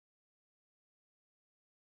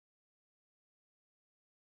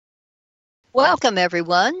Welcome,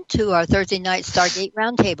 everyone, to our Thursday night Stargate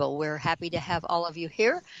Round Table. We're happy to have all of you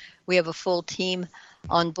here. We have a full team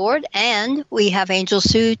on board, and we have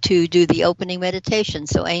Angelsu to do the opening meditation.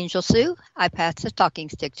 So, Angelsu, I pass the talking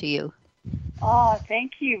stick to you.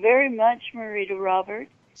 Thank you very much, Marietta Robert.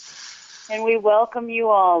 And we welcome you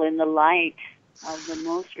all in the light of the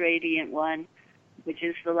most radiant one, which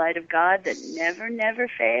is the light of God that never, never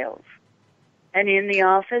fails. And in the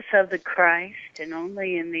office of the Christ, and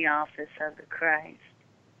only in the office of the Christ,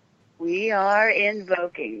 we are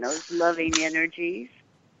invoking those loving energies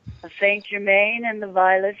of Saint Germain and the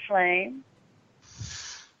violet flame.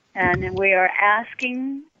 And we are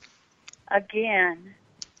asking again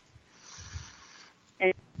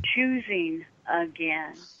and choosing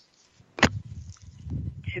again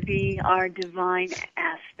to be our divine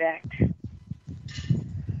aspect.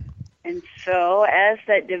 And so, as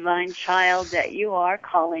that divine child that you are,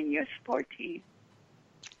 call in your support team.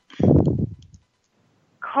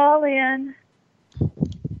 Call in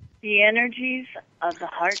the energies of the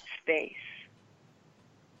heart space.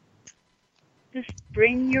 Just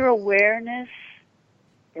bring your awareness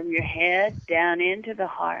from your head down into the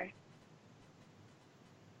heart.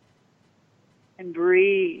 And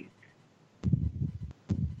breathe.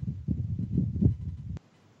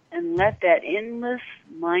 And let that endless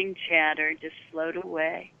mind chatter just float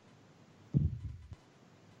away.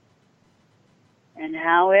 And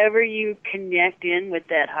however you connect in with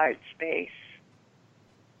that heart space,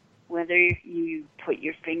 whether you put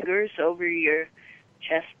your fingers over your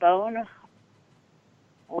chest bone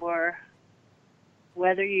or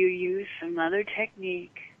whether you use some other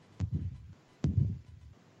technique,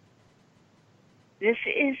 this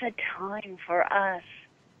is a time for us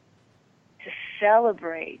to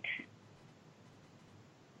celebrate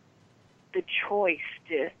the choice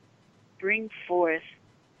to bring forth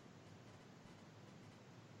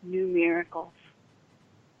new miracles,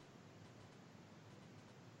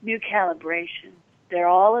 new calibrations. They're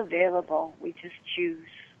all available. We just choose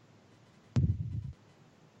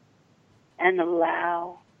and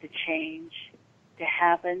allow the change to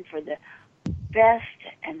happen for the best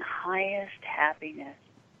and highest happiness,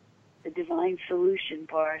 the divine solution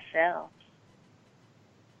for ourselves.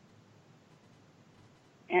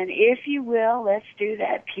 And if you will, let's do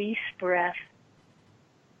that peace breath.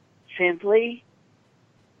 Simply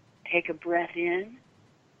take a breath in.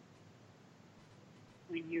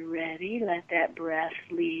 When you're ready, let that breath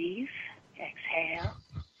leave. Exhale.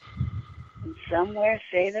 And somewhere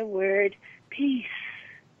say the word peace.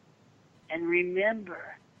 And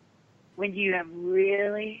remember, when you have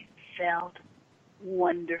really felt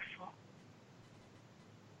wonderful,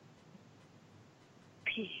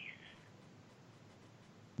 peace.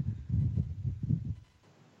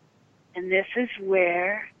 And this is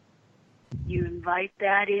where you invite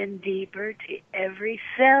that in deeper to every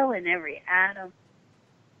cell and every atom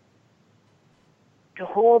to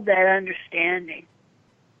hold that understanding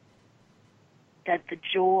that the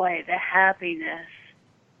joy, the happiness,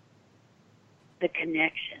 the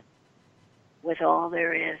connection with all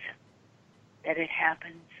there is, that it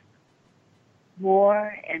happens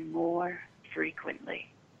more and more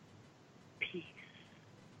frequently. Peace.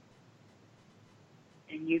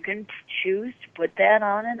 And you can choose to put that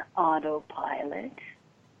on an autopilot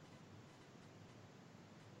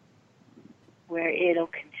where it'll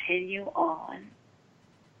continue on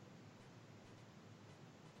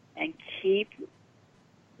and keep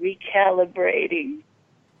recalibrating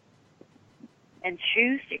and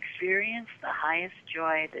choose to experience the highest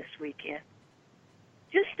joy this weekend.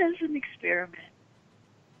 Just as an experiment.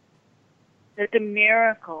 That the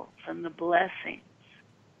miracles and the blessings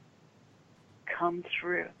come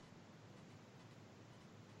through.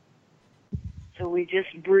 So we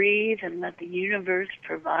just breathe and let the universe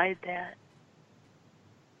provide that.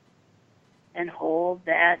 And hold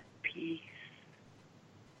that peace.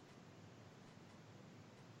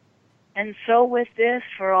 And so with this,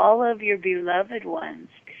 for all of your beloved ones,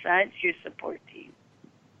 besides your support team,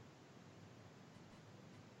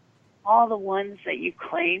 all the ones that you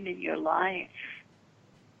claim in your life,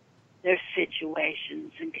 their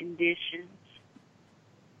situations and conditions,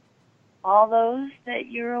 all those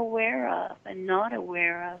that you're aware of and not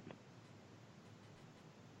aware of,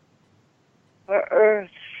 for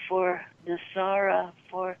Earth, for Nasara,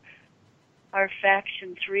 for our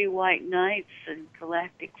faction 3 White Knights and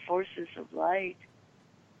galactic forces of light,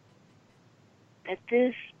 that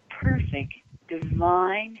this perfect,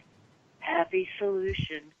 divine, happy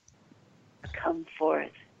solution come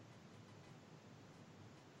forth.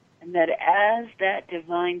 And that as that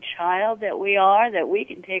divine child that we are, that we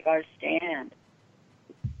can take our stand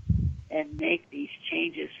and make these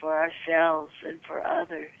changes for ourselves and for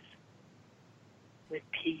others with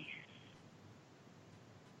peace.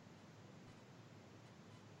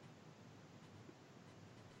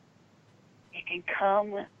 It can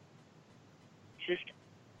come just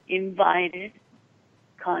invited,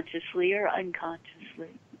 consciously or unconsciously.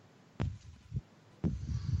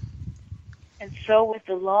 And so with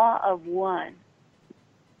the law of one,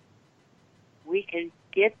 we can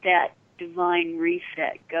get that divine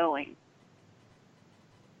reset going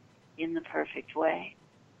in the perfect way.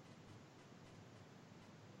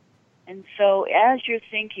 And so as you're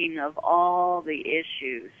thinking of all the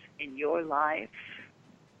issues in your life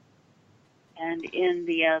and in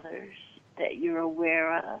the others that you're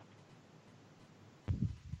aware of,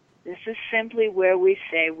 this is simply where we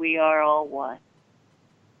say we are all one.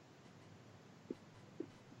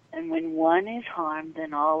 And when one is harmed,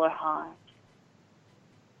 then all are harmed.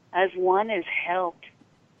 As one is helped,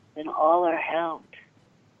 then all are helped.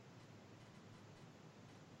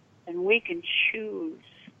 And we can choose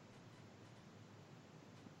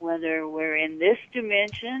whether we're in this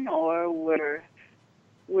dimension or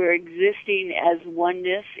we're existing as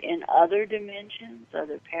oneness in other dimensions,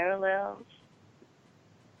 other parallels,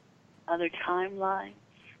 other timelines,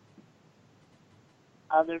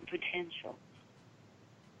 other potentials.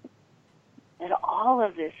 And all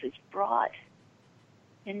of this is brought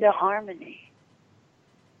into harmony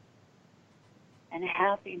and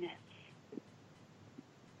happiness,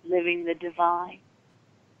 living the divine.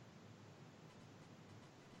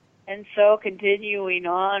 And so continuing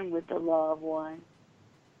on with the law of one.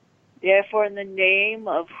 Therefore, in the name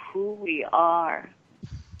of who we are,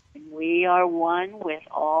 and we are one with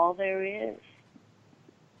all there is,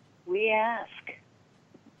 we ask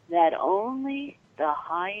that only the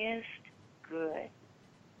highest good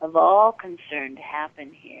of all concerned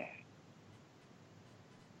happen here.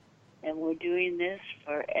 And we're doing this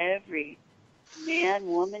for every man,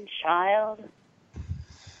 woman, child,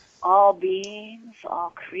 all beings, all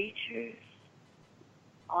creatures,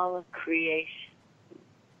 all of creation.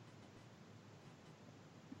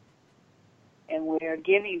 And we are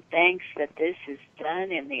giving thanks that this is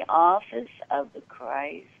done in the office of the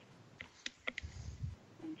Christ.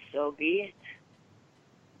 And so be it.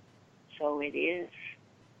 So it is.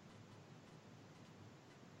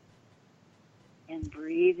 And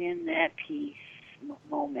breathe in that peace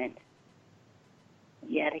moment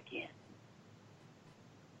yet again.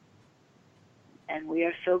 And we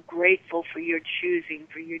are so grateful for your choosing,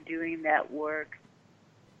 for your doing that work.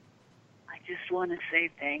 I just want to say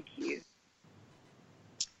thank you.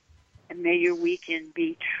 And may your weekend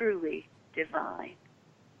be truly divine.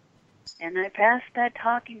 And I pass that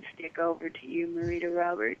talking stick over to you, Marietta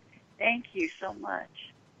Robert. Thank you so much.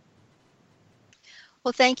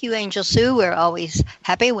 Well, thank you, Angelsu. We're always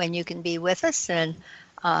happy when you can be with us and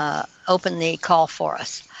open the call for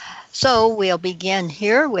us. So we'll begin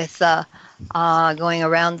here with going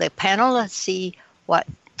around the panel. Let's see what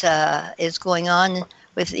is going on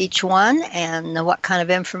with each one and what kind of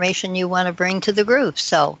information you want to bring to the group.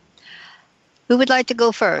 So who would like to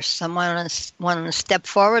go first? Someone want to step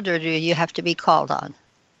forward, or do you have to be called on?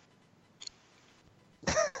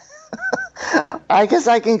 I guess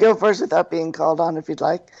I can go first without being called on if you'd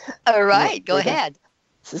like. All right, go ahead.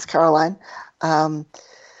 This is Caroline. Well,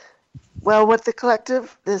 what the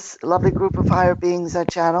collective, this lovely group of higher beings I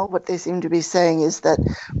channel, what they seem to be saying is that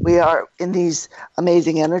we are in these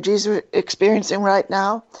amazing energies we're experiencing right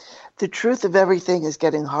now. The truth of everything is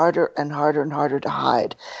getting harder and harder and harder to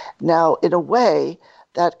hide. Now, in a way,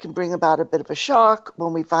 that can bring about a bit of a shock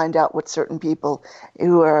when we find out what certain people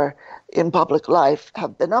who are in public life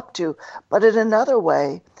have been up to. But in another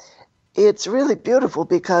way, it's really beautiful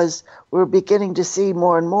because we're beginning to see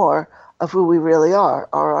more and more of who we really are,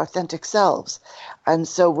 our authentic selves. And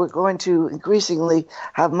so we're going to increasingly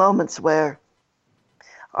have moments where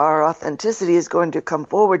our authenticity is going to come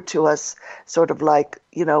forward to us, sort of like,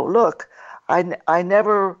 you know, look, I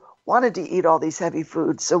never wanted to eat all these heavy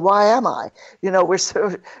foods, so why am I? You know, we're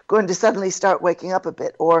sort of going to suddenly start waking up a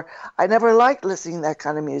bit. Or I never liked listening to that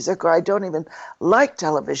kind of music, or I don't even like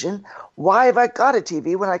television. Why have I got a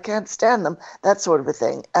TV when I can't stand them? That sort of a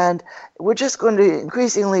thing. And we're just going to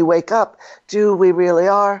increasingly wake up to who we really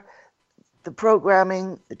are, the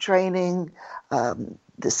programming, the training,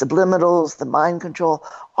 the subliminals, the mind control,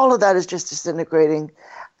 all of that is just disintegrating.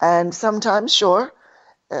 And sometimes, sure,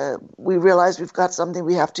 we realize we've got something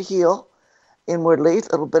we have to heal inwardly, a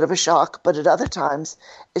little bit of a shock, but at other times,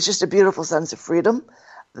 it's just a beautiful sense of freedom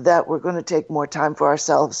that we're going to take more time for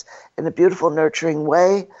ourselves in a beautiful, nurturing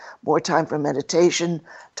way, more time for meditation,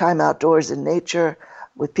 time outdoors in nature,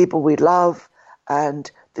 with people we love, and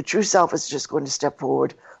the true self is just going to step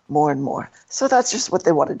forward more and more. So that's just what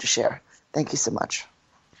they wanted to share. Thank you so much.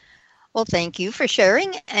 Well, thank you for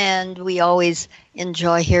sharing, and we always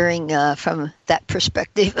enjoy hearing from that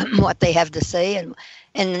perspective what they have to say, and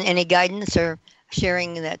any guidance or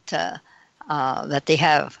sharing that that they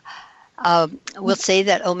have. We'll say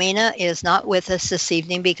that Omena is not with us this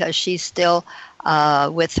evening because she's still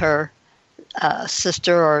with her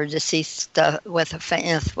sister or deceased with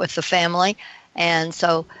the family, and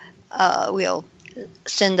so we'll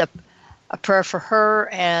send a prayer for her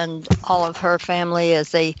and all of her family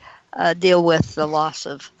as they deal with the loss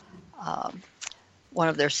of one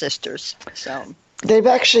of their sisters. So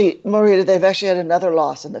Marietta, they've actually had another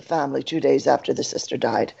loss in the family 2 days after the sister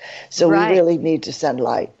died. So we really need to send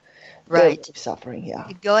light. Right. They're suffering, yeah.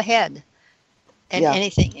 Go ahead. And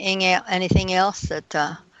anything else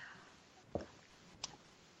that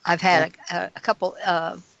I've had a couple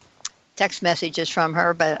text messages from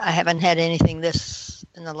her, but I haven't had anything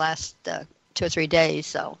in the last 2 or 3 days.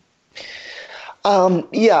 So.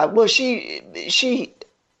 Well, she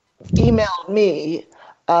emailed me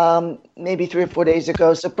maybe 3 or 4 days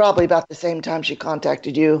ago, so probably about the same time she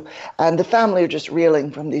contacted you. And the family are just reeling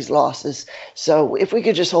from these losses. So if we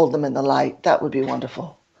could just hold them in the light, that would be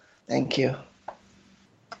wonderful. Thank you.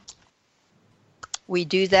 We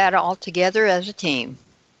do that all together as a team.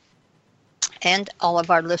 And all of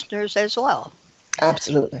our listeners as well.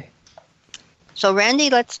 Absolutely. So, Randy,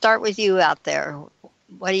 let's start with you out there.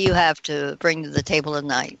 What do you have to bring to the table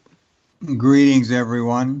tonight? Greetings,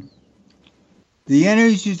 everyone. The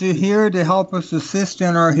energies are here to help us assist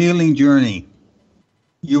in our healing journey.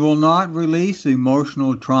 You will not release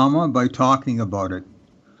emotional trauma by talking about it.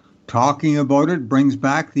 Talking about it brings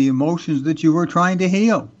back the emotions that you were trying to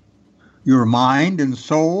heal. Your mind and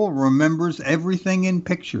soul remembers everything in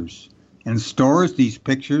pictures and stores these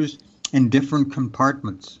pictures in different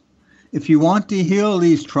compartments. If you want to heal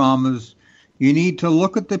these traumas, you need to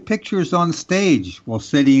look at the pictures on stage while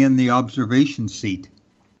sitting in the observation seat.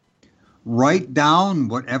 Write down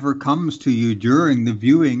whatever comes to you during the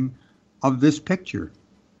viewing of this picture.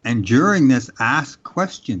 And during this, ask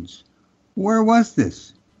questions. Where was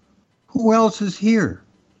this? Who else is here?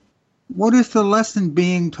 What is the lesson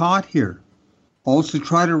being taught here? Also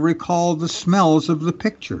try to recall the smells of the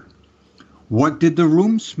picture. What did the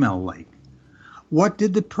room smell like? What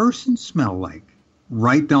did the person smell like?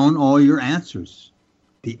 Write down all your answers.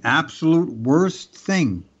 The absolute worst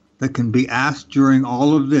thing that can be asked during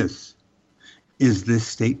all of this is this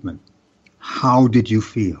statement. How did you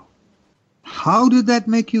feel? How did that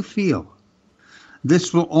make you feel?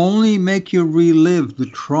 This will only make you relive the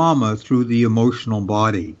trauma through the emotional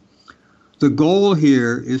body. The goal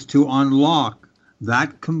here is to unlock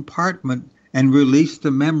that compartment and release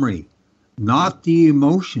the memory, not the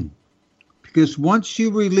emotion. Because once you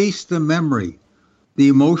release the memory, the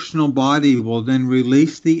emotional body will then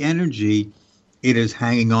release the energy it is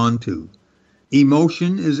hanging on to.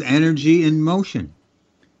 Emotion is energy in motion.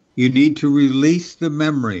 You need to release the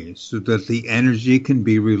memory so that the energy can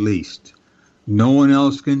be released. No one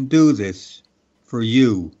else can do this for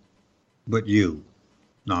you but you.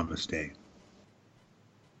 Namaste.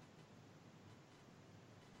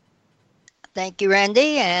 Thank you,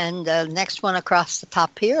 Randy. And the next one across the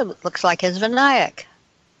top here looks like is Vinayak.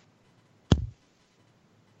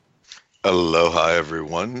 Aloha,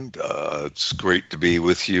 everyone. It's great to be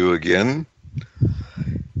with you again.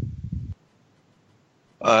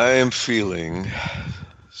 I am feeling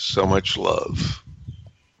so much love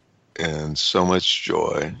and so much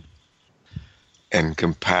joy and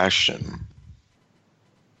compassion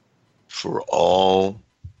for all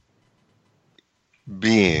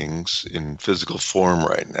beings in physical form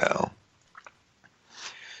right now.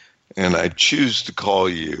 And I choose to call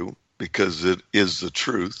you, because it is the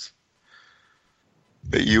truth,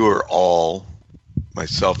 that you are all,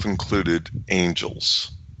 myself included,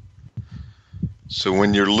 angels. So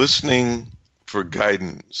when you're listening for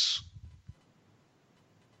guidance,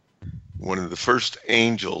 one of the first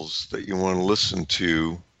angels that you want to listen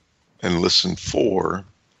to and listen for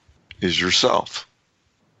is yourself.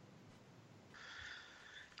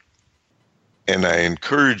 And I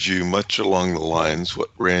encourage you, much along the lines what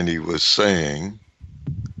Randy was saying,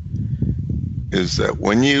 is that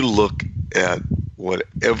when you look at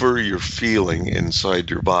whatever you're feeling inside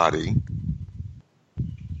your body,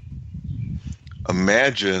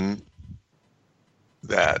 imagine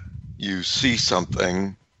that you see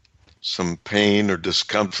something, some pain or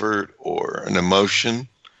discomfort or an emotion,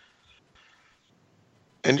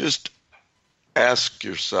 and just ask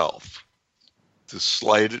yourself to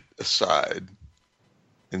slide it aside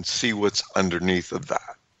and see what's underneath of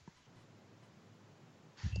that.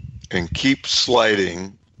 and keep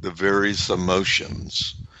sliding the various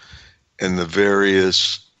emotions and the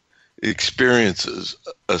various experiences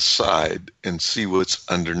aside and see what's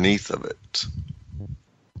underneath of it.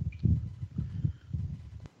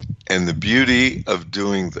 And the beauty of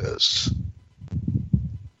doing this,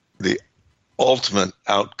 the ultimate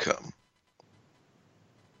outcome,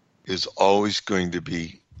 is always going to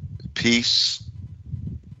be peace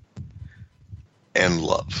and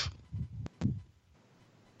love.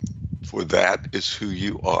 For that is who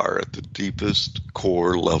you are at the deepest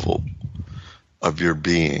core level of your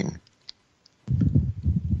being.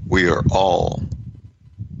 We are all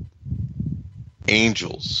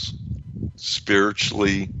angels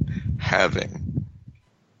spiritually having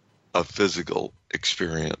a physical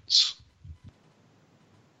experience.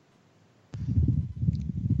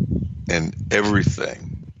 And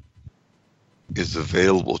everything is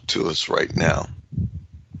available to us right now.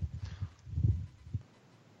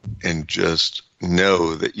 And just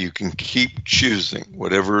know that you can keep choosing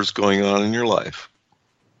whatever is going on in your life.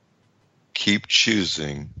 Keep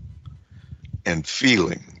choosing and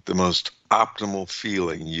feeling the most optimal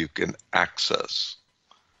feeling you can access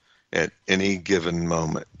at any given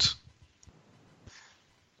moment.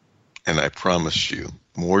 And I promise you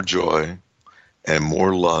more joy and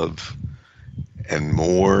more love and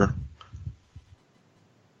more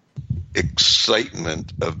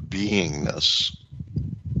excitement of beingness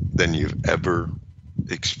than you've ever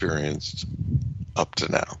experienced up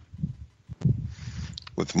to now.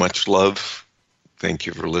 With much love, thank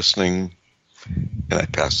you for listening, and I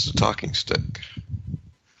pass the talking stick.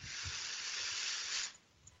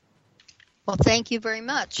 Well, thank you very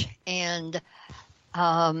much. And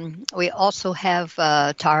we also have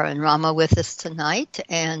Tara and Rama with us tonight,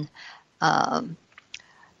 and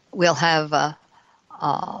we'll have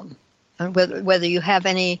whether you have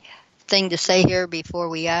anything to say here before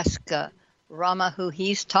we ask Rama who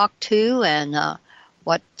he's talked to, and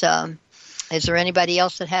what is there anybody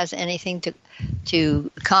else that has anything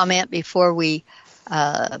to comment before we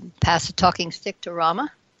pass the talking stick to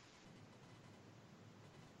Rama?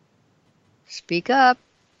 Speak up.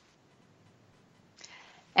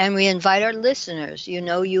 And we invite our listeners. You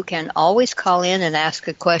know, you can always call in and ask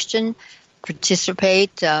a question,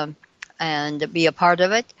 participate, and be a part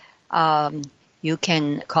of it. You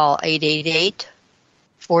can call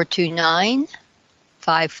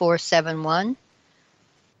 888-429-5471.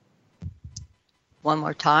 One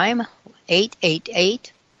more time,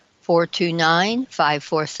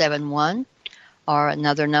 888-429-5471. Or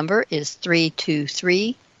another number is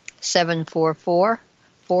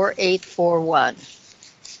 323-744-4841.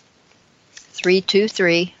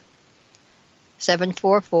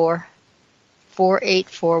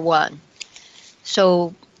 323-744-4841.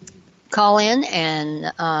 So call in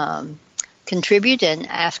and contribute and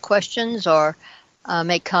ask questions or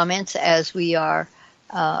make comments as we are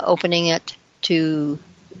opening it to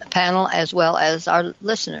the panel as well as our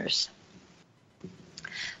listeners.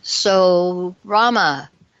 So,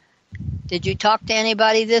 Rama, did you talk to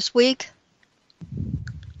anybody this week?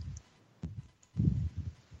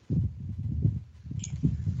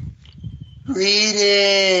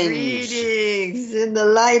 Greetings in the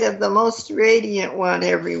light of the most radiant one,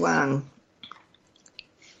 everyone.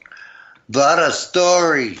 What a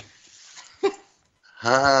story.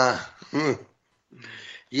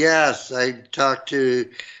 Yes, I talked to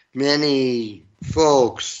many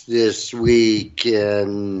folks this week,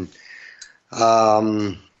 and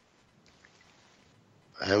I'm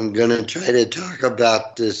going to try to talk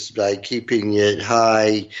about this by keeping it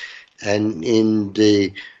high and in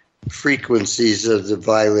the frequencies of the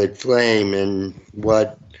violet flame, and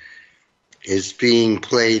what is being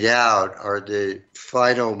played out are the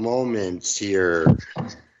final moments here,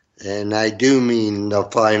 and I do mean the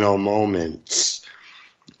final moments,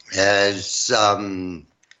 as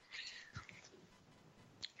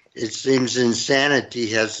it seems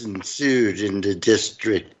insanity has ensued in the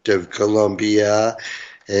District of Columbia,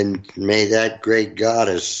 and may that great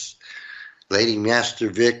goddess, Lady Master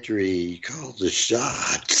Victory, call the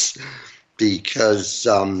shots, because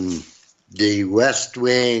the West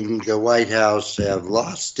Wing, the White House, have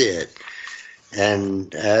lost it.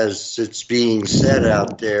 And as it's being said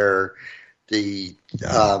out there, the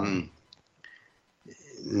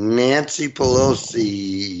Nancy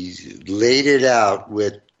Pelosi laid it out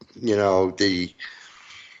with, you know, the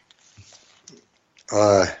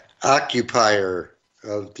occupier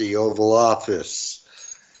of the Oval Office.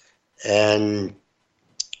 And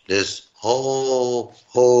this whole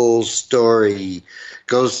story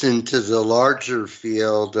goes into the larger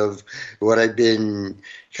field of what I've been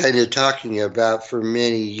kind of talking about for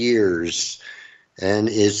many years, and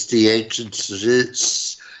it's the ancient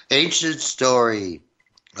story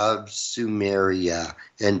of Sumeria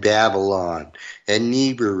and Babylon and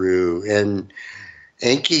Nibiru and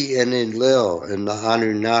Enki and Enlil and the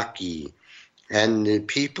Anunnaki. And the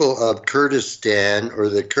people of Kurdistan, or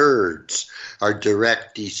the Kurds, are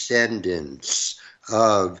direct descendants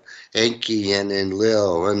of Enki and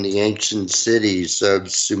Enlil and the ancient cities of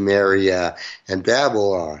Sumeria and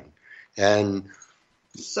Babylon. And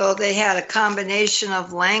so they had a combination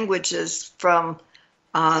of languages from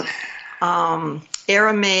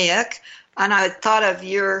Aramaic, and I thought of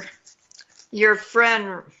your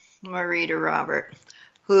friend Marietta Robert,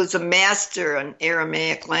 who's a master in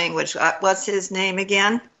Aramaic language. What's his name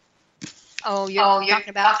again? Oh, you're talking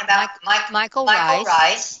about Michael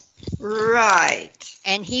Rice. Right.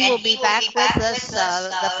 And he will be back with us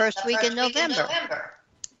the first week in November.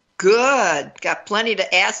 Good. Got plenty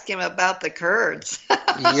to ask him about the Kurds.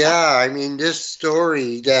 Yeah, I mean, this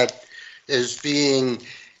story that is being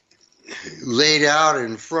laid out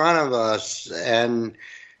in front of us, and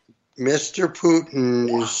Mr.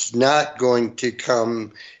 Putin is not going to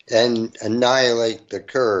come and annihilate the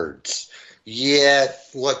Kurds. Yet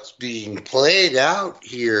what's being played out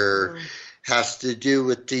here has to do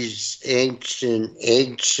with these ancient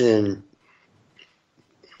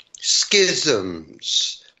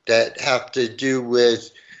schisms that have to do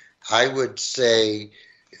with, I would say,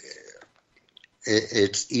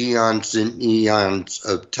 it's eons and eons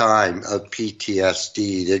of time of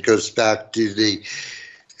PTSD that goes back to the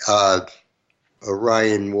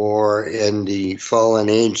Orion War and the fallen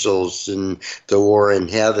angels and the war in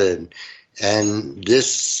heaven. And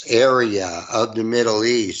this area of the Middle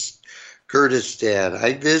East, Kurdistan,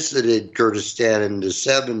 I visited Kurdistan in the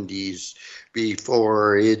 70s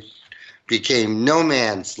before it became no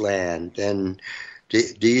man's land. And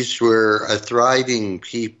these were a thriving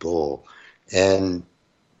people. And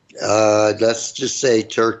let's just say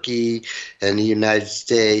Turkey and the United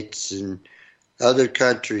States and other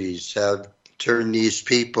countries have turned these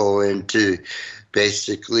people into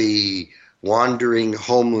basically wandering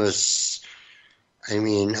homeless,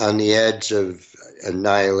 on the edge of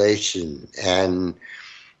annihilation. And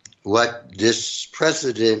what this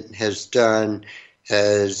president has done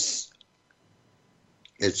it's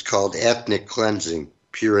called ethnic cleansing,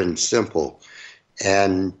 pure and simple.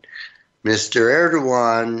 And Mr.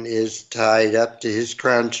 Erdogan is tied up to his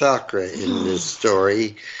crown chakra in this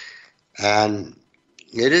story. And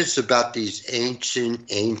it is about these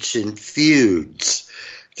ancient feuds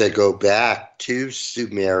that go back to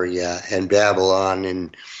Sumeria and Babylon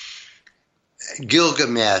and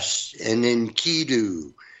Gilgamesh and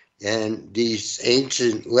Enkidu, and these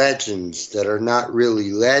ancient legends that are not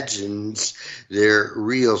really legends, they're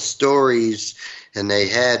real stories, and they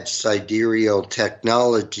had sidereal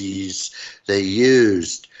technologies they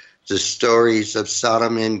used. The stories of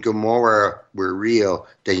Sodom and Gomorrah were real.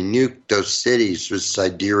 They nuked those cities with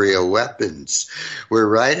sidereal weapons. We're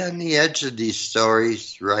right on the edge of these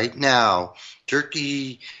stories right now.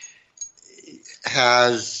 Turkey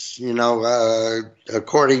has,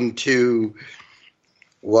 according to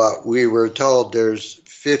what we were told, there's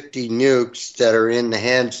 50 nukes that are in the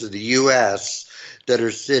hands of the U.S. that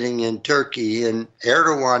are sitting in Turkey, and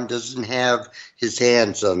Erdogan doesn't have his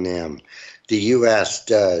hands on them. The U.S.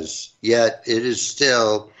 does, yet it is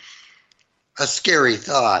still a scary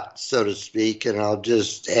thought, so to speak, and I'll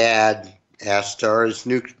just add, Astar has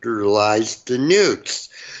neutralized the nukes,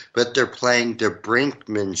 but they're playing the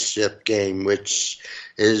brinkmanship game, which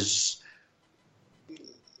is,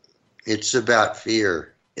 it's about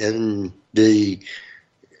fear, and the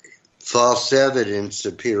false evidence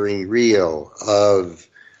appearing real of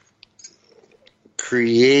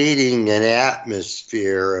creating an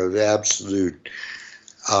atmosphere of absolute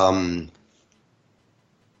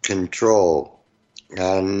control.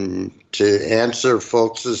 And to answer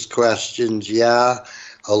folks' questions, yeah,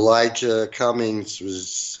 Elijah Cummings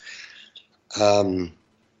was, I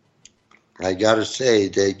gotta say,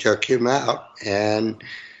 they took him out, and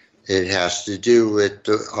it has to do with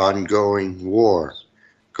the ongoing war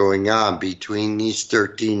going on between these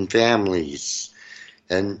 13 families.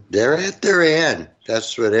 And they're at their end.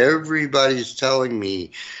 That's what everybody's telling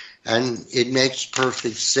me. And it makes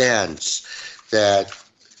perfect sense that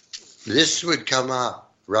this would come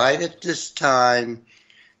up right at this time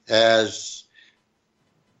as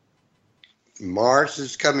Mars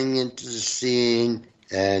is coming into the scene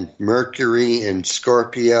and Mercury and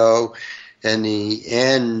Scorpio, and the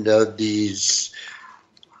end of these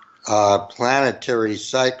planetary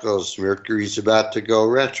cycles. Mercury's about to go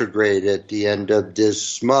retrograde at the end of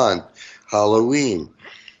this month, Halloween.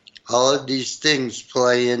 all of these things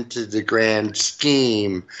play into the grand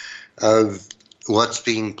scheme of what's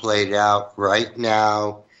being played out right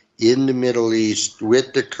now in the Middle East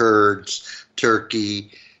with the Kurds,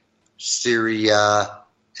 Turkey, Syria,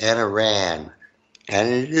 and Iran. And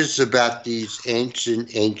it is about these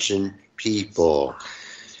ancient people.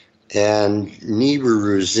 And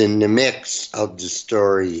Nibiru's in the mix of the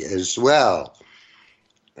story as well.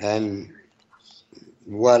 And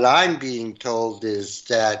what I'm being told is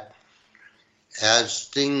that as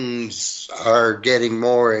things are getting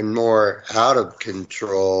more and more out of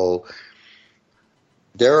control,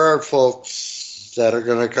 there are folks that are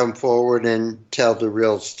going to come forward and tell the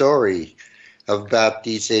real story about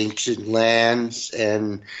these ancient lands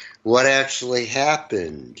and what actually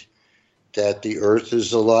happened, that the earth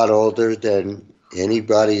is a lot older than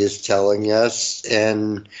anybody is telling us,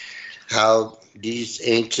 and how these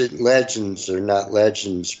ancient legends are not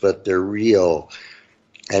legends, but they're real.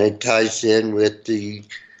 And it ties in with the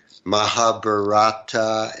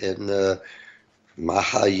Mahabharata and the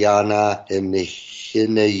Mahayana and the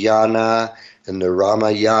Hinayana and the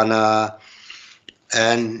Ramayana,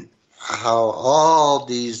 and how all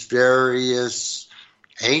these various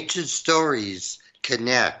ancient stories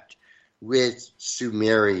connect with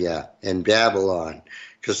Sumeria and Babylon,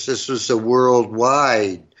 because this was a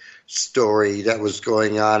worldwide story that was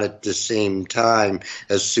going on at the same time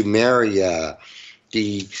as Sumeria.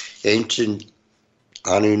 The ancient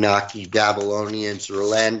Anunnaki Babylonians were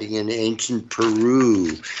landing in ancient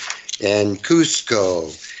Peru and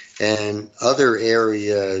Cusco and other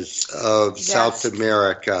areas of South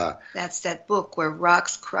America. That's that book where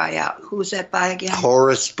rocks cry out. Who's that by again?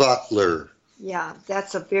 Horace Butler. Yeah,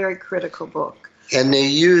 that's a very critical book. And they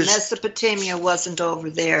used... Mesopotamia wasn't over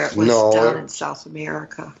there. It was down in South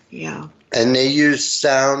America. Yeah. And they used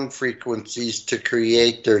sound frequencies to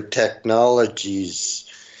create their technologies,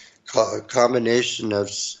 a combination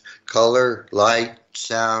of color, light,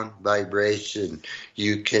 sound, vibration.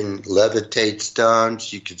 You can levitate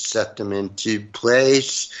stones, you can set them into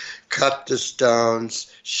place, cut the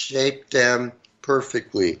stones, shape them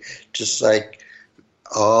perfectly, just like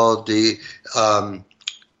all the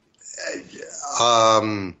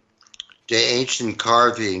ancient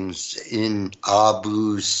carvings in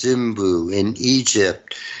Abu Simbel in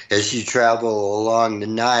Egypt. As you travel along the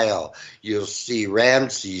Nile, you'll see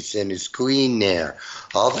Ramses and his queen there.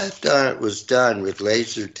 All that was done with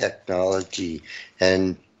laser technology.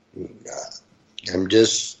 And I'm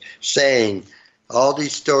just saying, all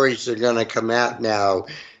these stories are going to come out now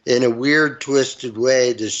in a weird, twisted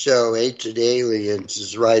way to show ancient aliens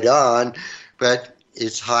is right on, but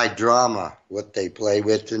it's high drama what they play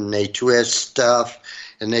with, and they twist stuff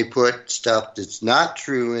and they put stuff that's not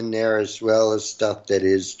true in there as well as stuff that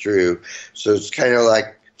is true. So it's kind of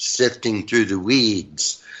like sifting through the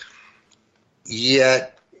weeds.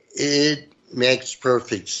 Yet it makes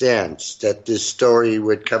perfect sense that this story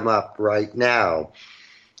would come up right now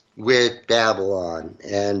with Babylon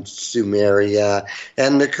and Sumeria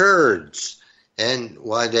and the Kurds, and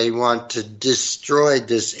why they want to destroy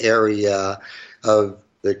this area of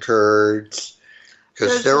the Kurds,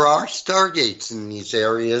 because there are Stargates in these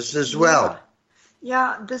areas as well.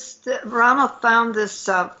 Yeah, Rama found this.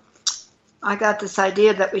 I got this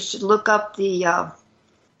idea that we should look up the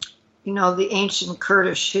ancient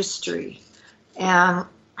Kurdish history, and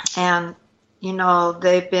they've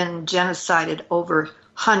been genocided over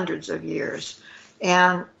hundreds of years,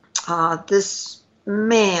 and this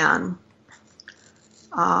man,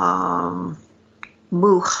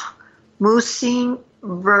 Muhsin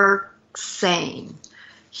Bergsain,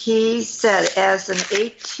 he said, as an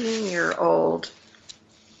 18-year-old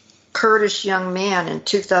Kurdish young man in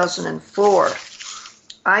 2004,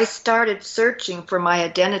 I started searching for my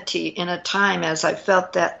identity in a time as I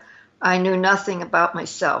felt that I knew nothing about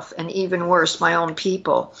myself, and even worse, my own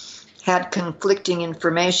people had conflicting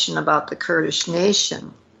information about the Kurdish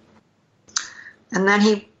nation. And then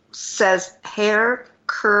he says, Her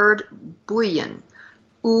Kurd Buyan,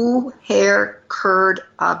 U Her Kurd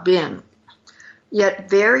Abin. Yet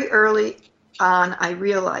very early on I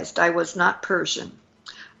realized I was not Persian,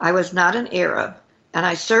 I was not an Arab, and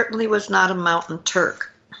I certainly was not a Mountain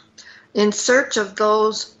Turk. In search of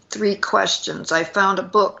those three questions, I found a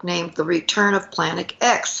book named The Return of Planet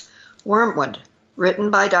X, Wormwood,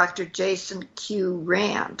 written by Dr. Jason Q.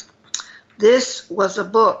 Rand. This was a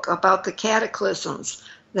book about the cataclysms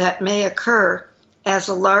that may occur as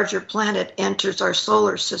a larger planet enters our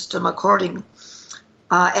solar system according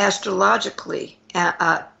astrologically, and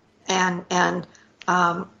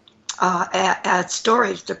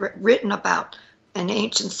stories written about in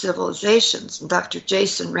ancient civilizations. And Dr.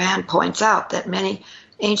 Jason Rand points out that many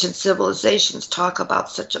ancient civilizations talk about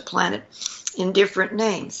such a planet in different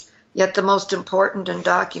names. Yet the most important and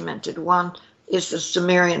documented one is the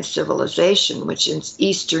Sumerian civilization, which is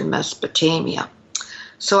eastern Mesopotamia.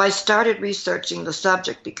 So I started researching the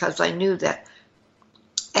subject because I knew that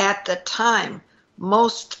at the time,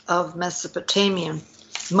 most of Mesopotamia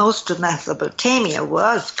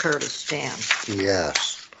was Kurdistan.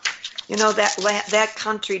 Yes. You know, that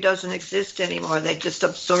country doesn't exist anymore. They just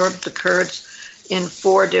absorbed the Kurds in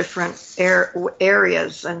 4 different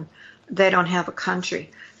areas, and they don't have a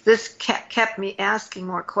country. This kept me asking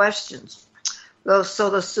more questions. So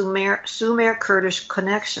the Sumer-Kurdish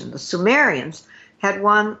connection. The Sumerians had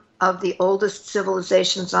one of the oldest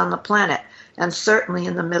civilizations on the planet, and certainly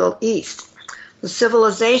in the Middle East. The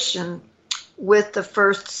civilization with the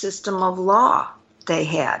first system of law they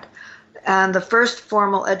had, and the first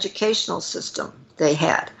formal educational system they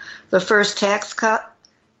had, the first tax cut,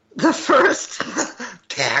 the first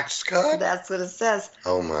tax cut? That's what it says.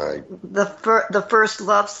 Oh my. The first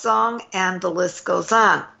love song, and the list goes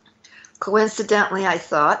on. Coincidentally, I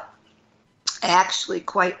thought, actually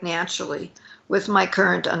quite naturally, with my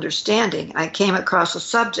current understanding, I came across a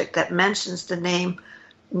subject that mentions the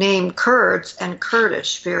name Kurds and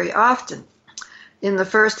Kurdish very often. In the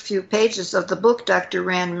first few pages of the book, Dr.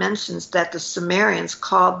 Rand mentions that the Sumerians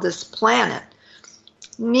called this planet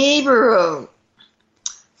Nibiru.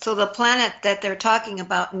 So the planet that they're talking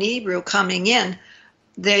about, Nibiru, coming in,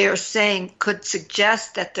 they are saying could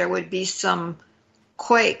suggest that there would be some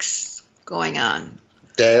quakes going on.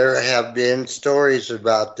 There have been stories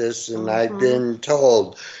about this, and I've been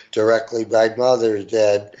told directly by Mother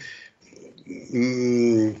that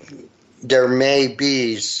there may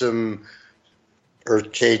be some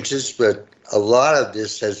earth changes, but a lot of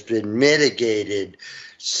this has been mitigated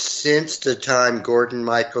since the time Gordon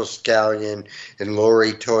Michael Scallion and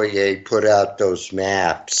Lori Toye put out those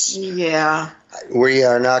maps. Yeah. We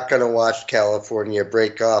are not going to watch California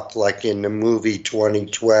break off like in the movie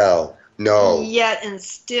 2012. No. Yet and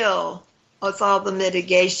still, with all the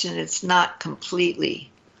mitigation, it's not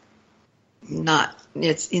completely not.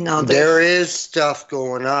 It's, you know. There is stuff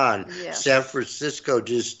going on. Yes. San Francisco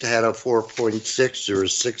just had a 4.6 or a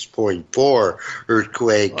 6.4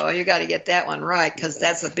 earthquake. Well, you got to get that one right, because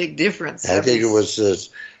that's a big difference. I think it was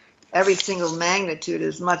every single magnitude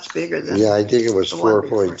is much bigger than. Yeah, I think it was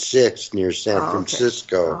 4.6 near San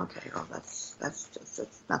Francisco. Okay, well that's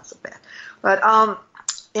not so bad. But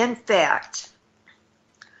in fact,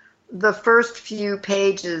 the first few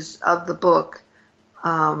pages of the book,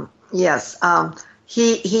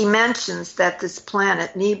 he mentions that this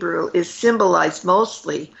planet Nibiru is symbolized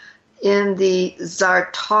mostly in the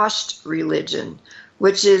Zarathustra religion,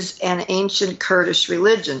 which is an ancient Kurdish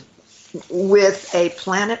religion, with a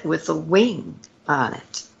planet with a wing on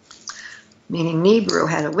it, meaning Nibiru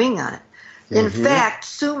had a wing on it. In fact,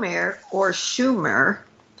 Sumer or Shumer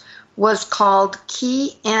was called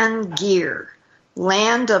Ki-en-Gir,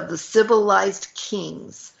 land of the civilized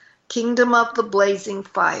kings, kingdom of the blazing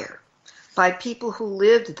fire, by people who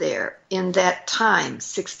lived there in that time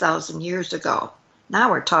 6,000 years ago. Now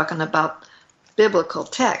we're talking about biblical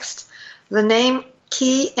text. The name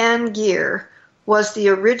Ki-en-Gir was the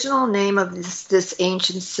original name of this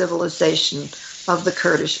ancient civilization of the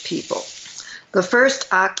Kurdish people. The first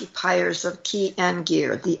occupiers of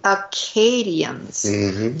Ki-en-Gir, the Akkadians,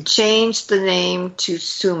 changed the name to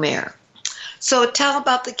Sumer. So tell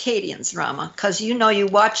about the Akkadians, Rama, because you know you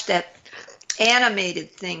watched that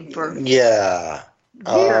animated thing for years.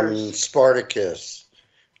 Spartacus.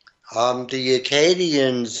 The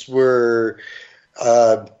Akkadians were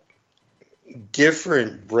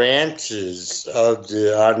different branches of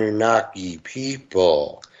the Anunnaki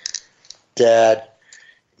people that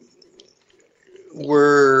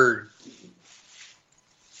were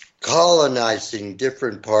colonizing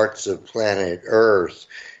different parts of planet Earth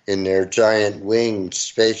in their giant winged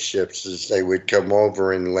spaceships as they would come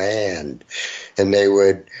over and land. And they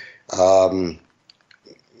would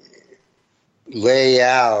lay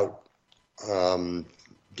out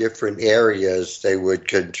different areas they would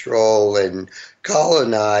control and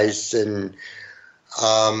colonize, and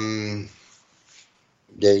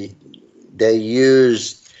they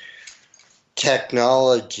used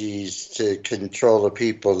technologies to control the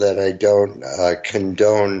people that I don't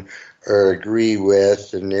condone or agree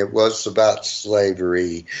with, and it was about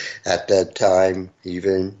slavery at that time,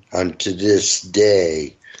 even unto this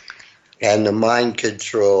day, and the mind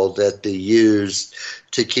control that they used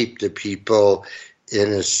to keep the people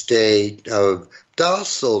in a state of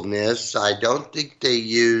docileness. I don't think they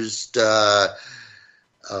used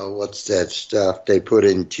what's that stuff they put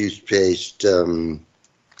in toothpaste?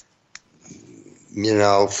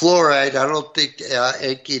 fluoride. I don't think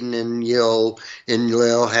Akin and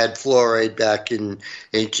Enlil had fluoride back in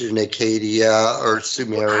ancient Acadia or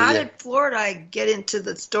Sumeria. How did fluoride get into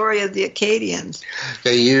the story of the Akkadians?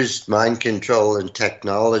 They used mind control and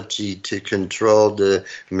technology to control the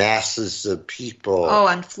masses of people. Oh,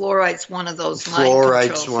 and fluoride's one of those mind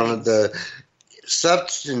Fluoride's control one things. of the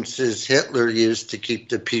substances Hitler used to keep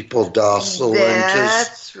the people docile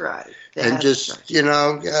That's right.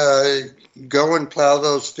 Go and plow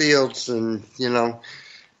those fields and,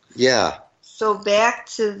 yeah. So back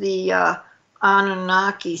to the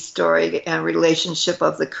Anunnaki story and relationship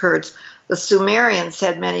of the Kurds. The Sumerians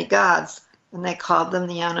had many gods, and they called them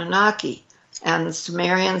the Anunnaki. And the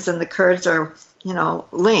Sumerians and the Kurds are,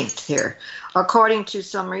 linked here. According to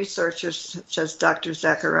some researchers, such as Dr.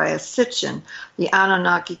 Zechariah Sitchin, the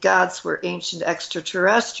Anunnaki gods were ancient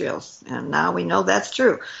extraterrestrials, and now we know that's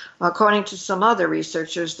true. According to some other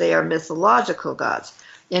researchers, they are mythological gods.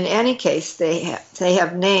 In any case, they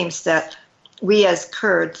have names that we as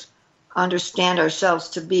Kurds understand ourselves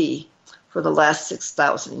to be for the last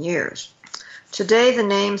 6,000 years. Today, the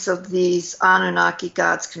names of these Anunnaki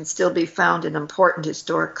gods can still be found in important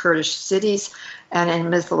historic Kurdish cities and in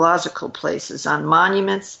mythological places, on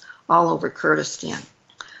monuments all over Kurdistan.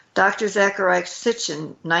 Dr. Zechariah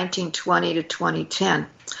Sitchin, 1920 to 2010,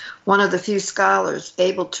 one of the few scholars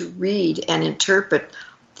able to read and interpret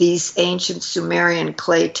these ancient Sumerian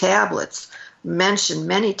clay tablets, mentioned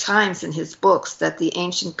many times in his books that the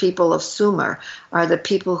ancient people of Sumer are the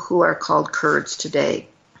people who are called Kurds today.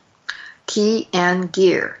 Key and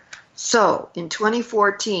gear. So, in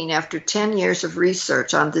 2014, after 10 years of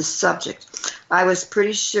research on this subject, I was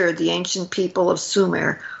pretty sure the ancient people of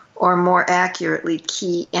Sumer, or more accurately,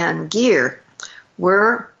 Key and Gear,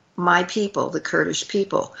 were my people, the Kurdish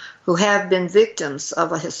people, who have been victims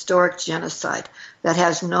of a historic genocide that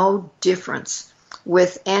has no difference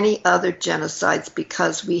with any other genocides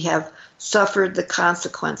because we have suffered the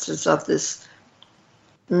consequences of this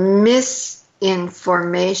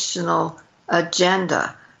misinformational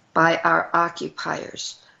agenda by our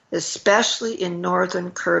occupiers, especially in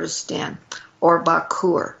northern Kurdistan or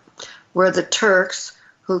Bakur, where the Turks,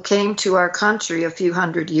 who came to our country a few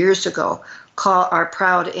hundred years ago, call our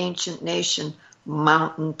proud ancient nation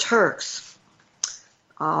Mountain Turks,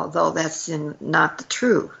 although that's not the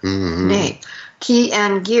true name. Key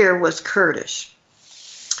and Gear was Kurdish.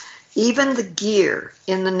 Even the gear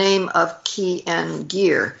in the name of Key and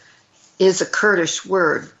Gear is a Kurdish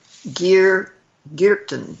word,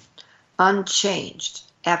 Girtan, unchanged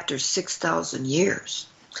after 6,000 years.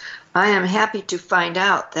 I am happy to find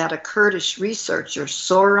out that a Kurdish researcher,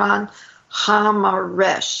 Soran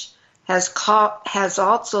Hamaresh, has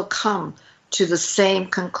also come to the same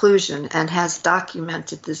conclusion and has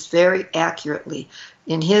documented this very accurately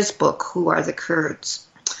in his book, Who Are the Kurds?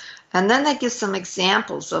 And then they give some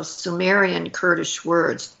examples of Sumerian Kurdish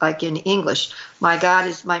words, like in English, my God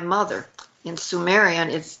is my mother. In Sumerian,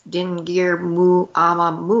 it's Dingir Mu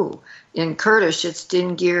Ama Mu. In Kurdish, it's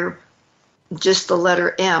Dingir, just the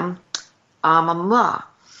letter M, Ama Ma.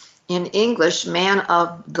 In English, man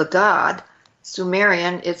of the God.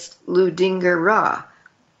 Sumerian, it's Ludingir Ra.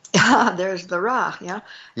 There's the Ra, yeah.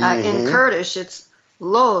 In Kurdish, it's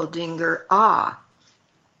Lo Dingir Ah.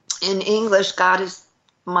 In English, God is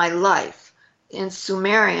my life. In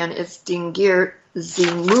Sumerian, it's Dingir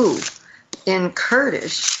Zimu. In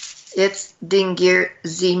Kurdish, it's Dingir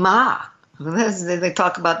Zima. They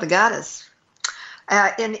talk about the goddess.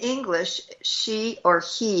 In English, she or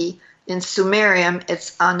he. In Sumerian,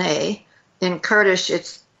 it's Ane. In Kurdish,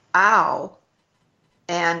 it's Au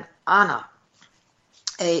and Ana,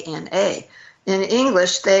 A-N-A. In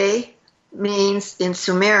English, they means in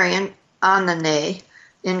Sumerian, Anane.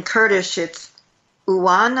 In Kurdish, it's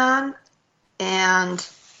Uanan and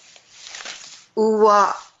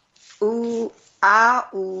Auan.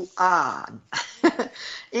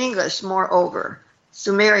 English, moreover,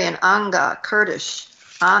 Sumerian, Anga, Kurdish,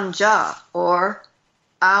 Anja, or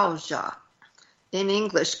Auja. In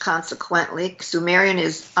English, consequently, Sumerian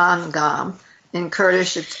is Angam. In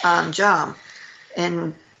Kurdish, it's Anjam.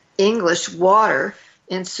 In English, water.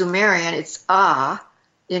 In Sumerian, it's Ah.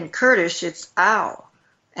 In Kurdish, it's Au.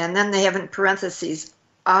 And then they have in parentheses,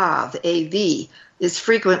 Av, A-V, is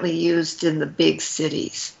frequently used in the big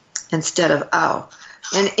cities instead of Au.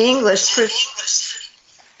 In English,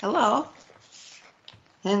 hello.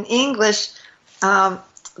 In English, the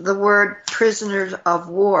word prisoners of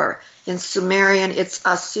war. In Sumerian, it's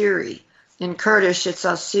Asiri. In Kurdish, it's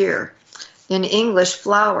Asir. In English,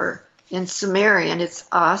 flower. In Sumerian, it's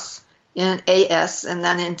As, in A-S, and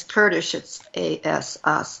then in Kurdish, it's A-S,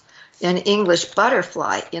 As. In English,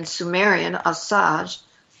 butterfly. In Sumerian, asaj,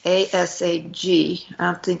 A-S-A-G. I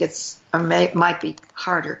don't think it might be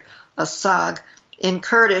harder. Asag. In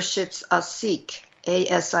Kurdish, it's asik,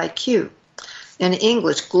 A-S-I-Q. In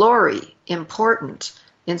English, glory, important.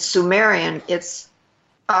 In Sumerian, it's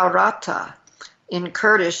arata. In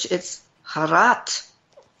Kurdish, it's harat.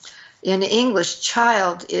 In English,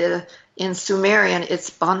 child, in Sumerian, it's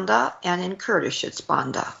banda, and in Kurdish, it's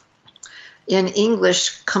banda. In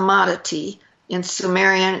English, commodity. In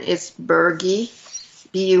Sumerian, it's burgi,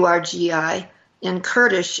 B-U-R-G-I. In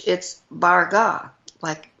Kurdish, it's barga,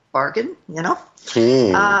 like bargain, you know?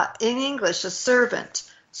 In English, a servant.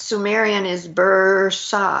 Sumerian is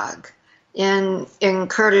bursag. In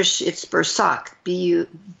Kurdish, it's bursak,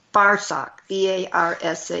 Barsak,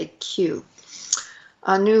 B-A-R-S-A-Q.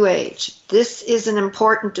 A new age. This is an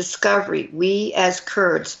important discovery. We, as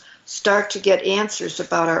Kurds, start to get answers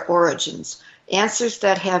about our origins, answers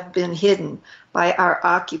that have been hidden by our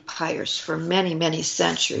occupiers for many, many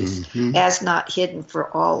centuries, as not hidden for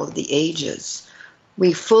all of the ages.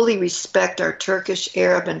 We fully respect our Turkish,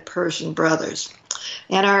 Arab, and Persian brothers,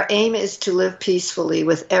 and our aim is to live peacefully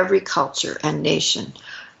with every culture and nation.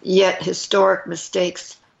 Yet historic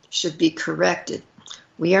mistakes should be corrected.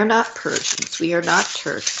 We are not Persians. We are not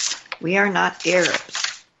Turks. We are not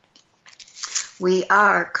Arabs. We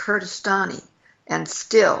are Kurdistani, and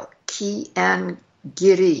still Ki-en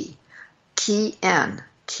Giri, Ki-en,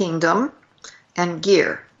 kingdom, and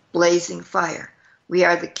Gir, blazing fire. We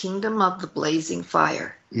are the kingdom of the blazing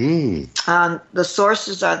fire. The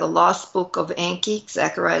sources are the Lost Book of Enki,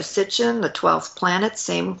 Zechariah Sitchin, the 12th Planet,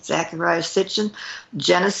 same Zechariah Sitchin,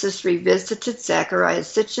 Genesis Revisited, Zechariah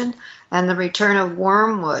Sitchin, and The Return of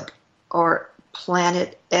Wormwood, or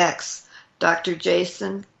Planet X, Dr.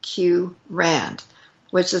 Jason Q. Rand,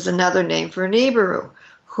 which is another name for Nibiru.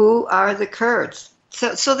 Who are the Kurds?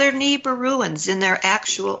 So they're Nibiruans in their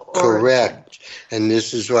actual origin. Correct. And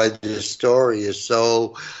this is why this story is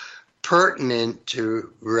so pertinent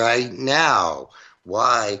to right now.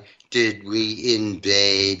 Why did we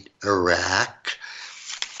invade Iraq?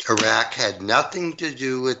 Iraq had nothing to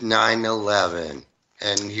do with 9/11,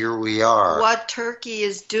 and here we are. What Turkey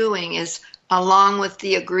is doing is, along with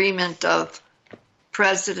the agreement of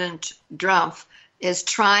President Trump, is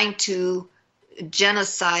trying to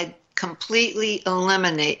genocide, completely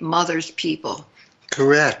eliminate Mother's people.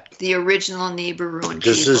 Correct. The original Nibiruan people.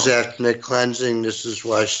 This is ethnic cleansing. This is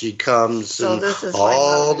why she comes. So and this is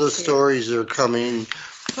all the here. stories are coming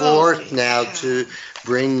forth now to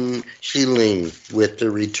bring healing with the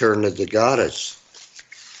return of the goddess.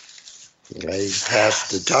 I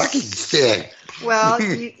passed the talking stick. Well,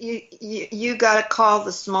 you got a call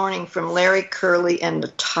this morning from Larry Curley and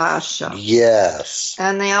Natasha. Yes.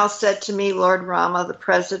 And they all said to me, Lord Rama, the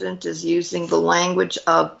president is using the language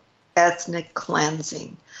of ethnic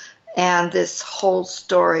cleansing. And this whole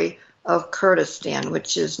story of Kurdistan,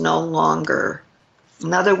 which is no longer,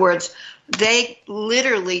 in other words, they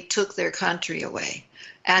literally took their country away.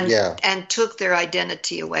 And took their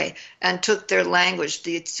identity away, and took their language,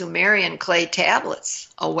 the Sumerian clay tablets,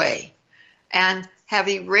 away, and have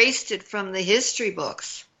erased it from the history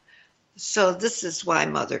books. So this is why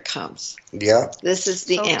Mother comes. Yeah. This is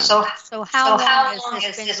the end. So how long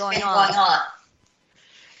has this been going on?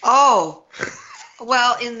 Oh,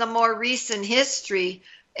 well, in the more recent history,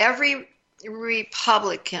 every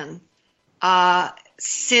Republican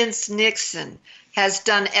since Nixon has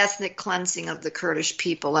done ethnic cleansing of the Kurdish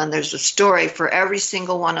people, and there's a story for every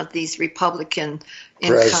single one of these Republican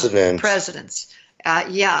presidents.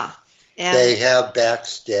 Yeah. And they have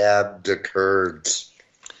backstabbed the Kurds.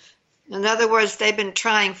 In other words, they've been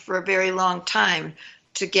trying for a very long time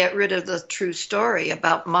to get rid of the true story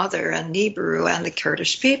about Mother and Nibiru and the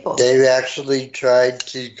Kurdish people. They've actually tried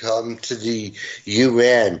to come to the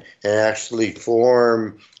UN and actually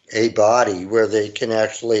form a body where they can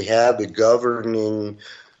actually have a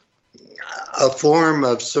form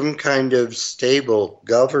of some kind of stable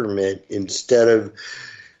government instead of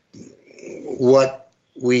what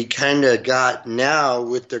we kind of got now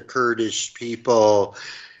with the Kurdish people.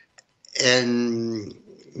 And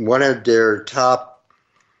one of their top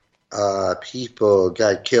people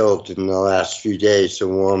got killed in the last few days, a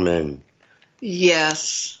woman.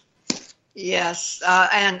 Yes. Yes,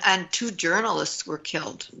 and 2 journalists were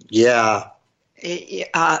killed. Yeah.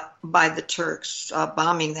 By the Turks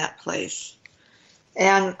bombing that place.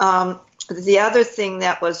 And the other thing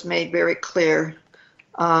that was made very clear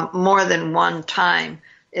more than one time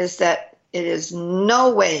is that it is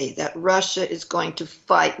no way that Russia is going to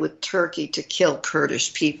fight with Turkey to kill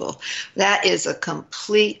Kurdish people. That is a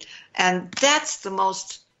complete, and that's the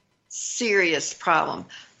most serious problem.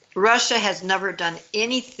 Russia has never done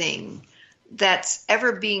anything that's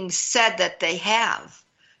ever being said that they have.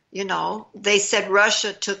 You know, they said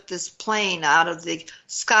Russia took this plane out of the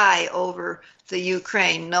sky over the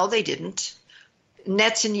Ukraine. No, they didn't.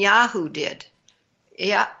 Netanyahu did.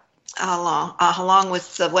 Yeah, along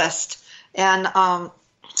with the West. And I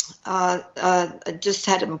just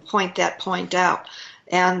had to point out.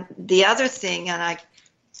 And the other thing, and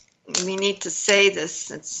we need to say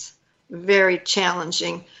this, it's very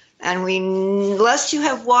challenging, and unless you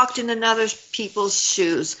have walked in another people's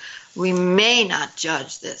shoes, we may not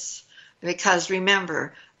judge this. Because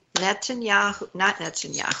remember, President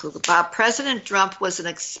Trump was an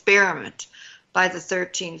experiment by the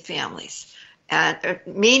 13 families, and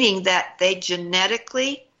meaning that they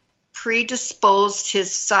genetically predisposed his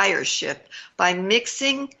sireship by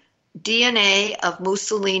mixing DNA of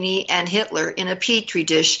Mussolini and Hitler in a petri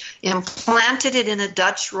dish, implanted it in a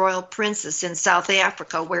Dutch royal princess in South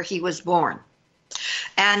Africa where he was born,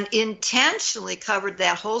 and intentionally covered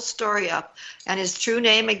that whole story up. And his true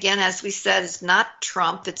name, again, as we said, is not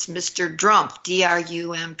Trump, it's Mr. Drumpf,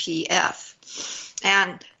 D-R-U-M-P-F.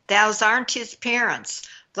 And those aren't his parents.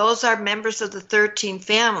 Those are members of the 13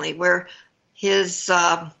 family, where his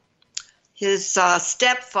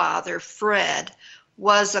stepfather, Fred,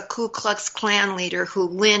 was a Ku Klux Klan leader who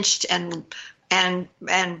lynched and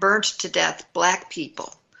burnt to death black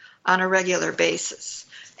people on a regular basis.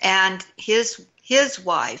 And his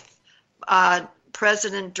wife,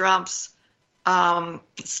 President Trump's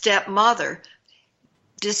stepmother,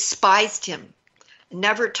 despised him,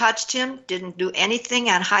 never touched him, didn't do anything,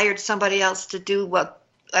 and hired somebody else to do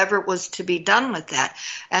whatever was to be done with that.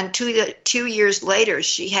 And 2 years later,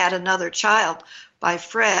 she had another child by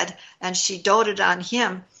Fred, and she doted on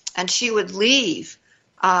him, and she would leave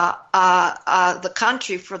the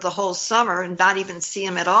country for the whole summer and not even see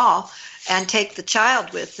him at all, and take the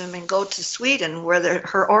child with them and go to Sweden, where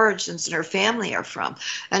her origins and her family are from.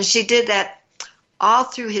 And she did that all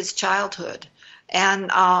through his childhood.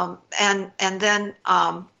 And then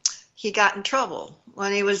he got in trouble.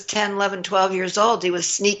 When he was 10, 11, 12 years old, he was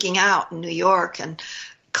sneaking out in New York and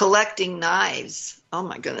collecting knives. Oh,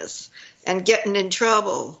 my goodness. And getting in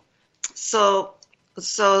trouble. So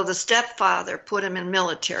the stepfather put him in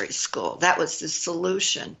military school. That was the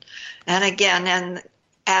solution. And again,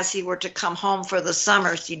 as he were to come home for the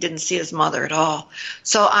summers, he didn't see his mother at all.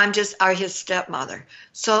 So his stepmother.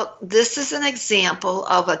 So this is an example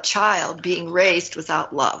of a child being raised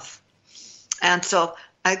without love. And so,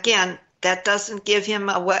 again, that doesn't give him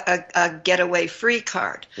a getaway free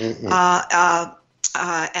card. Mm-hmm.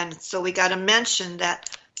 And so we got to mention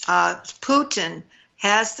that Putin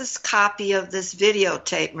has this copy of this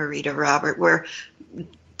videotape, Marietta Robert, where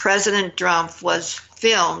President Trump was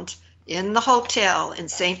filmed in the hotel in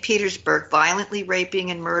St. Petersburg, violently raping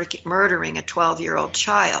and murdering a 12-year-old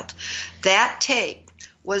child. That tape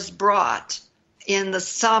was brought in the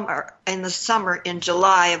summer in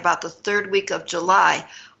July, about the third week of July,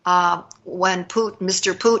 when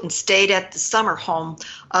Mr. Putin stayed at the summer home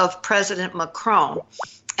of President Macron,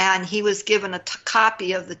 and he was given a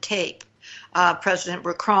copy of the tape. President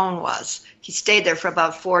Macron was. He stayed there for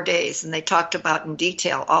about 4 days, and they talked about in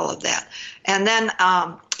detail all of that. And then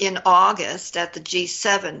in August, at the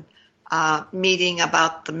G7 meeting,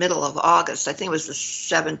 about the middle of August, I think it was the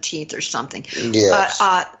 17th or something, yes.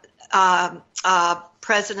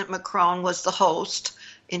 President Macron was the host,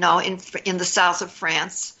 in the south of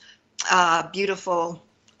France, beautiful,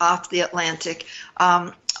 off the Atlantic.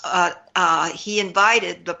 He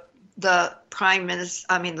invited the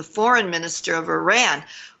the foreign minister of Iran,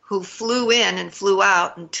 who flew in and flew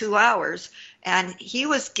out in 2 hours, and he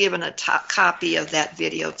was given a copy of that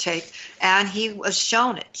videotape, and he was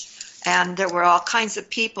shown it. And there were all kinds of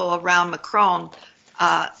people around Macron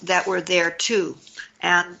that were there too,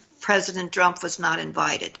 and President Trump was not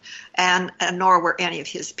invited, and nor were any of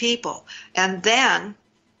his people. And then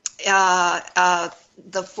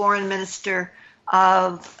the foreign minister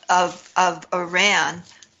of Iran,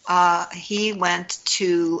 he went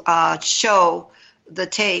to show the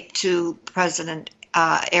tape to President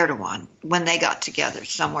Erdogan when they got together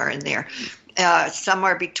somewhere in there,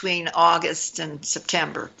 somewhere between August and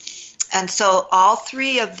September. And so all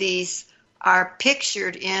three of these are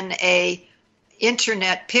pictured in a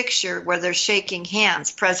internet picture where they're shaking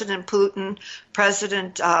hands. President Putin,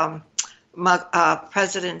 President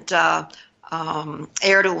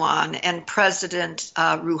Erdogan, and President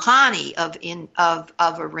Rouhani of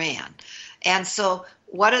Iran. And so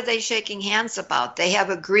what are they shaking hands about? They have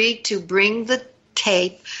agreed to bring the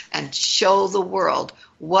tape and show the world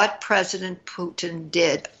what President Putin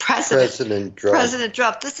did. President Trump. President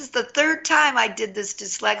Trump. This is the third time I did this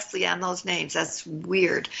dyslexia on those names. That's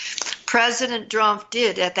weird. President Trump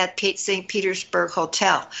did at that St. Petersburg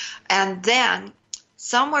hotel. And then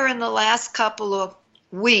somewhere in the last couple of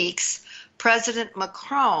weeks, President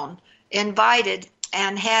Macron invited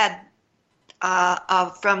and had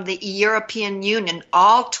from the European Union,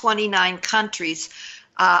 all 29 countries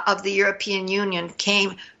of the European Union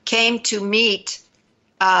came to meet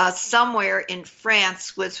somewhere in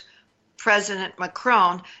France with President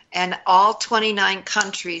Macron, and all 29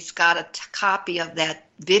 countries got a copy of that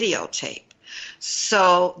videotape.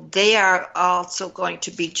 So they are also going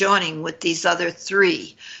to be joining with these other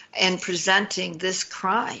three in presenting this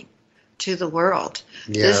crime to the world.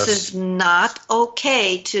 Yes. This is not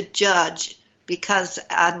okay to judge, because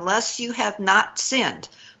unless you have not sinned,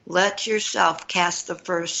 let yourself cast the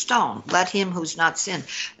first stone. Let him who's not sinned.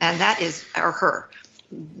 And that is, or her.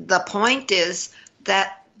 The point is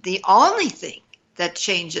that the only thing that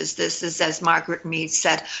changes this is, as Margaret Mead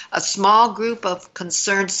said, a small group of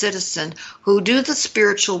concerned citizens who do the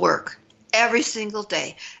spiritual work every single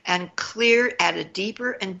day and clear at a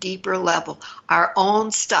deeper and deeper level our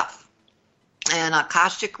own stuff. And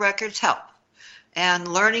Akashic records help. And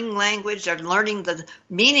learning language, or learning the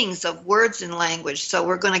meanings of words in language. So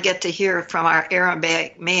we're going to get to hear from our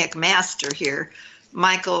Aramaic master here,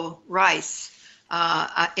 Michael Rice,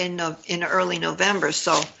 in early November.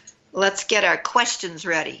 So let's get our questions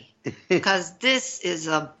ready, because this is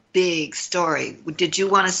a big story. Did you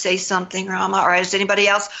want to say something, Rama? Or is anybody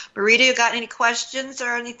else? Marita, you got any questions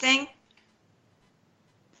or anything?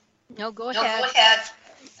 No, go ahead.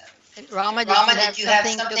 Rama, did you have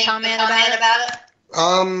something to comment about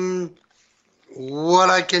it? What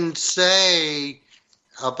I can say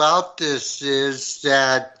about this is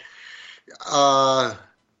that on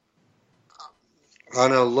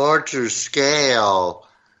a larger scale,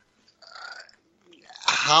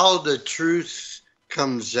 how the truth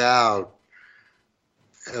comes out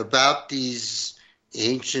about these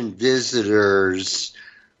ancient visitors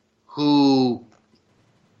who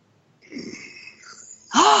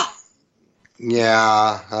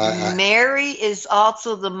Mary is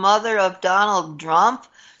also the mother of Donald Trump.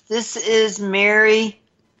 This is Mary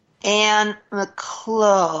Ann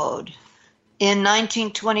McLeod. In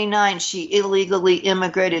 1929, she illegally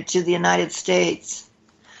immigrated to the United States.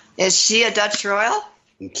 Is she a Dutch royal?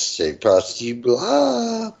 C'est possible.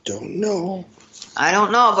 Don't know. I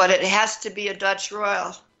don't know, but it has to be a Dutch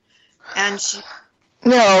royal. And she...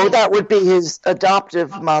 No, that would be his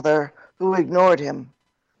adoptive mother who ignored him.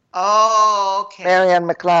 Oh, okay. Marianne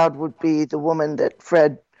McLeod would be the woman that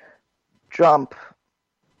Fred Trump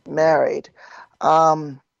married.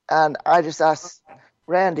 And I just asked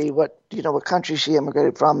Randy what country she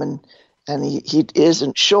immigrated from, and he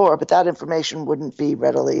isn't sure, but that information wouldn't be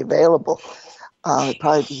readily available. It'd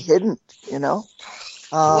probably be hidden,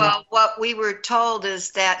 Well, what we were told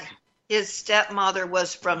is that his stepmother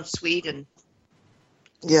was from Sweden.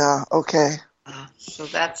 Yeah, okay. So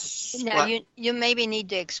that's... Now, you maybe need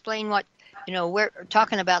to explain what, we're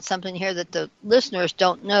talking about something here that the listeners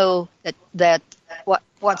don't know, that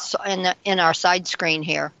what's in our side screen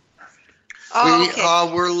here. Oh,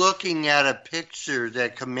 okay. We're looking at a picture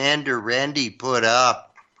that Commander Randy put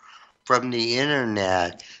up from the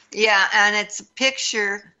internet. Yeah, and it's a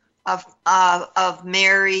picture of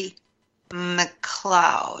Mary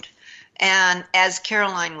McLeod. And as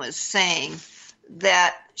Caroline was saying,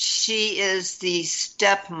 that she is the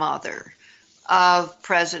stepmother of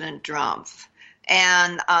President Trump.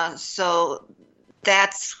 And so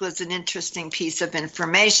that was an interesting piece of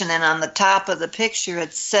information. And on the top of the picture,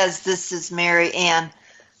 it says this is Mary Ann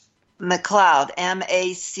McLeod,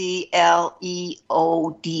 MacLeod,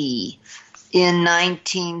 in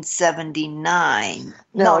 1979.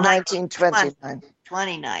 No, 1929.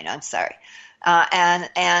 29, I'm sorry.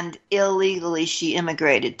 And illegally she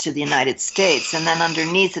immigrated to the United States. And then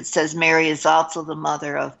underneath it says Mary is also the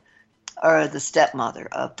mother of, or the stepmother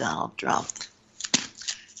of Donald Trump.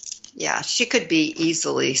 Yeah, she could be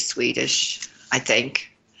easily Swedish, I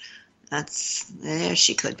think.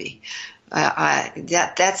 She could be.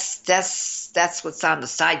 That's what's on the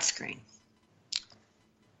side screen.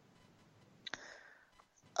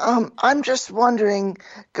 I'm just wondering,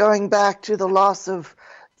 going back to the loss of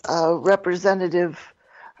Representative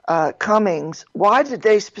Cummings, why did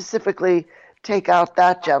they specifically take out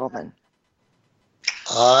that gentleman?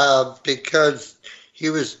 Because he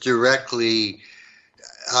was directly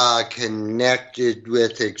connected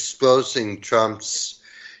with exposing Trump's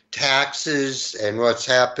taxes and what's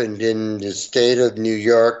happened in the state of New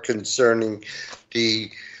York concerning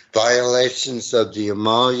the violations of the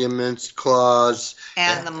emoluments clause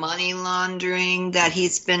And the money laundering that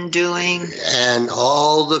he's been doing. and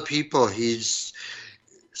all the people he's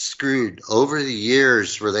screwed over the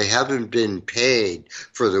years where they haven't been paid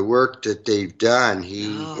for the work that they've done.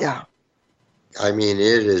 Yeah. I mean,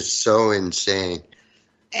 it is so insane.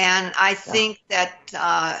 And I think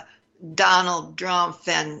that Donald Trump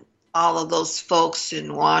and all of those folks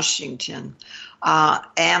in Washington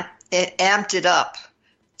amped it up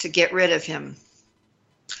to get rid of him.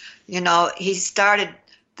 You know, they started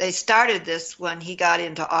this when he got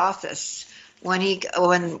into office. When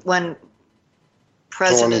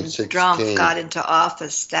President Trump got into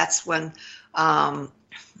office, that's when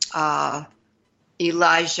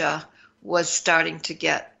Elijah was starting to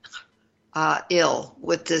get ill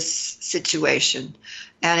with this situation,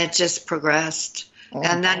 and it just progressed.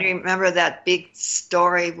 And then remember that big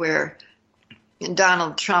story where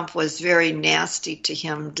Donald Trump was very nasty to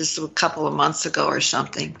him just a couple of months ago or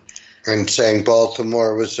something. And saying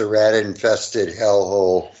Baltimore was a rat-infested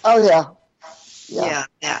hellhole. Oh, yeah. Yeah,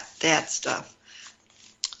 that stuff.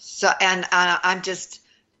 So, and I'm just,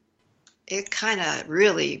 it kind of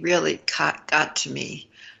really got to me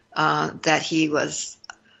that he was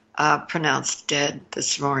pronounced dead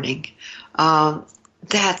this morning.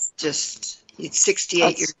 That's just, he's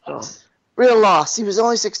 68 years old. Real loss. He was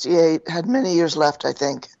only 68, had many years left, I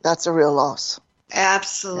think. That's a real loss.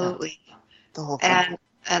 Absolutely. Yeah. The whole thing.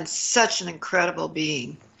 And such an incredible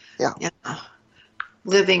being. Yeah. You know,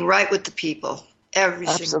 living right with the people every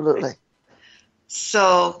single day. Absolutely.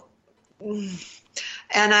 So,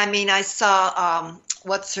 and I mean, I saw,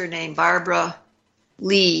 what's her name? Barbara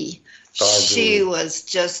Lee. She was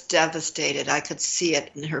just devastated. I could see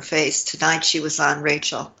it in her face. Tonight she was on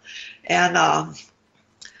Rachel. And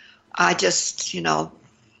I just, yeah.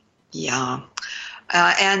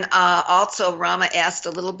 And also Rama asked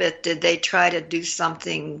a little bit, did they try to do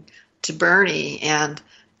something to Bernie? And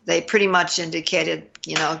they pretty much indicated,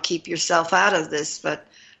 keep yourself out of this. But,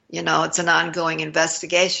 it's an ongoing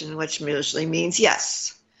investigation, which usually means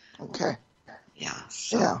yes. Okay. Yeah.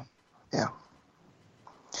 So. Yeah.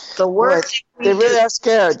 The work they really are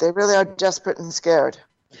scared. They really are desperate and scared.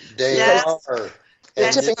 They are.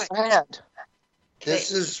 They're tipping their hand.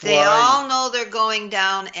 They all know they're going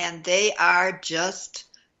down, and they are just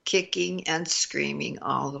kicking and screaming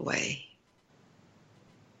all the way.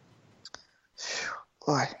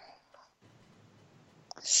 Boy.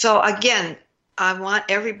 So again, I want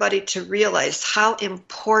everybody to realize how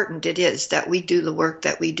important it is that we do the work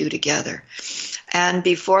that we do together. And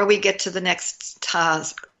before we get to the next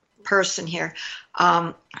person here,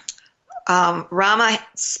 Rama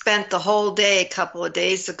spent the whole day a couple of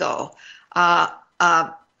days ago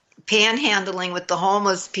panhandling with the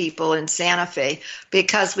homeless people in Santa Fe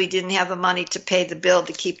because we didn't have the money to pay the bill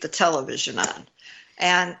to keep the television on.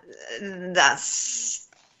 And that's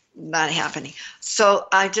not happening. So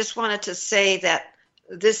I just wanted to say that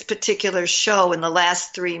this particular show in the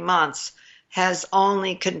last 3 months has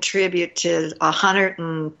only contributed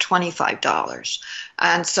 $125.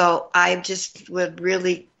 And so I just would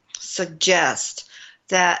really suggest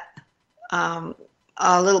that a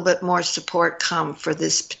little bit more support come for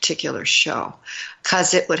this particular show,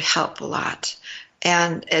 because it would help a lot.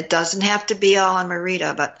 And it doesn't have to be all on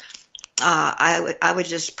Marietta, but I would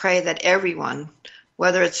just pray that everyone,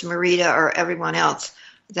 whether it's Marietta or everyone else,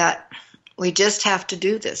 that we just have to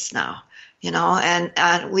do this now,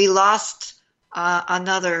 and we lost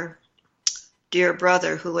another dear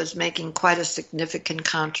brother who was making quite a significant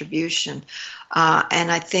contribution. And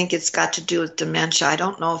I think it's got to do with dementia. I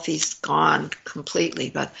don't know if he's gone completely,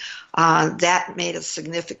 but that made a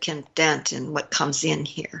significant dent in what comes in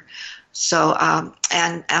here. So,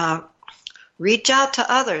 reach out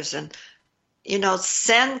to others and,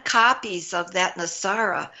 send copies of that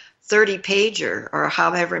Nasara 30-pager or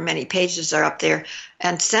however many pages are up there,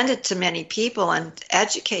 and send it to many people and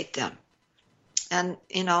educate them. And,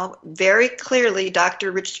 very clearly,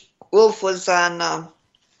 Dr. Rich Wolf was on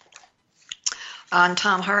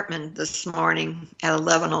Tom Hartman this morning at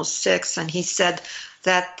 11:06, and he said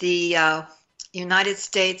that the United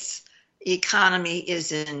States economy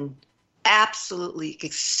is in absolutely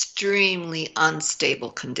extremely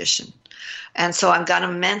unstable condition. And so I'm going to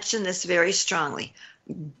mention this very strongly.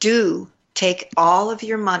 Do take all of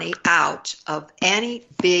your money out of any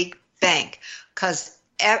big bank, because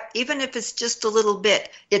even if it's just a little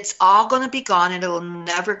bit, it's all going to be gone and it will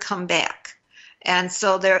never come back. And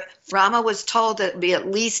so Rama was told that it would be at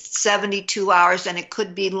least 72 hours, and it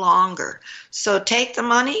could be longer. So take the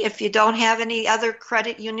money if you don't have any other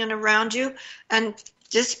credit union around you, and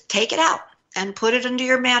just take it out and put it under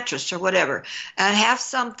your mattress or whatever, and have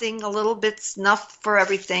something a little bit snuff for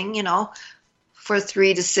everything, for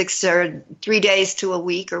 3 to 6 or 3 days to a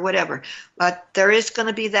week or whatever. But there is going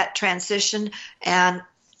to be that transition, and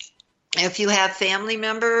if you have family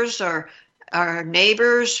members or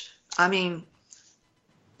neighbors,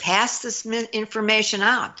 pass this information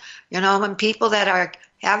out. When people that are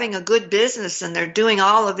having a good business and they're doing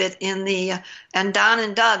all of it and Don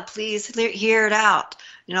and Doug, please hear it out.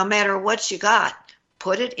 No matter what you got,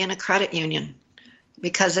 put it in a credit union,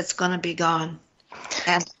 because it's going to be gone.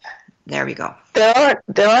 And there we go. There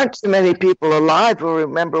aren't too many people alive who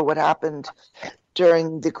remember what happened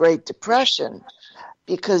during the Great Depression,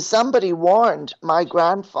 because somebody warned my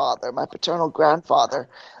paternal grandfather,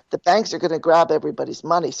 the banks are going to grab everybody's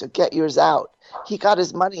money, so get yours out. He got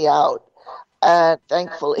his money out, and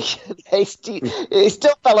thankfully they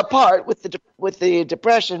still fell apart with the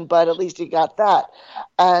depression, but at least he got that.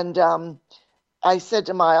 And I said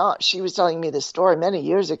to my aunt, she was telling me this story many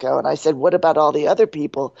years ago, and I said, what about all the other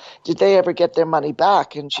people? Did they ever get their money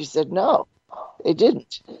back? And she said, no, they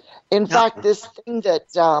didn't. In fact, this thing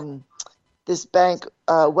that this bank,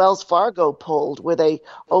 Wells Fargo, pulled, where they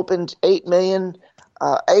opened 8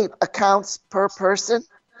 accounts per person,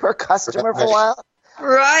 per customer for a while.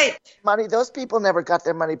 Right. Money, those people never got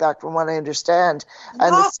their money back, from what I understand.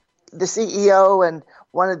 And the CEO and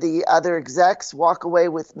one of the other execs walk away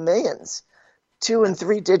with millions, 2 and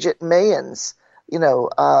 3 digit millions, they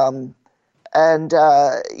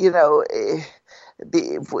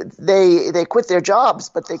quit their jobs,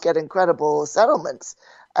 but they get incredible settlements.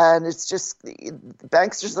 And it's just,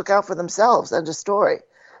 banks just look out for themselves. End of story.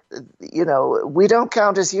 We don't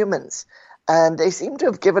count as humans. And they seem to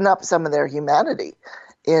have given up some of their humanity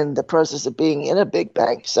in the process of being in a big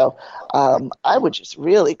bank. So I would just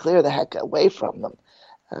really clear the heck away from them.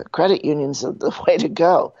 Credit unions are the way to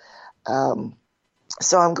go.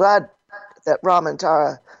 So I'm glad that Ram and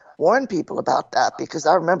Tara warned people about that, because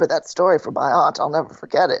I remember that story from my aunt. I'll never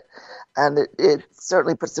forget it. And it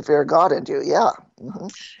certainly puts the fear of God into you. Yeah. Mm-hmm.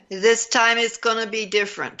 This time it's going to be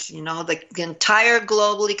different. The entire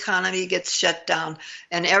global economy gets shut down,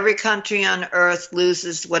 and every country on earth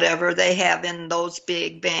loses whatever they have in those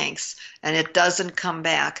big banks, and it doesn't come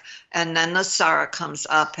back. And then Nasara comes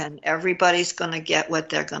up, and everybody's going to get what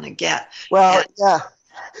they're going to get. Well, yeah.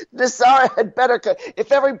 Nasara had better come.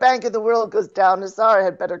 If every bank in the world goes down, Nasara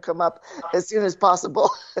had better come up as soon as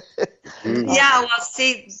possible. Yeah, well,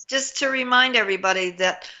 see, just to remind everybody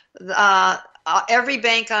that every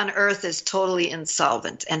bank on earth is totally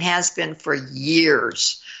insolvent and has been for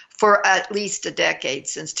years, for at least a decade,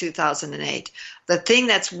 since 2008. The thing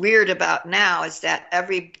that's weird about now is that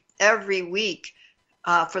every week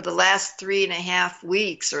for the last 3.5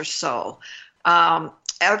 weeks or so,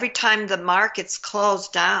 every time the markets close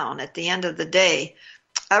down at the end of the day,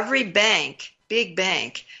 every bank, big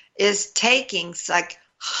bank, is taking like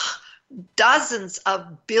dozens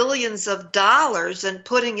of billions of dollars and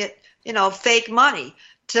putting it, fake money,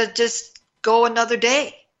 to just go another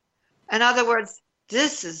day. In other words,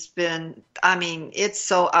 this has been, it's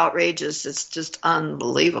so outrageous. It's just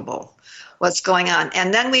unbelievable what's going on.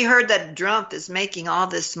 And then we heard that Trump is making all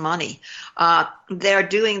this money. They're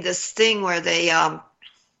doing this thing where they,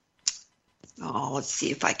 let's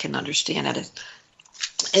see if I can understand it.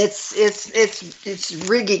 It's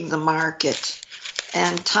rigging the market.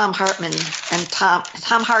 And Tom Hartman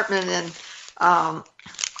and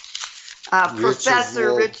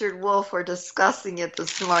Professor Richard Wolff were discussing it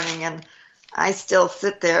this morning, and I still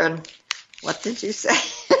sit there and, what did you say?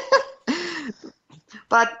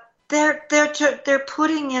 But they're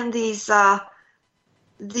putting in these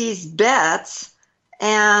bets,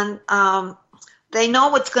 and they know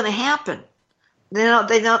what's going to happen. They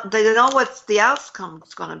know what the outcome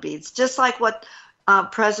is going to be. It's just like what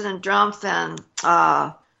President Trump and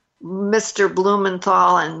Mr.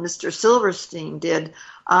 Blumenthal and Mr. Silverstein did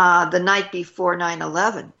the night before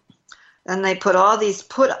 9/11. And they put all these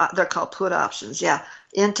they're called put options,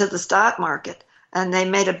 into the stock market. And they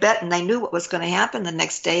made a bet, and they knew what was going to happen the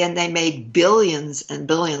next day, and they made billions and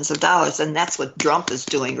billions of dollars. And that's what Trump is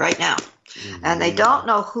doing right now. Mm-hmm. And they don't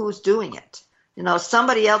know who's doing it.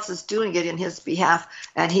 Somebody else is doing it in his behalf,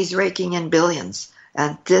 and he's raking in billions.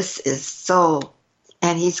 And this is so,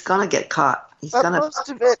 and he's going to get caught. Most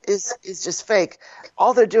of it is just fake.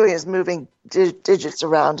 All they're doing is moving digits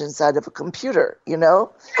around inside of a computer, And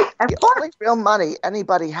the only real money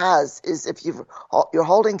anybody has is if you're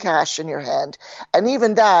holding cash in your hand. And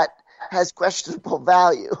even that, has questionable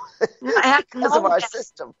value because of our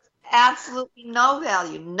system. Absolutely no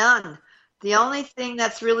value, none. The only thing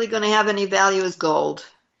that's really going to have any value is gold.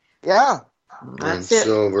 Yeah. And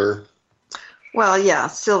silver. Well, yeah,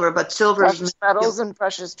 silver, but silver precious metals and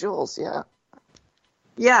precious jewels. Yeah.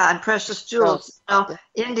 Yeah, and precious jewels.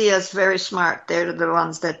 India is very smart. They're the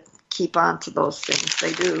ones that keep on to those things.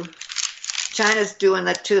 They do. China's doing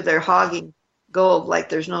that too. They're hogging gold like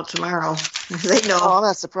there's no tomorrow. They know. Oh, I'm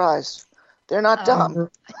not surprised. They're not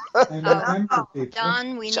dumb.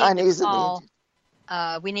 Don, we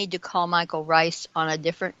need to call Michael Rice on a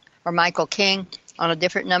different, or Michael King on a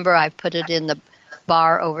different number. I've put it in the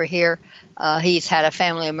bar over here. He's had a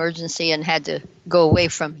family emergency and had to go away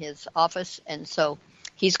from his office, and so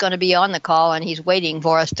he's going to be on the call, and he's waiting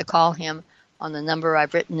for us to call him on the number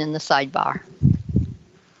I've written in the sidebar.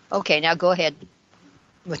 Okay, now go ahead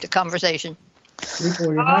with the conversation.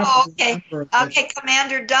 Okay. Okay,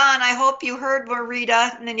 Commander Don, I hope you heard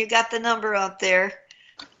Marita, and then you got the number out there.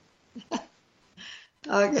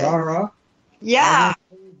 Okay. Sarah? Yeah. I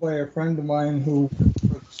was told by a friend of mine who works for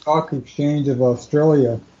the Stock Exchange of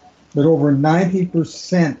Australia that over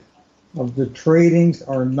 90% of the tradings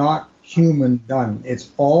are not human done. It's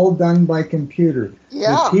all done by computer.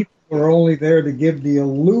 Yeah. The people are only there to give the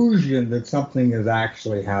illusion that something is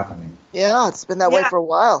actually happening. Yeah, it's been that way for a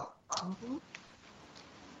while. Mm-hmm.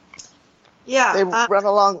 Yeah. They run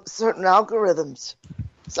along certain algorithms.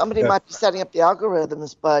 Somebody might be setting up the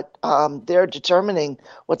algorithms, but they're determining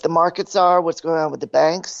what the markets are, what's going on with the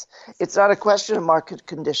banks. It's not a question of market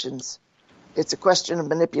conditions. It's a question of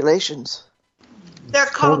manipulations. They're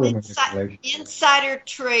called insider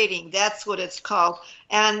trading. That's what it's called.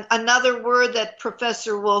 And another word that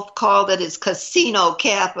Professor Wolf called it is casino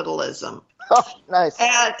capitalism. Oh, nice.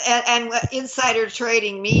 And what insider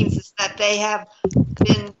trading means is that they have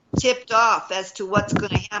been tipped off as to what's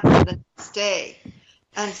going to happen the next day.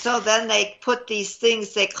 And so then they put these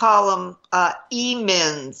things, they call them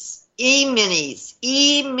E-minis.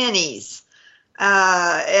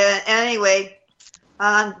 Anyway,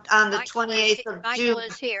 on the 28th of June. Michael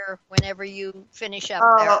is here whenever you finish up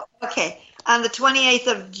there. Okay. On the 28th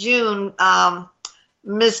of June,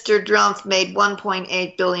 Mr. Drumpf made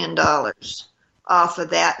 $1.8 billion off of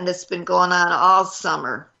that, and it's been going on all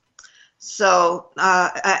summer. So,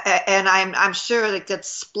 and I'm sure it gets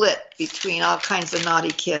split between all kinds of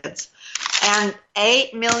naughty kids. And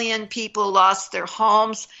 8 million people lost their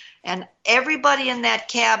homes, and everybody in that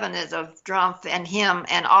cabinet of Drumpf and him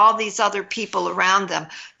and all these other people around them,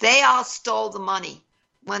 they all stole the money.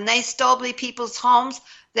 When they stole the people's homes,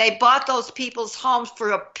 they bought those people's homes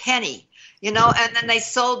for a penny, and then they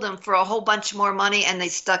sold them for a whole bunch more money, and they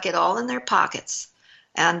stuck it all in their pockets.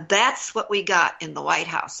 And that's what we got in the White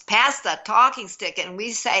House. Pass the talking stick, and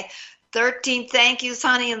we say, 13 thank yous,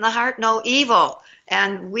 honey, in the heart, no evil.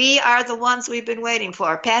 And we are the ones we've been waiting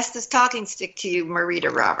for. Pass this talking stick to you,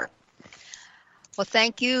 Marita Robert. Well,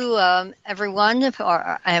 thank you, everyone.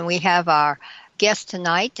 And we have our guest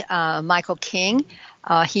tonight, Michael King.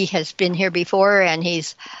 He has been here before, and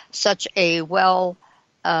he's such a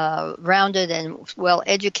well-rounded and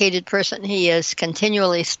well-educated person. He is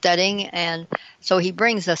continually studying, and so he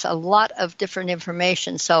brings us a lot of different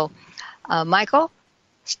information. So, Michael,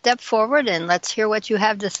 step forward and let's hear what you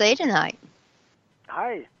have to say tonight.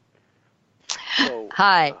 Hi. So,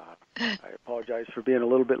 Hi. I apologize for being a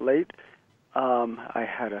little bit late. I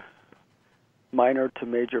had a minor to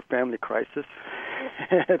major family crisis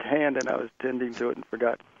at hand, and I was tending to it and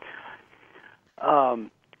forgot.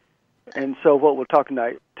 And so what we'll talk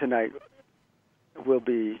tonight will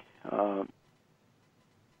be a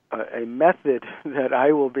method that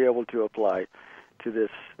I will be able to apply to this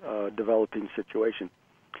developing situation.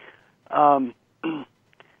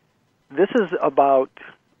 This is about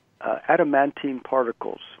adamantine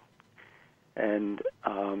particles and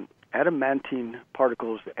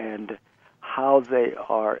how they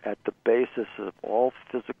are at the basis of all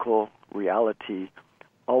physical reality,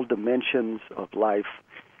 all dimensions of life,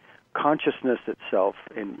 consciousness itself,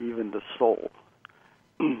 and even the soul.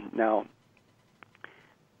 Now,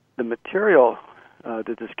 the material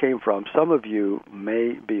that this came from, some of you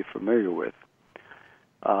may be familiar with.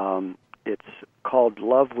 It's called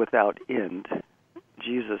Love Without End,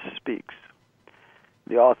 Jesus Speaks.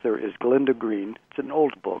 The author is Glenda Green. It's an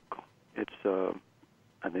old book. It's, I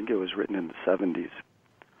think it was written in the 70s.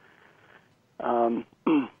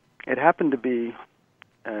 It happened to be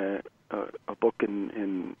a book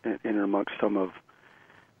in amongst some of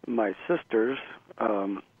my sister's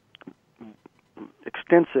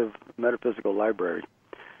extensive metaphysical library,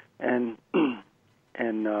 and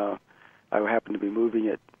I happened to be moving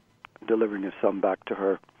it, delivering some back to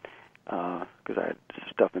her, because I had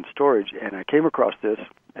stuff in storage, and I came across this.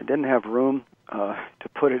 I didn't have room to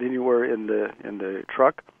put it anywhere in the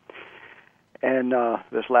truck, and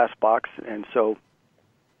this last box, and so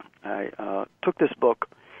I took this book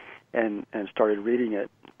and started reading it.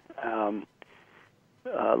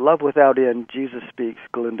 Love Without End, Jesus Speaks,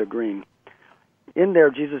 Glinda Green. In there,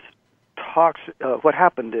 Jesus talks, what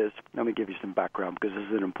happened is, let me give you some background because this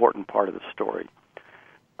is an important part of the story.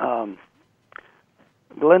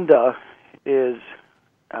 Glinda is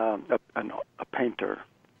a painter.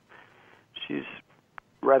 She's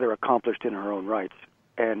rather accomplished in her own rights,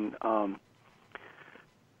 and her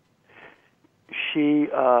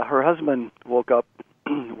husband woke up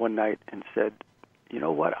one night and said, "You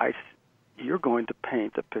know what? You're going to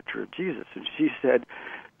paint a picture of Jesus." And she said,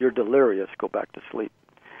 "You're delirious. Go back to sleep."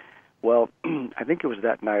 Well, I think it was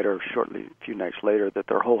that night or a few nights later that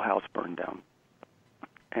their whole house burned down,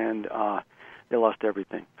 and they lost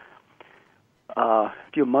everything. A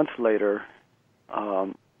few months later,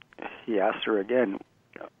 he asked her again,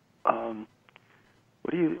 "What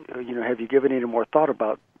do you have you given any more thought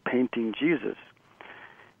about painting Jesus?"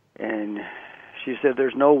 And she said,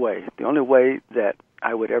 "There's no way. The only way that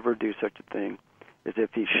I would ever do such a thing is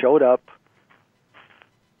if he showed up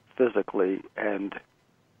physically and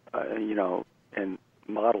and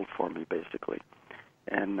modeled for me, basically."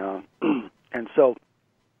 And so,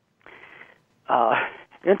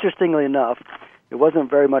 interestingly enough, it wasn't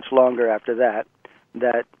very much longer after that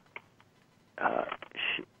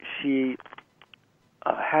she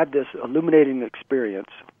had this illuminating experience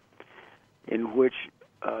in which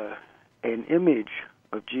an image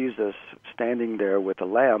of Jesus standing there with a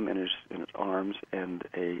lamb in his arms and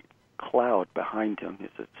a cloud behind him.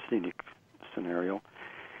 It's a scenic scenario,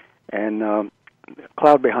 and a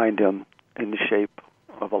cloud behind him in the shape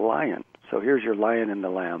of a lion. So here's your lion and the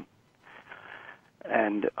lamb,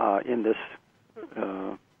 and in this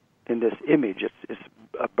image, it's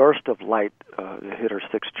a burst of light that hit her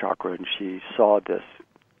sixth chakra, and she saw this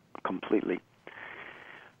completely,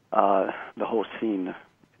 the whole scene.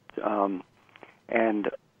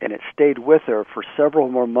 And it stayed with her for several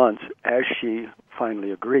more months as she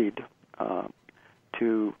finally agreed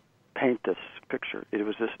to paint this picture.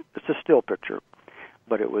 It's a still picture,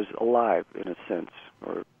 but it was alive in a sense,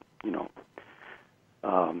 or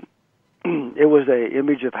it was an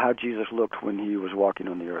image of how Jesus looked when he was walking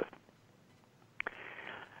on the earth.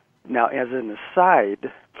 Now, as an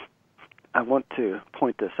aside, I want to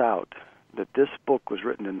point this out, that this book was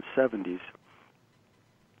written in the 70s,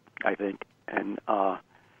 I think, and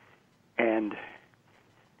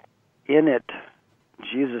in it,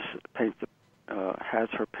 Jesus has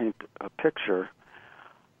her paint a picture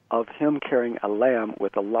of him carrying a lamb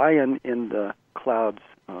with a lion in the clouds,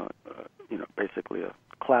 basically a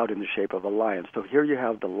cloud in the shape of a lion. So here you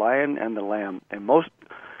have the lion and the lamb, and most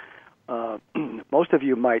of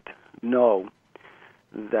you might know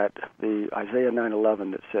that the Isaiah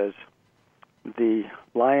 9:11 that says, "The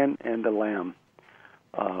lion and the lamb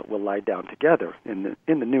will lie down together," in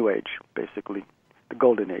the New Age, basically, the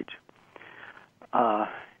Golden Age.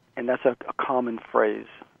 And that's a common phrase.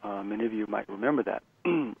 Many of you might remember that.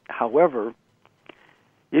 However,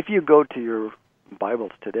 if you go to your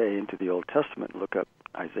Bibles today, into the Old Testament, look up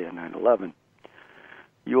Isaiah 9:11,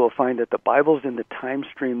 you will find that the Bibles in the time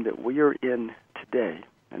stream that we are in today,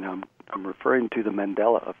 and I'm referring to the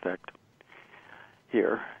Mandela effect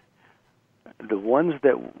here, the ones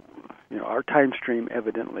that, our time stream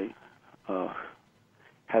evidently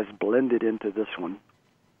has blended into this one.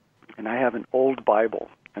 And I have an old Bible,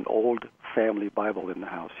 an old family Bible in the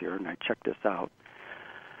house here, and I checked this out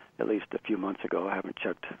at least a few months ago. I haven't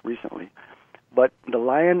checked recently. But the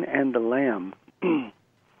lion and the lamb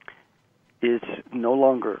is no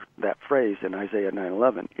longer that phrase in Isaiah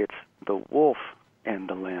 9:11. It's the wolf and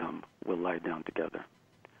the lamb will lie down together.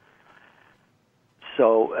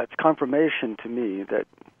 So it's confirmation to me that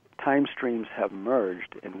time streams have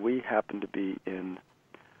merged, and we happen to be in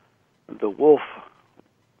the wolf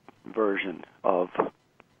version of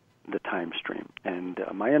the time stream. And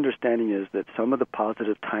my understanding is that some of the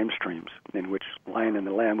positive time streams in which lion and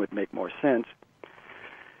the lamb would make more sense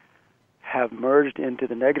have merged into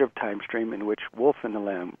the negative time stream in which wolf and the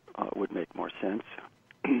lamb would make more sense.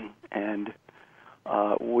 And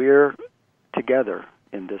we're together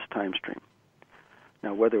in this time stream.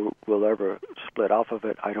 Now, whether we'll ever split off of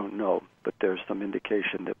it, I don't know, but there's some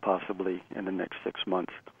indication that possibly in the next 6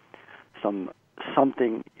 months,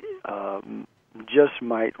 something just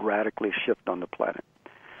might radically shift on the planet.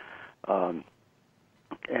 But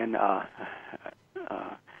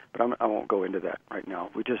I won't go into that right now.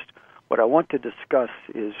 What I want to discuss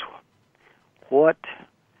is what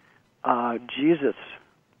Jesus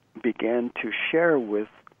began to share with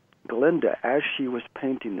Glinda as she was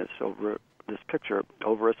painting this picture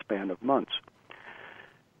over a span of months.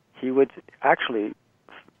 He would actually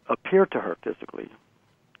appear to her physically,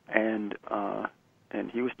 and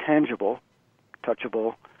he was tangible,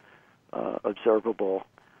 touchable, observable.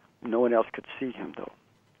 No one else could see him, though.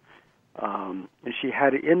 And she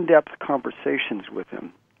had in-depth conversations with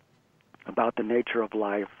him about the nature of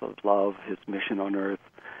life, of love, his mission on Earth,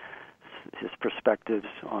 his perspectives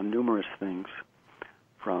on numerous things,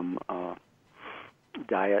 from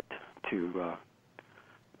diet to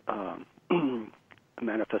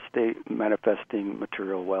manifesting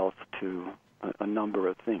material wealth to a number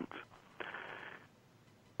of things.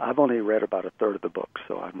 I've only read about a third of the book,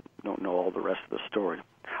 so I don't know all the rest of the story.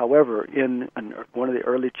 However, in one of the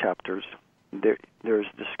early chapters, there's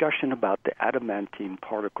discussion about the adamantine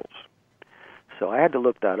particles. So I had to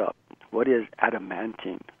look that up. What is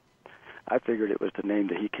adamantine? I figured it was the name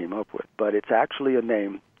that he came up with, but it's actually a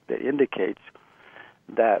name that indicates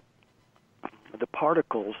that the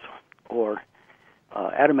particles, or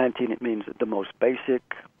adamantine, it means the most basic,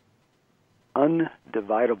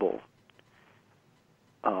 undividable,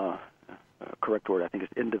 correct word, I think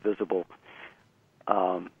it's indivisible,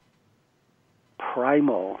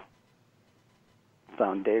 primal,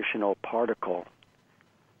 foundational particle.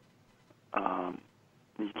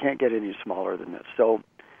 You can't get any smaller than this. So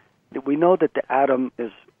we know that the atom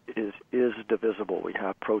is divisible. We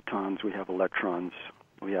have protons, we have electrons,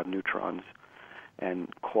 we have neutrons, and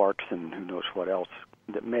quarks, and who knows what else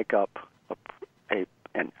that make up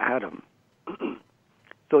an atom.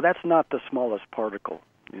 So that's not the smallest particle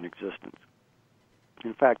in existence.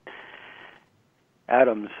 In fact,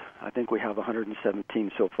 atoms, I think we have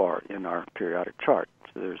 117 so far in our periodic chart.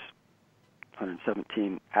 So there's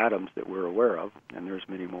 117 atoms that we're aware of, and there's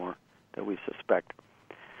many more that we suspect.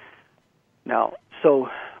 Now,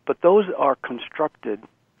 but those are constructed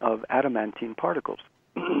of adamantine particles.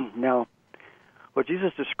 Now, what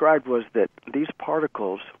Jesus described was that these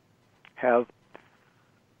particles have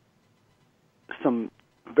some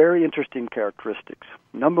very interesting characteristics.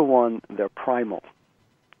 Number one, they're primal.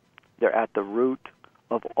 They're at the root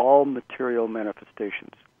of all material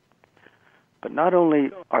manifestations. But not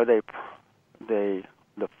only are they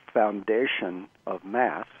the foundation of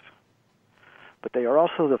mass, but they are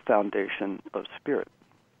also the foundation of spirit,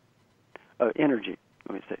 energy.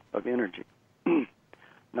 Let me say of energy,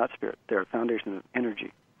 not spirit. They're a foundation of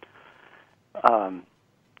energy.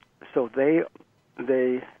 So they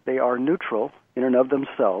are neutral in and of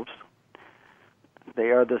themselves. They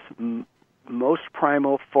are this most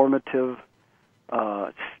primal, formative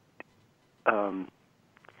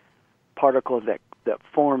particle that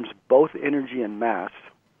forms both energy and mass,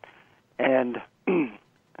 and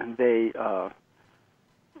they,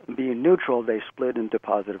 being neutral, they split into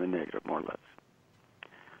positive and negative, more or less.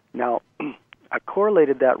 Now, I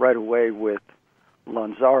correlated that right away with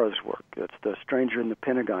Lanzara's work. It's The Stranger in the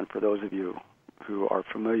Pentagon, for those of you who are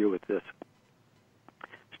familiar with this.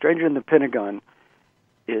 Stranger in the Pentagon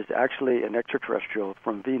is actually an extraterrestrial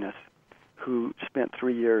from Venus who spent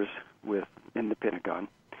 3 years in the Pentagon,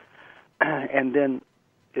 and then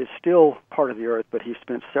is still part of the Earth, but he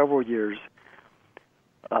spent several years.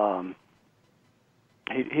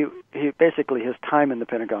 He basically, his time in the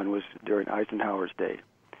Pentagon was during Eisenhower's day,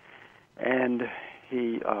 and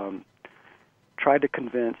he tried to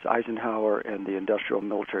convince Eisenhower and the industrial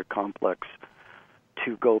military complex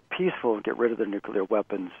to go peaceful and get rid of their nuclear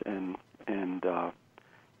weapons, and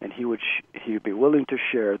he would be willing to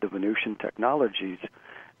share the Venusian technologies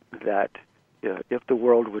that if the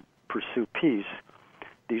world would pursue peace,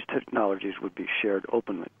 these technologies would be shared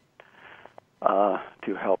openly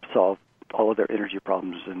to help solve all of their energy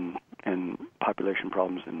problems and population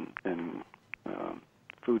problems and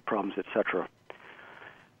food problems, etc.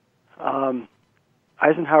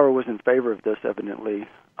 Eisenhower was in favor of this, evidently.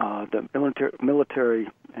 The military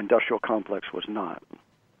industrial complex was not,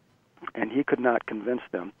 and he could not convince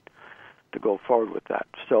them to go forward with that.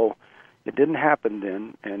 So it didn't happen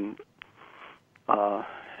then, and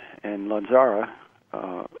Lanzara,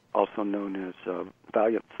 also known as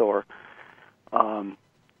Valiant Thor,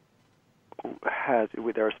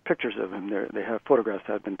 there's pictures of him there. They have photographs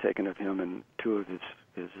that have been taken of him and two of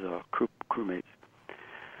his crewmates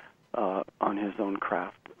on his own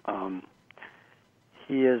craft.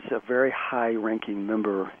 He is a very high-ranking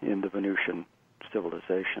member in the Venusian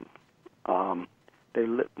civilization.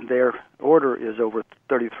 Their order is over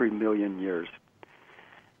 33 million years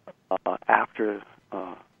after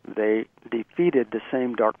they defeated the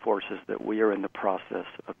same dark forces that we are in the process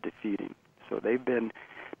of defeating. So they've been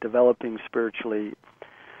developing spiritually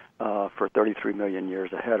for 33 million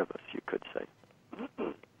years ahead of us, you could say.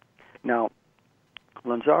 Now,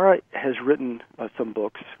 Lanzara has written some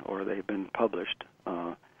books, or they've been published,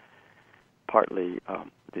 partly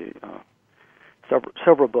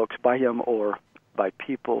several books by him or by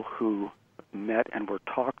people who met and were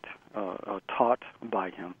taught by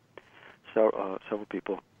him. So several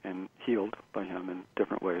people, and healed by him in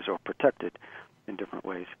different ways, or protected in different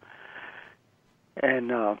ways. And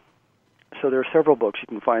so there are several books. You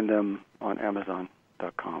can find them on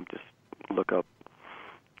Amazon.com. Just look up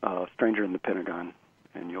Stranger in the Pentagon,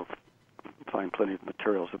 and you'll find plenty of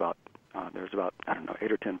materials about, there's about,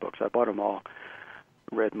 8 or 10 books. I bought them all,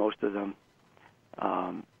 read most of them.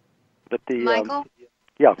 But the Michael?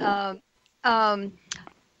 Yeah.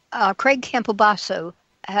 Craig Campobasso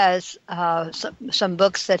has some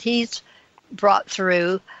books that he's brought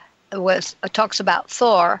through. Talks about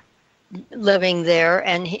Thor living there,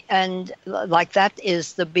 and like that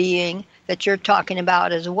is the being that you're talking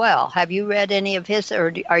about as well. Have you read any of his,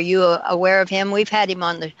 or are you aware of him? We've had him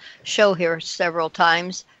on the show here several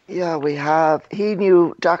times. Yeah, we have. He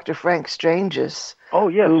knew Dr. Frank Stranges. Oh,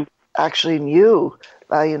 yes. Who actually knew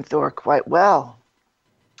Valiant Thor quite well.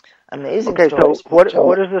 Amazing Okay, stories. so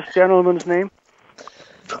what is this gentleman's name?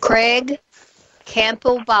 Craig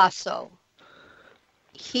Campobasso.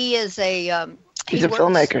 He is he's a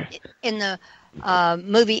filmmaker in the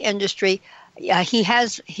movie industry. He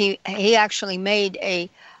actually made a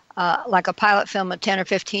pilot film of 10 or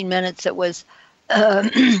 15 minutes. That was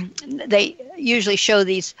they usually show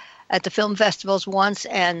these at the film festivals once,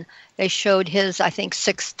 and they showed his, I think,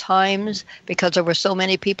 6 times because there were so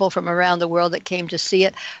many people from around the world that came to see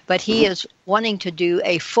it. But he is wanting to do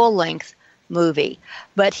a full-length movie.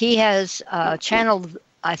 But he has channeled,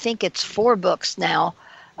 I think it's 4 books now,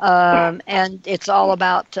 and it's all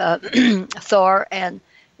about Thor and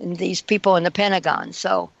these people in the Pentagon.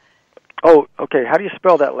 So. Oh, okay. How do you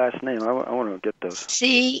spell that last name? I want to get those.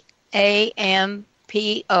 Campobasso.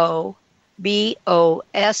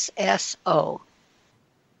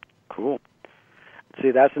 Cool.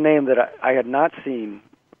 See, that's a name that I had not seen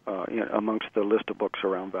amongst the list of books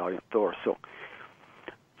around Valiant Thor.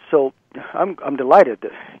 So I'm delighted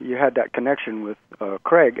that you had that connection with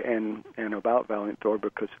Craig and about Valiant Thor,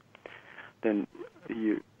 because then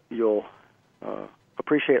you'll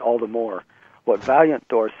appreciate all the more what Valiant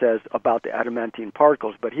Thor says about the adamantine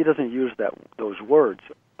particles, but he doesn't use those words.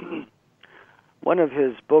 One of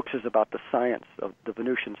his books is about the science of the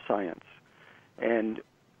Venusian science, and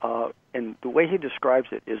the way he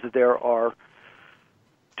describes it is that there are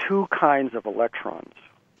 2 kinds of electrons.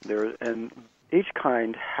 And each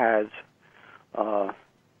kind has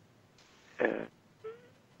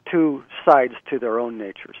 2 sides to their own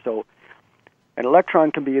nature. So an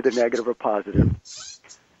electron can be either negative or positive,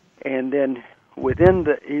 and then within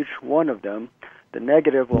each one of them, the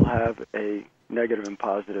negative will have a negative and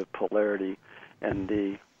positive polarity, and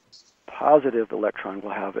the positive electron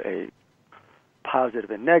will have a positive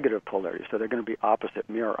and negative polarity. So they're going to be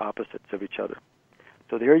mirror opposites of each other.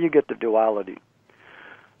 So there you get the duality.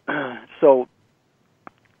 So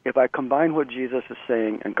if I combine what Jesus is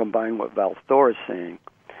saying and combine what Val Thor is saying,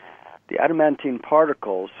 the adamantine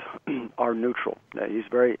particles are neutral. Now, he's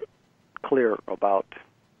very clear about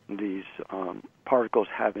these particles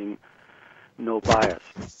having no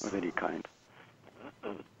bias of any kind.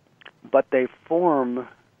 But they form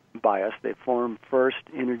bias. They form first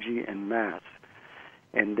energy and mass,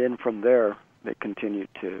 and then from there they continue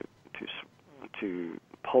to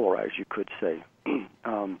polarize, you could say.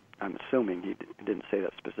 I'm assuming he didn't say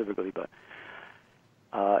that specifically, but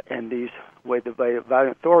and the way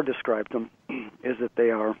Valiant Thor described them is that they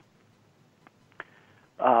are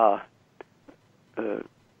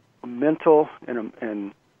mental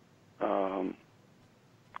and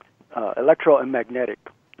electro and magnetic.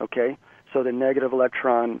 Okay, so the negative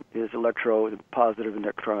electron is electro, the positive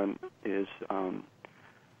electron is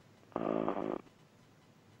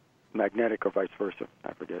magnetic, or vice versa.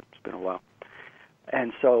 I forget. It's been a while.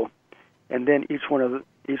 And so, and then each one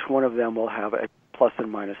of them will have a plus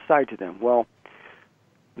and minus side to them. Well,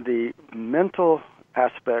 the mental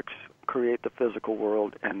aspects create the physical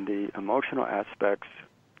world, and the emotional aspects,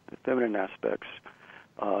 the feminine aspects,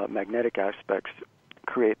 magnetic aspects,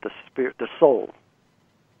 create the spirit, the soul,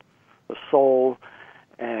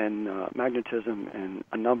 and magnetism, and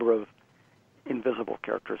a number of invisible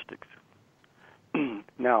characteristics.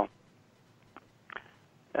 Now,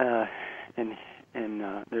 and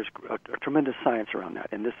there's a tremendous science around that,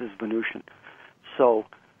 and this is Venusian. So,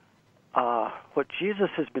 what Jesus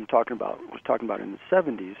was talking about in the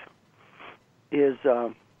 70s, is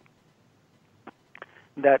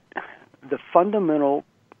that the fundamental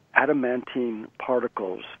adamantine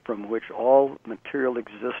particles from which all material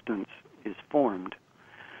existence is formed,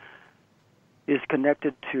 is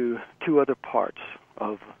connected to two other parts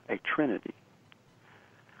of a trinity.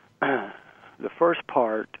 The first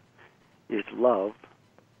part is love,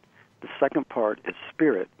 the second part is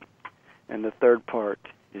spirit, and the third part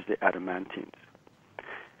is the adamantines.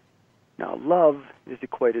 Now, love is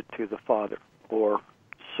equated to the Father, or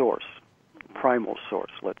source, primal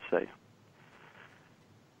source, let's say.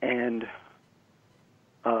 And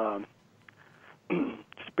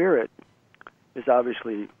spirit is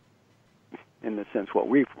obviously, in the sense, what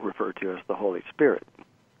we refer to as the Holy Spirit.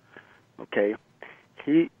 Okay?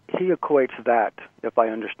 He equates that, if I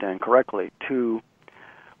understand correctly, to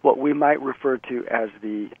what we might refer to as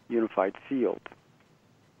the unified field.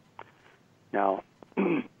 Now,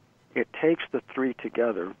 it takes the three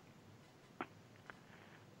together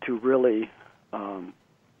to really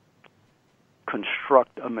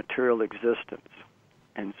construct a material existence.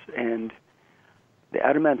 And the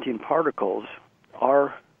adamantine particles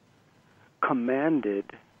are commanded,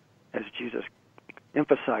 as Jesus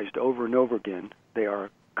emphasized over and over again, they are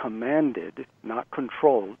commanded, not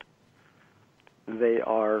controlled. They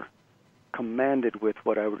are commanded with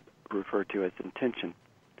what I would refer to as intention.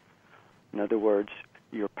 In other words,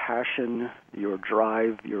 your passion, your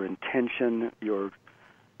drive, your intention, your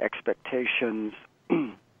expectations,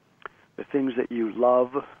 the things that you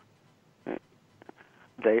love,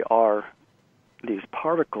 these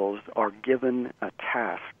particles are given a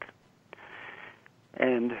task.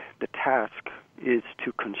 And the task is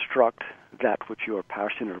to construct that which you are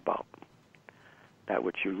passionate about, that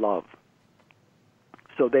which you love.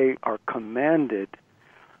 So they are commanded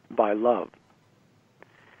by love.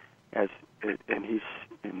 It's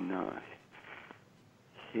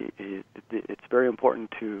very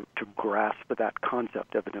important to grasp that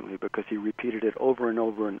concept, evidently, because he repeated it over and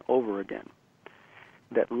over and over again.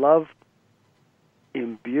 That love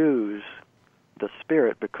imbues the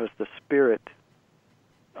spirit, because the spirit,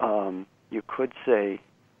 you could say,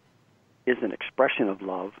 is an expression of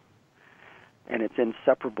love, and it's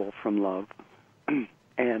inseparable from love.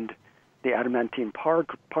 And the adamantine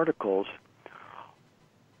particles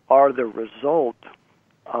are the result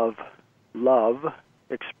of love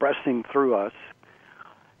expressing through us,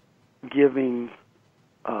 giving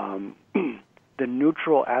the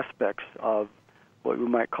neutral aspects of what we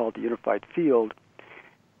might call the unified field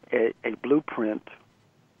a blueprint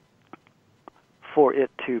for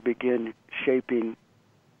it to begin shaping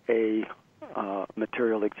a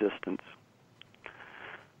material existence.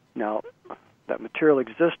 Now, that material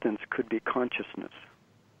existence could be consciousness.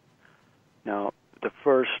 Now, the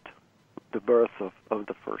birth of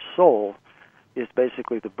the first soul is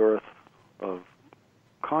basically the birth of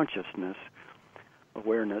consciousness,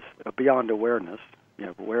 awareness, beyond awareness. You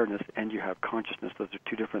have awareness and you have consciousness. Those are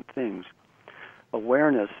two different things.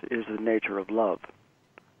 Awareness is the nature of love,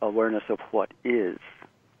 awareness of what is.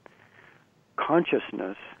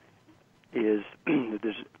 Consciousness is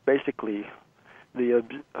basically the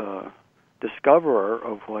discoverer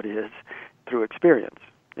of what is through experience.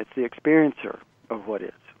 It's the experiencer of what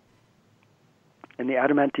is. And the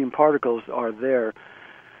adamantine particles are there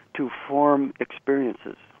to form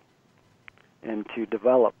experiences and to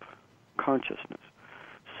develop consciousness.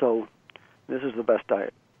 So this is the best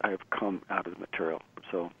I've come out of the material.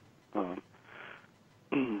 So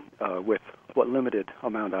with what limited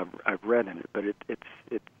amount I've read in it, but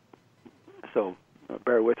it's so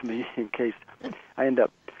bear with me in case I end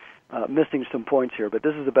up missing some points here. But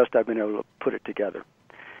this is the best I've been able to put it together.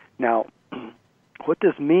 Now, what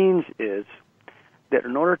this means is that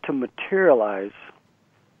in order to materialize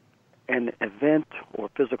an event or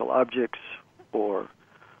physical objects or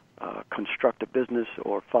construct a business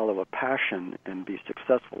or follow a passion and be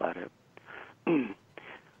successful at it,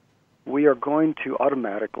 we are going to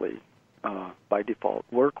automatically, by default,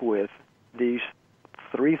 work with these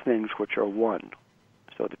three things which are one.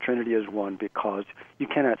 So the Trinity is one because you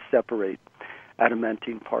cannot separate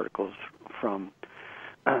adamantine particles from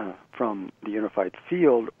the unified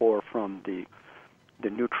field or from the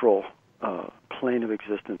neutral plane of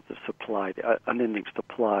existence, the supply, the unending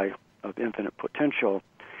supply of infinite potential.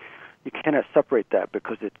 You cannot separate that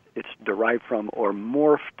because it's derived from or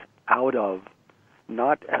morphed out of,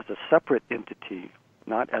 not as a separate entity,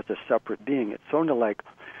 not as a separate being. It's sort of like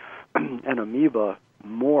an amoeba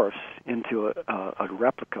morphs into a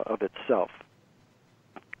replica of itself.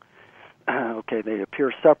 Okay, they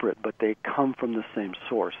appear separate, but they come from the same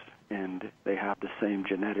source, and they have the same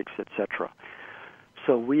genetics, etc.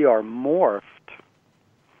 So we are morphed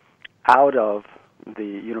out of the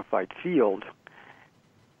unified field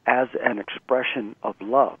as an expression of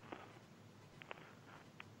love.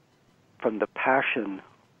 from the passion,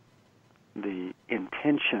 the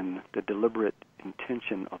intention, the deliberate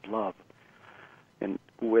intention of love, and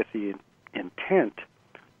with the intent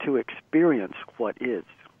to experience what is,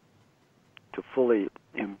 to fully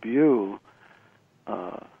imbue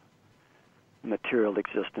material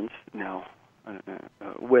existence now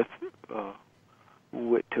with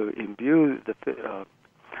to imbue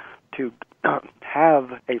to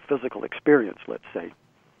have a physical experience, let's say,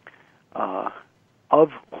 of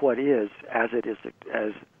what is as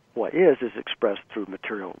what is expressed through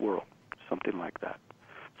material world, something like that.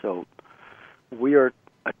 So we are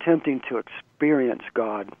attempting to experience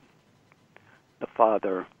God, the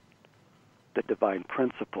Father, the divine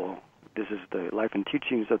principle. This is the life and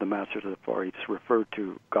teachings of the Masters of the Far East refer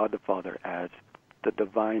to God the Father as the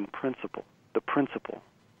divine principle, the principle.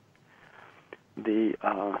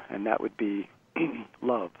 And that would be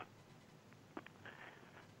love.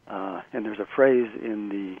 And there's a phrase in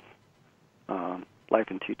the Life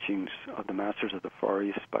and Teachings of the Masters of the Far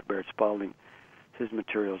East by Barrett Spalding, his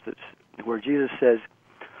materials, where Jesus says,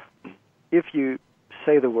 if you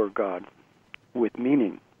say the word God with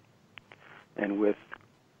meaning and with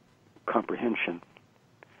comprehension,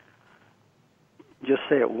 just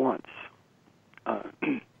say it once,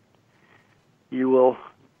 you will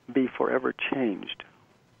be forever changed.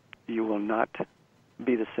 You will not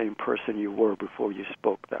be the same person you were before you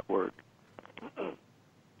spoke that word.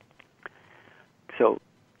 So,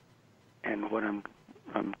 and what I'm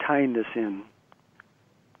tying this in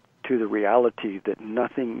to the reality that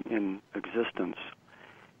nothing in existence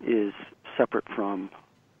is separate from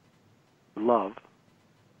love,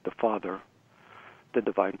 the Father, the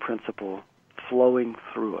divine principle flowing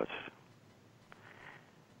through us.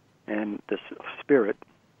 And this Spirit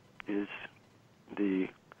is the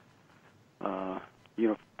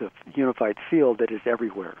unified field that is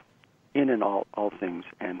everywhere, in and all things,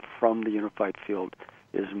 and from the unified field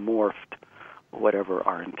is morphed whatever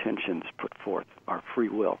our intentions put forth, our free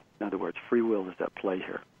will. In other words, free will is at play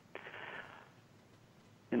here.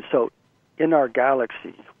 And so in our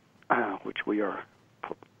galaxy, which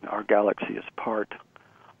our galaxy is part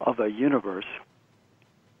of a universe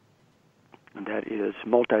that is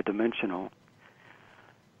multidimensional,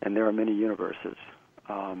 and there are many universes.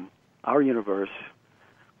 Our universe,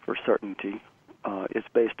 for certainty, is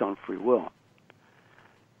based on free will.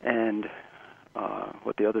 And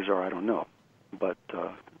what the others are, I don't know. But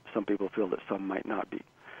some people feel that some might not be.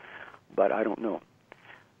 But I don't know.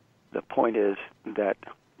 The point is that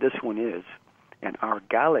this one is, and our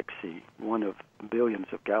galaxy, one of billions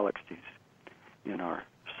of galaxies in our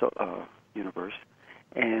universe,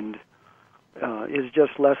 and is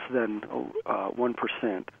just less than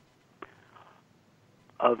 1%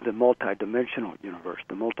 of the multidimensional universe,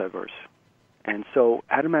 the multiverse. And so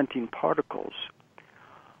adamantine particles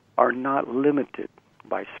are not limited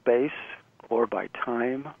by space or by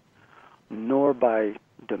time, nor by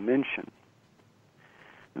dimension.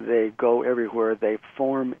 They go everywhere. They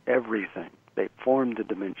form everything. They form the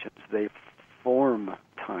dimensions. They form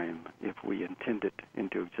time, if we intend it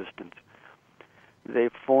into existence. They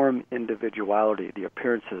form individuality, the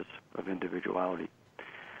appearances of individuality.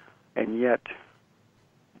 And yet,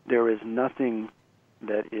 there is nothing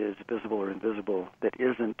that is visible or invisible that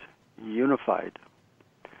isn't unified,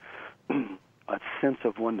 a sense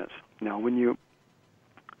of oneness. Now, when you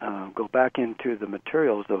go back into the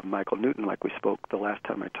materials of Michael Newton, like we spoke the last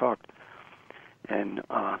time I talked, and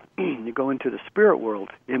you go into the spirit world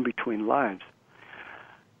in between lives,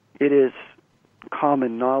 it is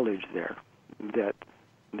common knowledge there that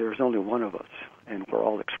there's only one of us, and we're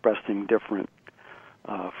all expressing different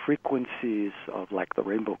frequencies of, like, the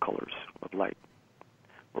rainbow colors of light.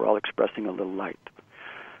 We're all expressing a little light.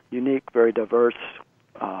 Unique, very diverse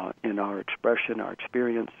in our expression, our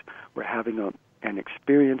experience. We're having an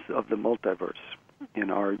experience of the multiverse in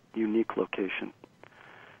our unique location.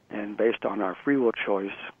 And based on our free will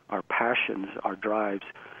choice, our passions, our drives,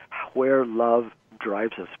 where love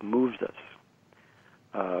drives us, moves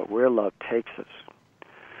us, where love takes us.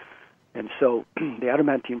 And so the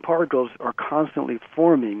adamantine particles are constantly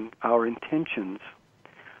forming our intentions,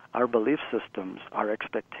 our belief systems, our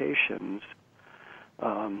expectations,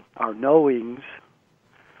 our knowings,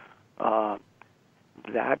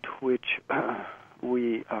 that which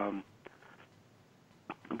we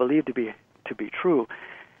believe to be true,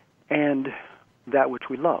 and that which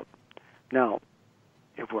we love. Now,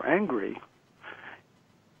 if we're angry,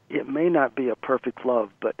 it may not be a perfect love,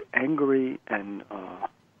 but angry and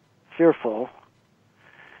fearful,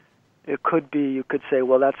 it could be, you could say,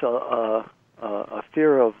 well, that's a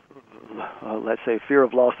fear of, let's say, fear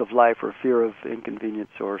of loss of life or fear of inconvenience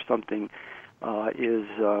or something is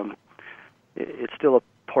it's still a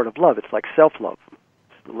part of love. It's like self-love.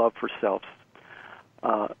 It's the love for self.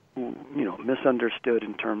 Misunderstood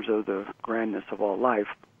in terms of the grandness of all life,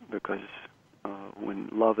 because when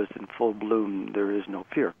love is in full bloom, there is no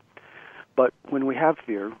fear. But when we have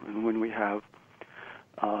fear and when we have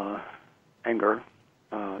anger,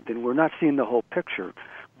 then we're not seeing the whole picture,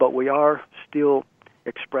 but we are still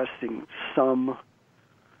expressing some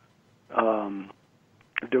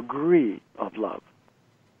degree of love.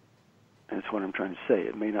 That's what I'm trying to say.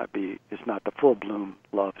 It may not be, it's not the full bloom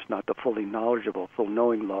love, it's not the fully knowledgeable, full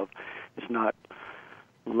knowing love, it's not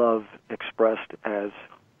love expressed as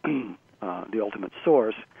the ultimate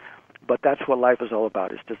source, but that's what life is all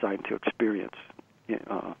about. It's designed to experience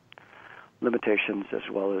limitations as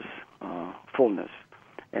well as fullness,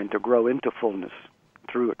 and to grow into fullness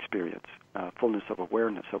through experience, fullness of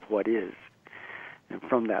awareness of what is. And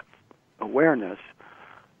from that awareness,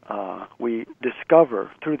 we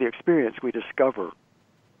discover, through the experience, we discover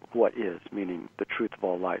what is, meaning the truth of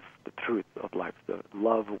all life, the truth of life, the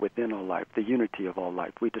love within all life, the unity of all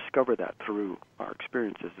life. We discover that through our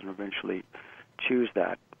experiences and eventually choose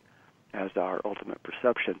that as our ultimate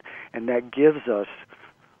perception. And that gives us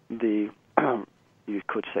the, you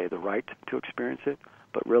could say, the right to experience it,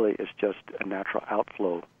 but really it's just a natural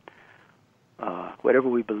outflow. Whatever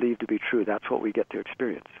we believe to be true, that's what we get to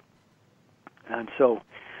experience. And so,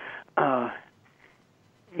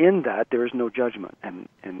 in that, there is no judgment. And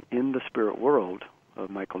in the spirit world of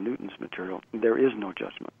Michael Newton's material, there is no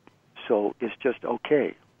judgment. So it's just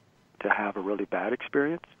okay to have a really bad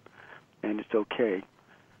experience, and it's okay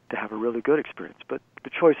to have a really good experience. But the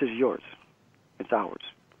choice is yours. It's ours.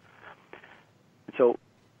 And so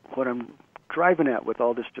what I'm driving at with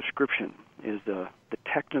all this description is the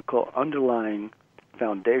technical, underlying,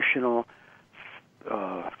 foundational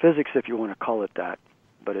physics, if you want to call it that,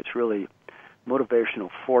 but it's really motivational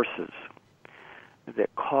forces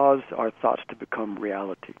that cause our thoughts to become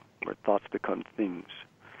reality, or thoughts become things.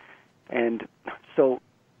 And so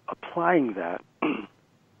applying that,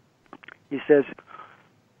 he says,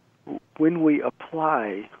 when we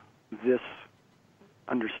apply this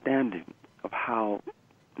understanding of how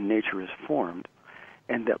nature is formed,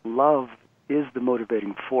 and that love is the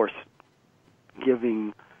motivating force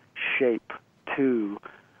giving shape to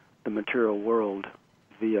the material world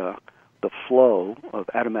via the flow of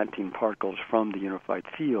adamantine particles from the unified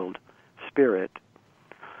field, spirit,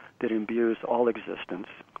 that imbues all existence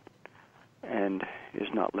and is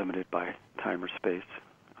not limited by time or space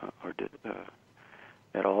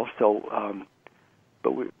at all. So,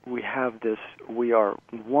 but we have this, we are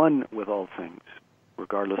one with all things,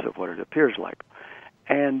 regardless of what it appears like.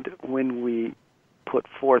 And when we put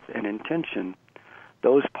forth an intention,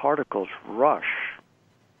 those particles rush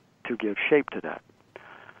to give shape to that.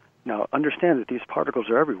 Now, understand that these particles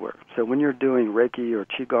are everywhere. So when you're doing Reiki or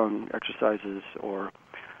Qigong exercises or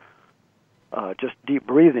just deep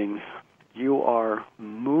breathing, you are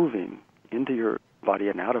moving into your body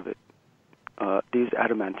and out of it these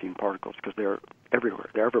adamantine particles, because they're everywhere.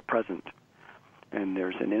 They're ever present, and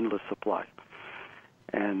there's an endless supply.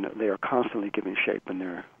 And they are constantly giving shape,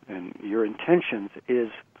 and your intentions is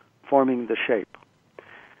forming the shape.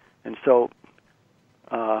 And so,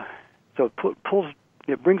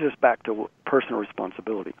 it brings us back to personal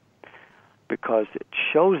responsibility, because it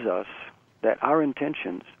shows us that our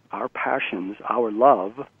intentions, our passions, our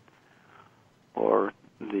love, or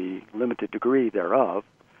the limited degree thereof,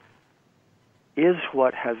 is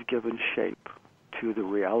what has given shape to the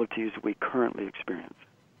realities we currently experience.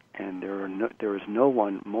 And there is no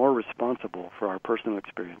one more responsible for our personal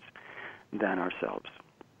experience than ourselves.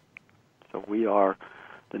 So we are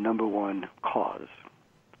the number one cause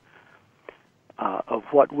of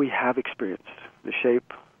what we have experienced, the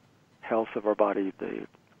shape, health of our body, the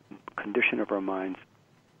condition of our minds,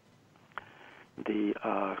 the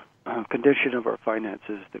condition of our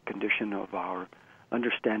finances, the condition of our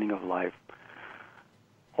understanding of life,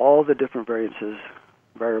 all the different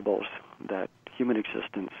variables that human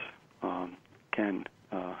existence can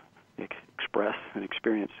express and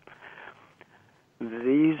experience.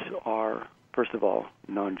 These are, first of all,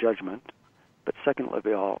 non-judgment, but secondly of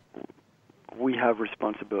all, we have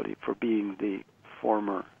responsibility for being the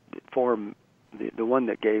one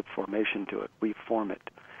that gave formation to it. We form it.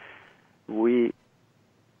 We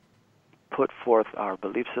put forth our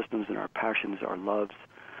belief systems and our passions, our loves,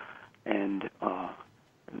 and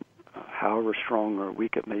however strong or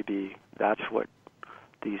weak it may be, that's what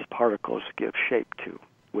these particles give shape to,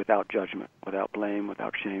 without judgment, without blame,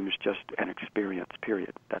 without shame. It's just an experience,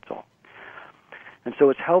 period. That's all. And so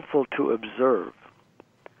it's helpful to observe.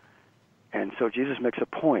 And so Jesus makes a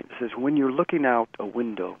point. He says, when you're looking out a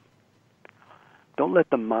window don't let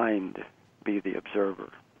the mind be the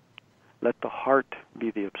observer. Let the heart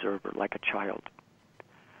be the observer, like a child.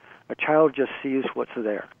 A child just sees what's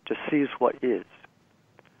there, just sees what is.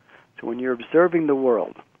 So when you're observing the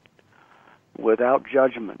world without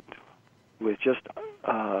judgment, with just,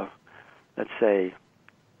 let's say,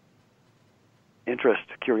 interest,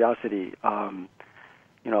 curiosity,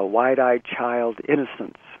 wide-eyed child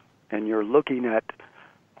innocence, and you're looking at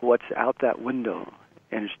what's out that window,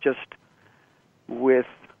 and it's just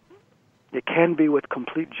it can be with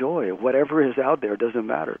complete joy. Whatever is out there doesn't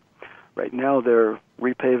matter. Right now they're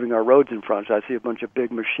repaving our roads in France. I see a bunch of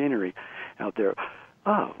big machinery out there.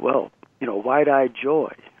 Wide-eyed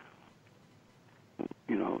joy.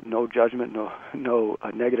 No judgment, no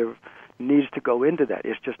negative needs to go into that.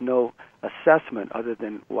 It's just no assessment other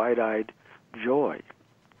than wide-eyed joy.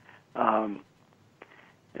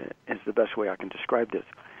 Is the best way I can describe this.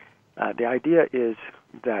 The idea is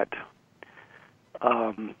that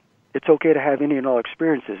it's okay to have any and all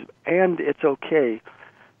experiences, and it's okay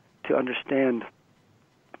to understand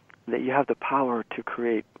that you have the power to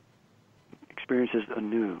create experiences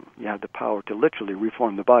anew. You have the power to literally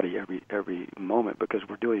reform the body every moment, because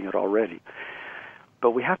we're doing it already.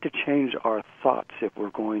 But we have to change our thoughts if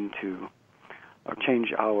we're going to, or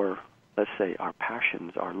change our, let's say, our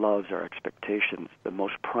passions, our loves, our expectations, the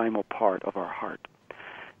most primal part of our heart.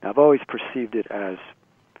 Now, I've always perceived it as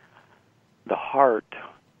the heart,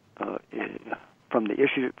 from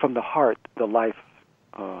the heart, the life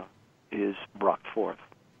is brought forth.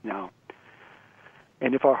 Now,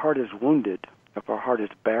 and if our heart is wounded, if our heart is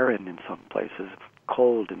barren in some places,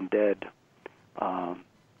 cold and dead,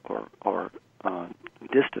 or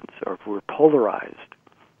distant, or if we're polarized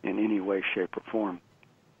in any way, shape, or form,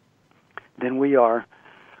 then we are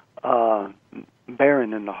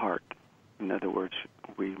barren in the heart. In other words,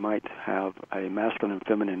 we might have a masculine and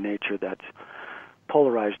feminine nature that's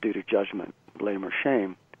polarized due to judgment, blame, or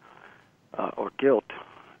shame, or guilt,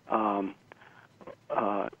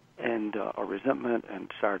 or resentment and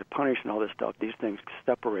desire to punish and all this stuff. These things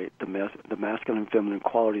separate the masculine and feminine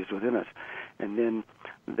qualities within us, and then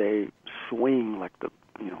they swing like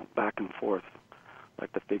back and forth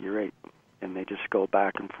like the figure eight, and they just go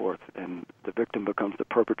back and forth, and the victim becomes the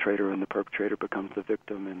perpetrator and the perpetrator becomes the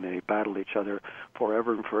victim, and they battle each other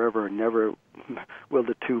forever and forever, and never will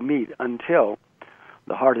the two meet until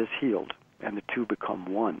the heart is healed and the two become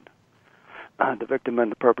one. The victim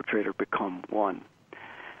and the perpetrator become one.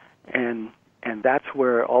 And that's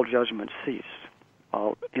where all judgments cease.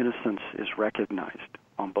 All innocence is recognized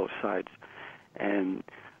on both sides. And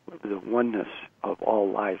the oneness of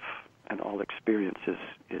all life and all experiences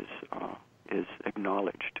is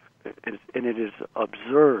acknowledged. And it is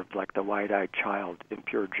observed like the wide-eyed child in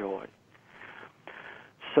pure joy.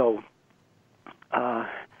 So I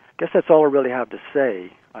guess that's all I really have to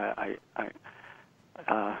say.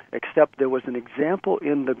 Except there was an example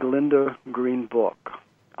in the Glinda Green book,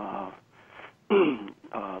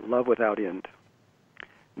 Love Without End,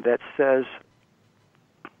 that says,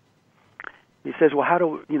 he says, well,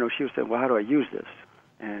 she was saying, well, how do I use this?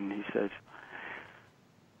 And he says,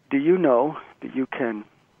 do you know that you can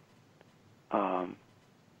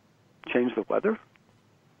change the weather?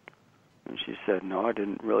 And she said, no, I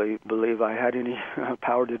didn't really believe I had any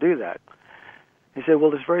power to do that. He said,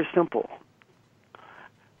 well, it's very simple.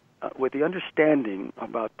 With the understanding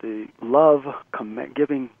about the love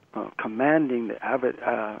commanding the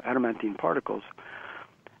adamantine particles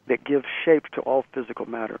that give shape to all physical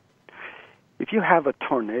matter. If you have a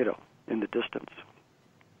tornado in the distance,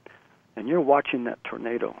 and you're watching that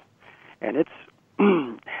tornado, and it's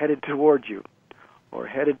headed toward you, or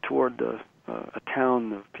headed toward a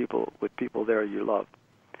town of people with people there you love,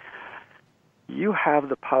 you have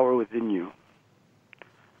the power within you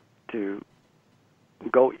to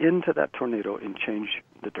go into that tornado and change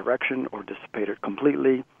the direction or dissipate it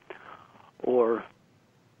completely, or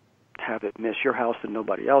have it miss your house and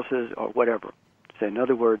nobody else's, or whatever. So in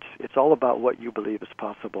other words, it's all about what you believe is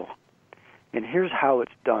possible. And here's how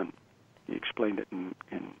it's done. He explained it in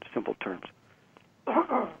simple terms. He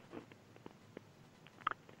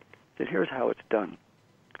said, here's how it's done.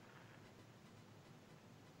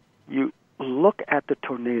 You look at the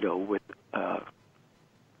tornado with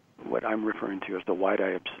what I'm referring to as the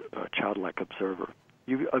wide-eyed, childlike observer.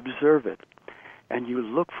 You observe it, and you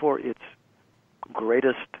look for its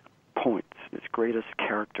greatest points, its greatest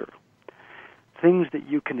character, things that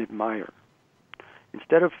you can admire.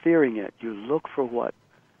 Instead of fearing it, you look for what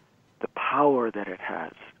the power that it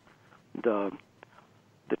has, the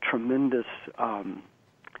tremendous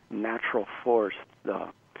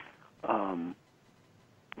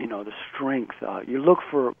the strength. You look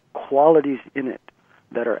for qualities in it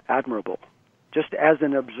that are admirable, just as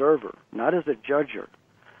an observer, not as a judger,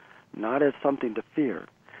 not as something to fear,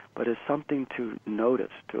 but as something to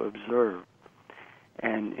notice, to observe,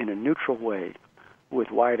 and in a neutral way,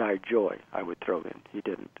 with wide-eyed joy, I would throw in. He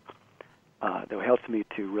didn't. That helps me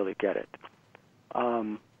to really get it.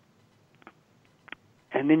 And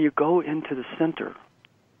then you go into the center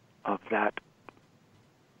of that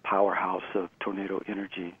powerhouse of tornado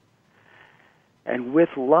energy. And with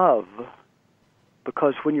love,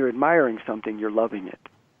 because when you're admiring something, you're loving it.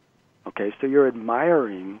 Okay, so you're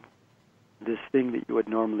admiring this thing that you would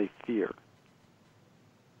normally fear.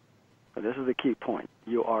 Now, this is the key point.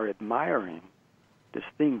 You are admiring this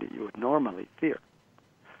thing that you would normally fear.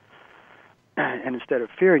 And instead of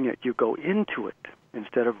fearing it, you go into it.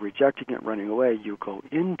 Instead of rejecting it, running away, you go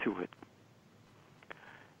into it.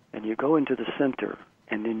 And you go into the center,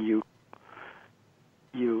 and then you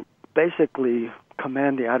basically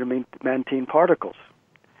command the adamantine particles.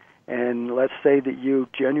 And let's say that you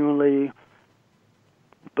genuinely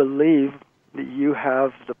believe that you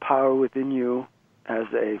have the power within you as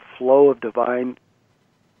a flow of divine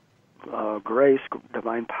grace,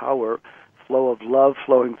 divine power, flow of love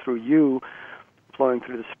flowing through you, flowing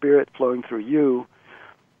through the Spirit, flowing through you,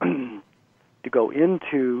 to go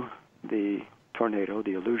into the tornado,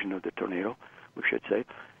 the illusion of the tornado, we should say,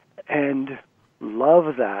 and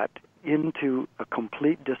love that into a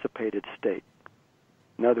complete dissipated state.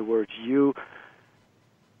 In other words, you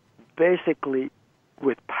basically,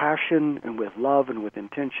 with passion and with love and with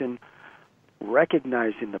intention,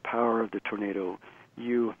 recognizing the power of the tornado,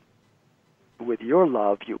 you, with your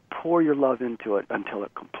love, you pour your love into it until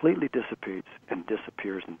it completely dissipates and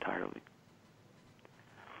disappears entirely.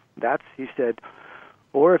 That's, he said,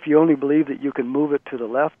 or if you only believe that you can move it to the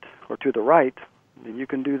left or to the right, then you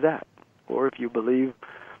can do that. Or if you believe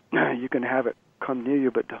you can have it come near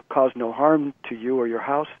you but cause no harm to you or your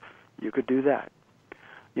house, you could do that.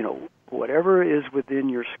 Whatever is within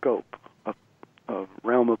your scope of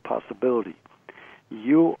realm of possibility,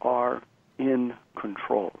 you are in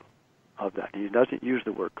control of that. He doesn't use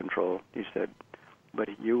the word control, he said, but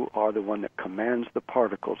you are the one that commands the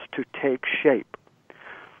particles to take shape.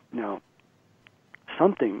 Now,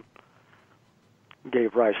 something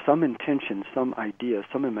gave rise, some intention, some idea,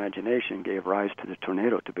 some imagination gave rise to the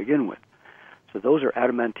tornado to begin with. So those are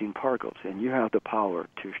adamantine particles, and you have the power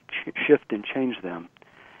to shift and change them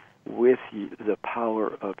with the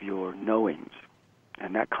power of your knowings.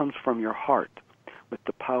 And that comes from your heart, with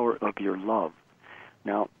the power of your love.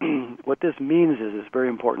 Now, what this means is it's very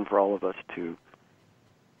important for all of us to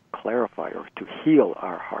clarify or to heal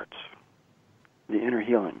our hearts, the inner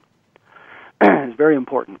healing. It's very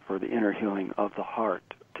important for the inner healing of the heart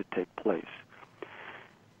to take place.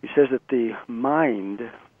 He says that the mind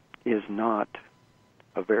is not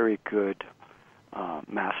a very good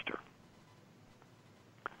master.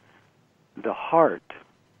 The heart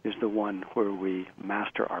is the one where we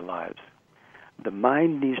master our lives. The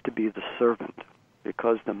mind needs to be the servant,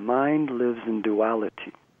 because the mind lives in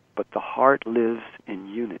duality, but the heart lives in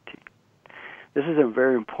unity. This is a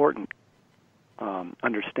very important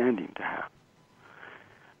understanding to have.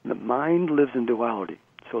 The mind lives in duality,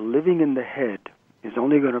 so living in the head is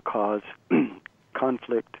only going to cause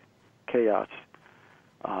conflict, chaos,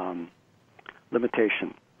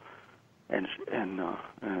 limitation, and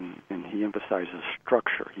he emphasizes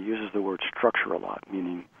structure. He uses the word structure a lot,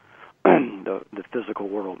 meaning the physical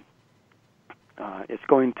world.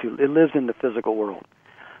 It lives in the physical world,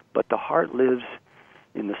 but the heart lives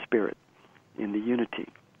in the spirit, in the unity,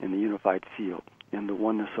 in the unified field, in the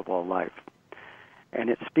oneness of all life. And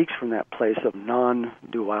it speaks from that place of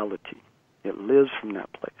non-duality. It lives from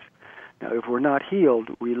that place. Now, if we're not healed,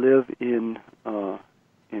 we live in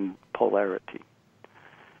polarity.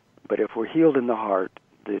 But if we're healed in the heart,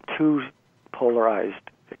 the two polarized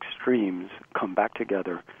extremes come back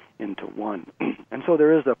together into one. And so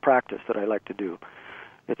there is a practice that I like to do.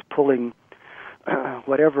 It's pulling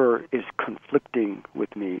whatever is conflicting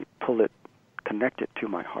with me, connect it to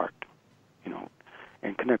my heart,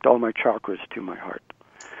 and connect all my chakras to my heart.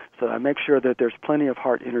 So I make sure that there's plenty of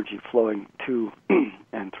heart energy flowing to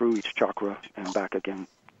and through each chakra and back again.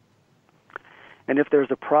 And if there's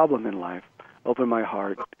a problem in life, open my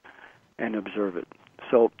heart and observe it.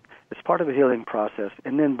 So it's part of a healing process,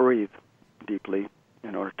 and then breathe deeply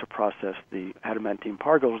in order to process the adamantine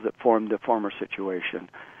particles that formed the former situation,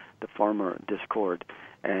 the former discord,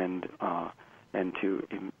 and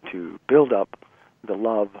to build up the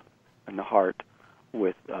love and the heart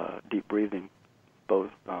with deep breathing, both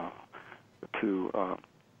to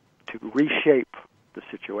reshape the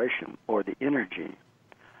situation or the energy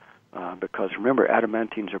because remember,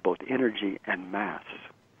 adamantines are both energy and mass.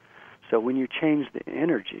 So when you change the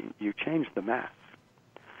energy, you change the mass.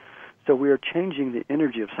 So we are changing the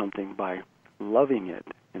energy of something by loving it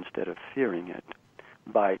instead of fearing it,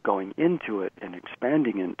 by going into it and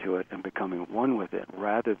expanding into it and becoming one with it,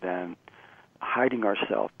 rather than hiding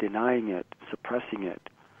ourselves, denying it, suppressing it,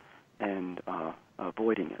 and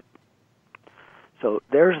avoiding it. So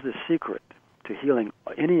there's the secret to healing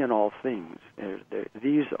any and all things.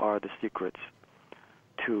 These are the secrets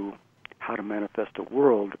to how to manifest a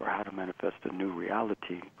world, or how to manifest a new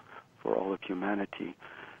reality for all of humanity,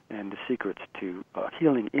 and the secrets to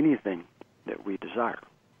healing anything that we desire.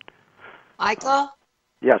 Michael?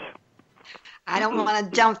 Yes. I don't want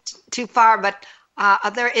to jump too far, but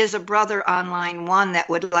there is a brother on line one that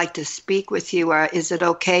would like to speak with you. Is it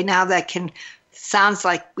okay now? Sounds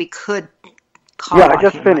like we could call Yeah, I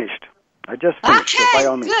just him. finished. So by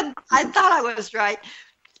all means. Good. I thought I was right.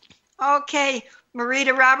 Okay,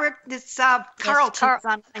 Marietta, Robert, it's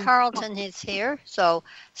Carlton. Yes, Carlton is here, so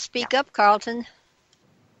speak up, Carlton.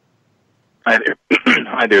 Hi there.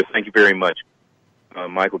 Hi there. Thank you very much.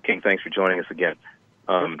 Michael King, thanks for joining us again.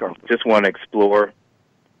 Just want to explore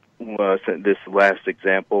this last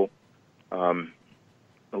example a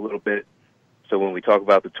little bit. So when we talk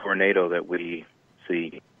about the tornado that we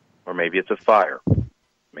see, or maybe it's a fire,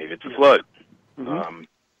 maybe it's a flood,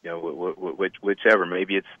 whichever,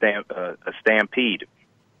 maybe it's a stampede.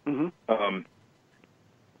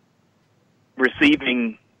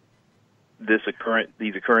 Receiving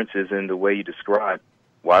these occurrences in the way you describe,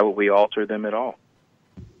 why would we alter them at all?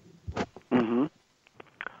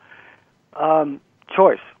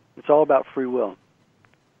 Choice. It's all about free will.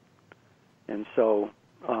 And so,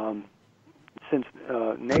 since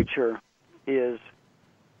nature is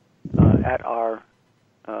at our,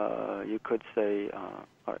 you could say,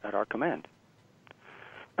 at our command,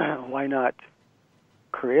 why not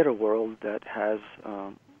create a world that has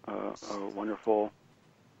a wonderful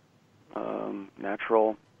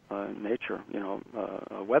natural nature,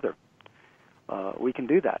 weather? We can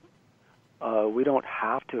do that. We don't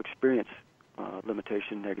have to experience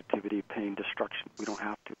limitation, negativity, pain, destruction. We don't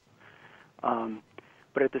have to.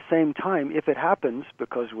 But at the same time, if it happens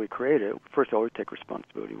because we create it, first of all, we take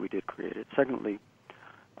responsibility. We did create it. Secondly,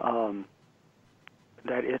 that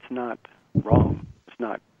it's not wrong. It's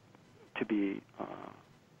not to be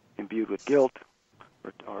imbued with guilt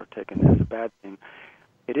or taken as a bad thing.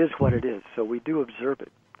 It is what it is. So we do observe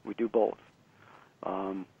it. We do both.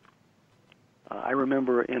 I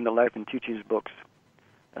remember in the Life and Teachings books,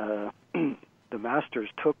 the masters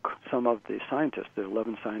took some of the scientists, the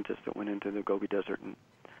 11 scientists that went into the Gobi Desert, and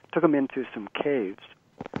took them into some caves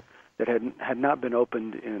that had not been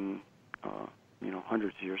opened in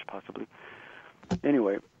hundreds of years possibly.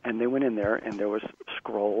 Anyway, and they went in there, and there was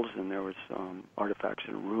scrolls, and there was artifacts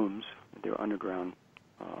in rooms. They were underground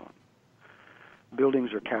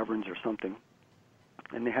buildings or caverns or something,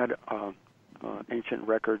 and they had ancient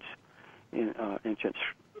records, ancient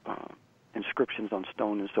inscriptions on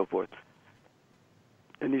stone and so forth.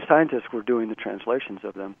 And these scientists were doing the translations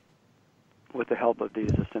of them with the help of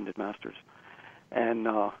these ascended masters. And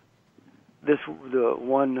the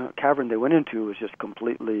one cavern they went into was just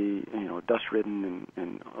completely, dust-ridden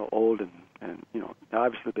and old and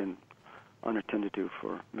obviously been unattended to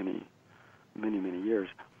for many, many, many years.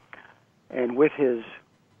 And with his,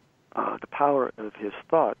 the power of his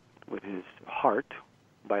thought, with his heart,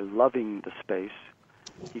 by loving the space,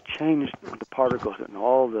 he changed the particles and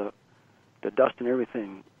all the dust and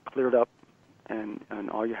everything cleared up, and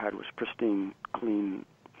all you had was pristine, clean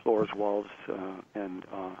floors, walls, and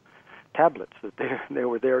tablets that they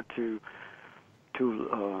were there to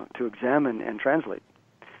examine and translate.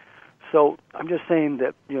 So I'm just saying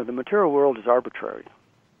that the material world is arbitrary.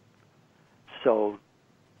 So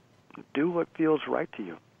do what feels right to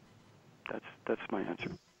you. That's my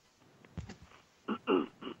answer.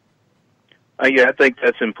 Yeah, I think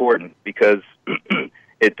that's important because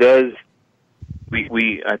it does.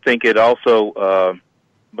 I think it also,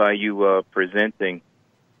 by you presenting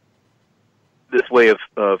this way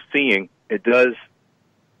of seeing, it does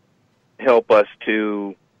help us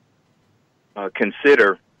to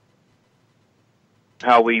consider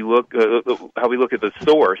how we look at the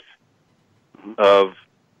source of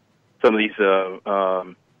some of these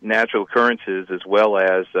natural occurrences, as well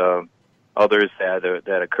as others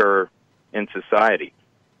that occur in society.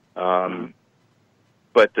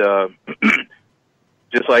 But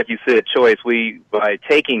just like you said, choice. By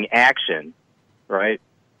taking action, right?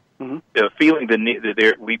 Feeling the need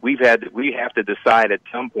that we have to decide at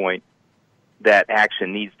some point that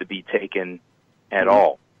action needs to be taken at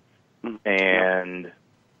all, and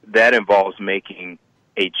that involves making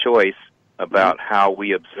a choice about how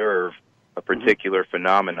we observe a particular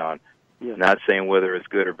phenomenon. Yes. Not saying whether it's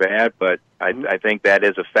good or bad, but I think that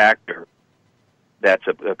is a factor. That's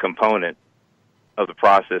a component of the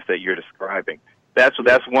process that you're describing. That's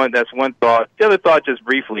one thought. The other thought, just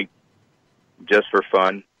briefly, just for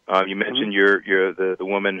fun. You mentioned the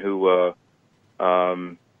woman who's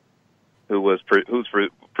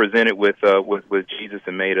presented with Jesus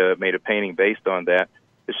and made a painting based on that.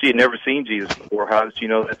 If she had never seen Jesus before, how did she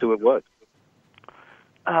know that's who it was?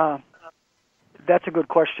 That's a good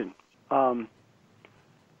question. And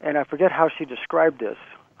I forget how she described this,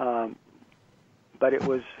 but it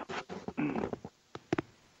was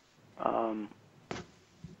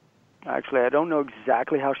actually, I don't know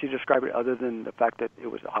exactly how she described it other than the fact that it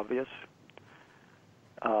was obvious.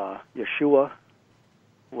 Yeshua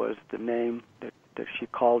was the name that she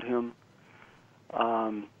called him.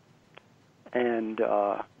 And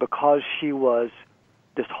because she was,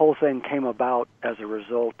 this whole thing came about as a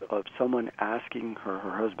result of someone asking her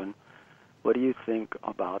husband, what do you think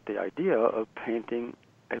about the idea of painting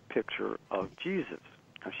a picture of Jesus?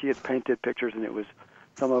 Now, she had painted pictures, and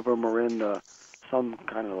some of them were in some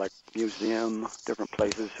kind of like museum, different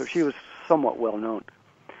places, so she was somewhat well known.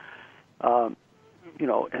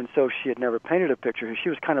 And so she had never painted a picture. She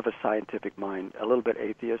was kind of a scientific mind, a little bit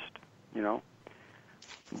atheist,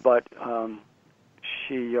 but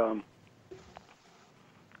she,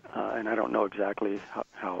 and I don't know exactly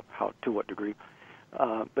how to what degree,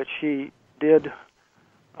 but she did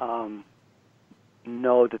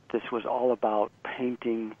know that this was all about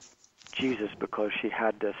painting Jesus because she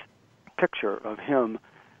had this picture of him,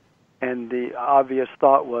 and the obvious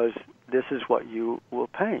thought was, this is what you will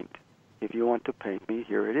paint. If you want to paint me,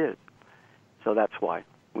 here it is. So that's why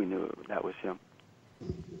we knew that was him.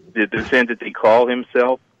 Did he call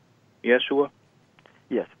himself Yeshua?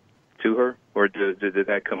 Yes. To her, or did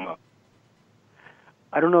that come up?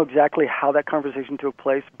 I don't know exactly how that conversation took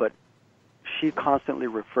place, but she constantly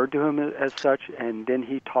referred to him as such, and then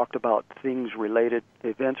he talked about events related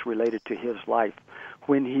to his life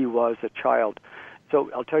when he was a child.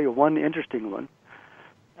 So I'll tell you one interesting one.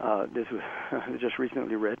 This was just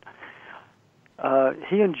recently read.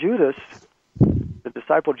 He and Judas, the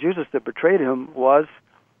disciple Judas that betrayed him,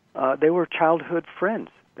 they were childhood friends.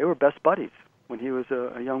 They were best buddies when he was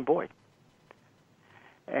a young boy.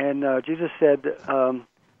 And Jesus said,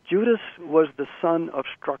 Judas was the son of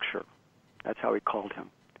structure. That's how he called him.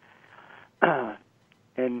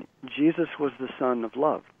 And Jesus was the son of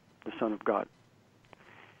love, the Son of God.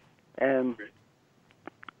 And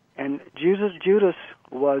Judas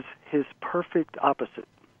was his perfect opposite.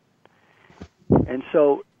 And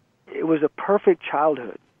so it was a perfect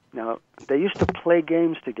childhood. Now, they used to play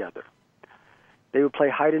games together. They would play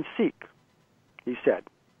hide and seek, he said.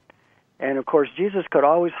 And, of course, Jesus could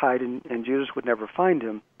always hide, and Judas would never find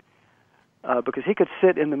him because he could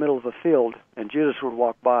sit in the middle of a field, and Judas would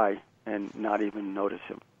walk by and not even notice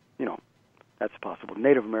him. That's possible.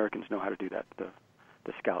 Native Americans know how to do that,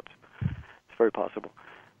 the scouts. It's very possible.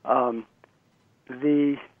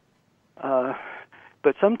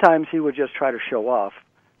 But sometimes he would just try to show off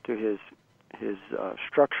to his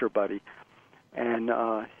structure buddy, and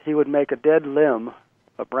he would make a dead limb,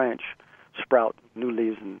 a branch, sprout new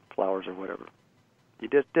leaves and flowers or whatever. He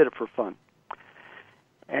did it for fun.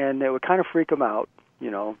 And it would kind of freak him out,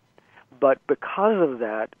 But because of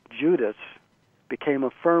that, Judas became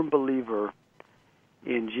a firm believer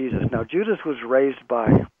in Jesus. Now, Judas was raised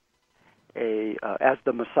by as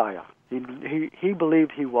the Messiah. He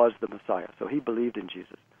believed he was the Messiah, so he believed in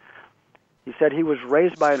Jesus. He said he was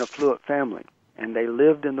raised by an affluent family, and they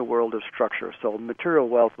lived in the world of structure, so material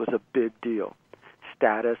wealth was a big deal.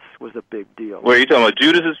 Status was a big deal. Wait, are you talking about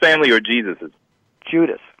Judas's family or Jesus's?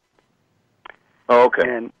 Judas. Oh, okay.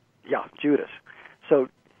 And, Judas. So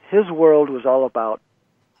his world was all about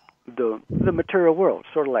the material world,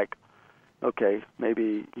 sort of like, okay,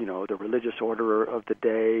 maybe, the religious order of the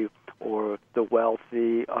day or the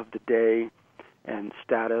wealthy of the day and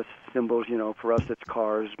status symbols, for us it's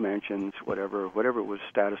cars, mansions, whatever it was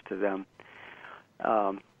status to them.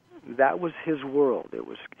 That was his world.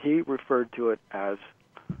 He referred to it as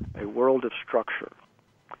a world of structure.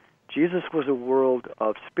 Jesus was a world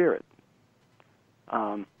of spirit.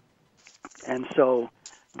 And so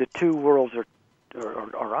the two worlds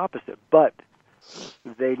are opposite, but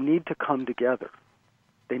they need to come together.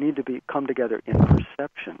 They need to come together in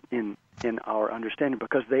perception, in our understanding,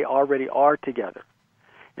 because they already are together.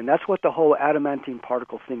 And that's what the whole adamantine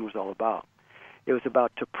particle thing was all about. It was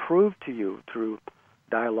about to prove to you through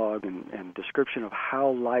dialogue and description of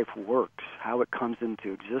how life works, how it comes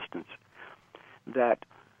into existence, that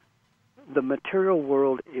the material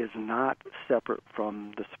world is not separate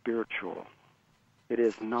from the spiritual. It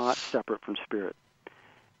is not separate from spirit.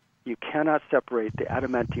 You cannot separate the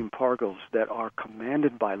adamantine particles that are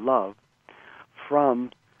commanded by love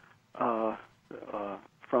from the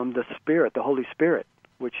Spirit, the Holy Spirit,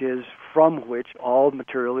 which is from which all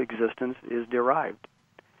material existence is derived,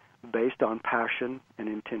 based on passion and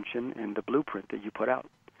intention and the blueprint that you put out.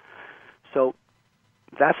 So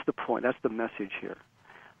that's the point. That's the message here.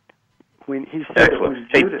 When he said, excellent.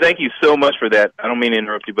 Hey, thank you so much for that. I don't mean to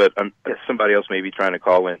interrupt you, but somebody else may be trying to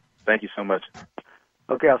call in. Thank you so much.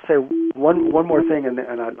 Okay, I'll say one more thing, and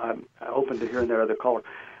I'm open to hearing that other caller.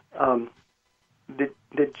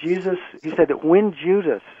 Did Jesus? He said that when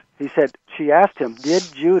Judas, she asked him, did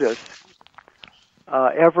Judas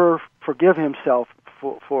ever forgive himself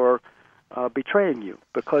for betraying you?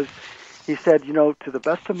 Because he said, to the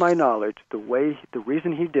best of my knowledge, the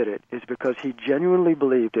reason he did it is because he genuinely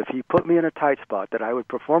believed if he put me in a tight spot that I would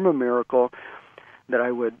perform a miracle, that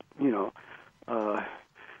I would,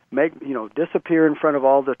 disappear in front of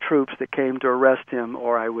all the troops that came to arrest him,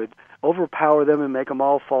 or I would overpower them and make them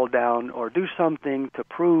all fall down, or do something to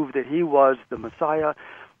prove that he was the Messiah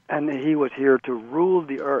and that he was here to rule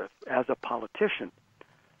the earth as a politician.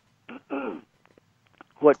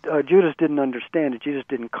 What Judas didn't understand is Jesus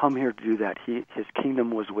didn't come here to do that. His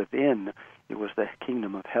kingdom was within. It was the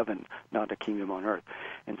kingdom of heaven, not a kingdom on earth.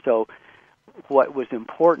 And so what was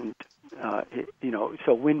important,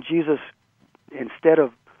 so when Jesus, instead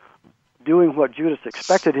of doing what Judas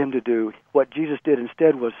expected him to do, what Jesus did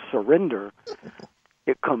instead was surrender.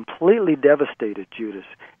 It completely devastated Judas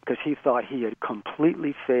because he thought he had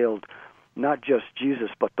completely failed not just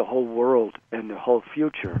Jesus but the whole world and the whole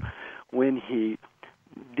future when he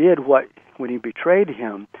betrayed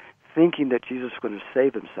him, thinking that Jesus was going to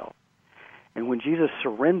save himself. And when Jesus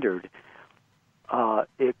surrendered,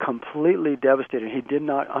 it completely devastated him. He did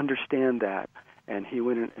not understand that, and he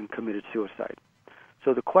went and committed suicide.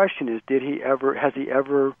 So the question is, has he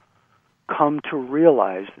ever come to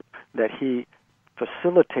realize that he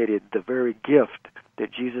facilitated the very gift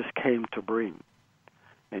that Jesus came to bring?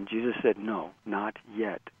 And Jesus said, no, not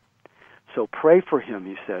yet. So pray for him,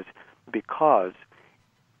 he says, because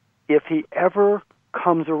if he ever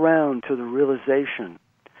comes around to the realization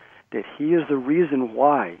that he is the reason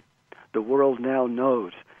why the world now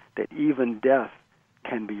knows that even death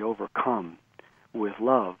can be overcome with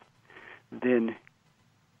love, then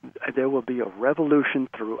there will be a revolution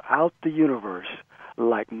throughout the universe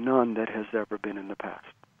like none that has ever been in the past.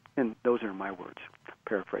 And those are my words,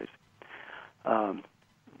 paraphrase.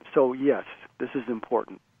 So yes, this is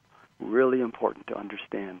important, really important to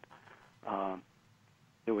understand.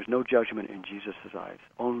 There was no judgment in Jesus' eyes,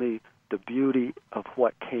 only the beauty of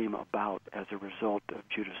what came about as a result of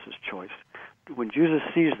Judas' choice. When Jesus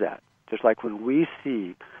sees that, just like when we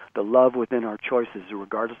see the love within our choices,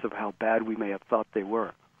 regardless of how bad we may have thought they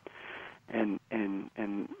were, and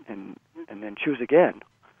then choose again,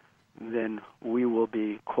 then we will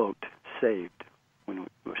be, quote, saved. When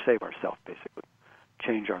we save ourselves, basically.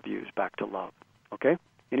 Change our views back to love. Okay?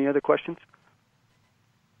 Any other questions?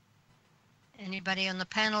 Anybody on the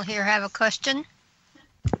panel here have a question?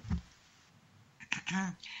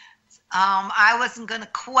 I wasn't going to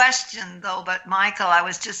question, though, but Michael, I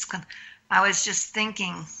was just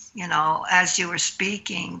thinking, as you were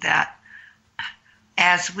speaking, that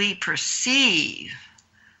as we perceive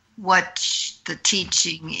what the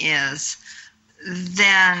teaching is,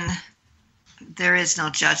 then there is no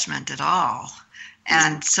judgment at all.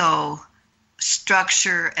 And so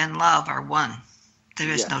structure and love are one. There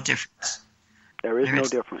is no difference. There is no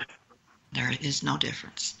difference. There is no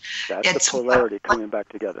difference. That's the polarity coming back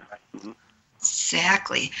together. Mm-hmm.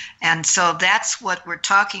 Exactly. And so that's what we're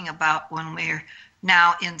talking about when we're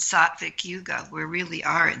now in Sattvic Yuga. We really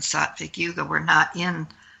are in Sattvic Yuga. We're not in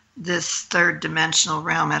this third dimensional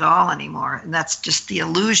realm at all anymore. And that's just the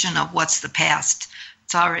illusion of what's the past.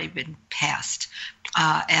 It's already been past.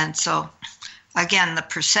 And so, again, the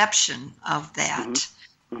perception of that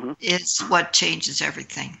is what changes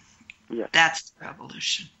everything. Yes. That's the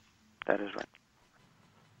revolution. That is right.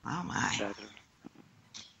 Oh, my.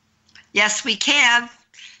 Yes, we can.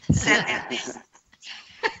 That's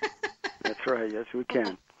right. Yes, we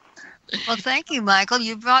can. Well, thank you, Michael.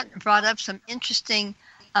 You brought up some interesting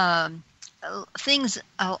things.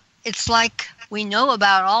 It's like we know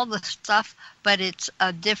about all the stuff, but it's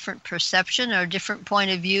a different perception or a different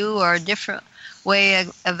point of view or a different way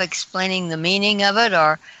of explaining the meaning of it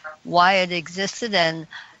or why it existed. And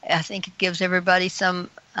I think it gives everybody some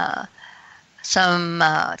time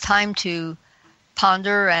to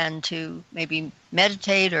ponder and to maybe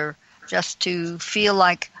meditate or just to feel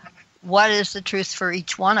like what is the truth for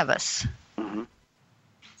each one of us. Mm-hmm.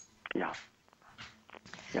 Yeah.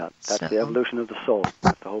 Yeah, that's the evolution of the soul.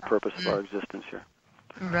 That's the whole purpose of our existence here.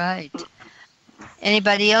 Right.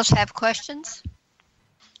 Anybody else have questions?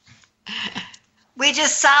 We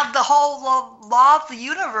just solved the whole law of the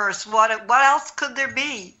universe. What else could there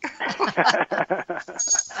be?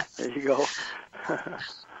 There you go.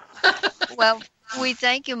 Well, we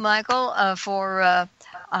thank you, Michael, for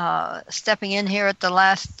stepping in here at the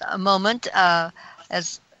last moment.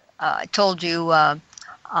 As I told you, one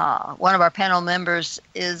of our panel members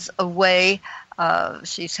is away.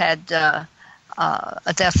 She's had a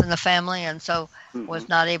death in the family, and so was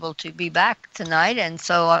not able to be back tonight. And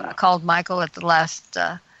so I called Michael at the last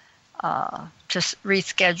to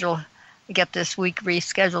reschedule, get this week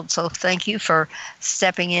rescheduled. So thank you for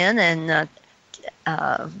stepping in and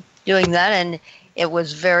doing that. And it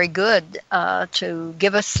was very good to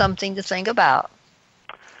give us something to think about.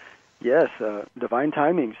 Yes, divine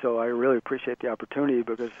timing. So I really appreciate the opportunity,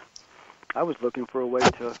 because I was looking for a way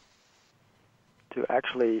to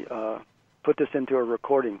actually put this into a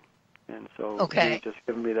recording. And so he's just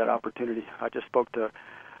given me that opportunity. I just spoke to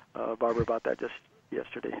Barbara about that just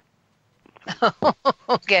yesterday.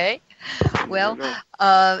 Okay. Well,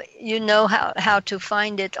 you know how to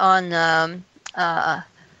find it on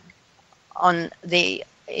the,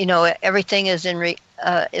 everything is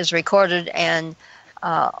is recorded and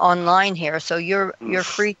online here, so you're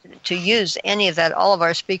free to use any of that. All of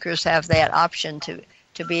our speakers have that option to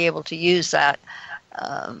be able to use that.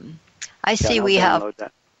 I see we have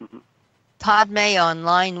Padme on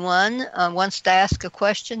line 1 wants to ask a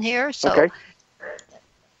question here. So, okay.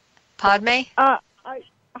 Padme?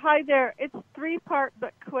 Hi there. It's 3-part,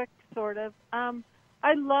 but quick, sort of.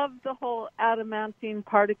 I love the whole adamantine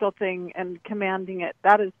particle thing and commanding it.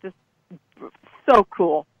 That is just so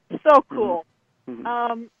cool. So cool.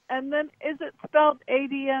 Mm-hmm. And then, is it spelled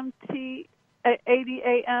ADAMTINE?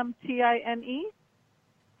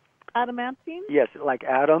 Adamantine? Yes, like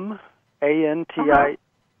Adam, ANTI,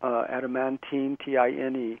 adamantine,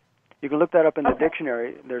 TINE. You can look that up in the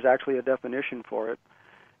dictionary. There's actually a definition for it,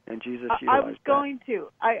 and Jesus utilized I was going to.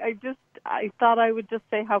 I thought I would just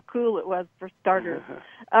say how cool it was for starters.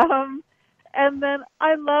 And then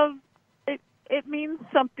I love it. It means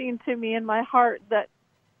something to me in my heart that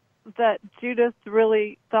Judas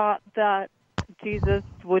really thought that Jesus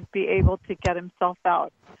would be able to get himself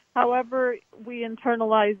out. However, we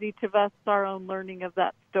internalize each of us our own learning of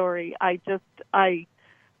that story. I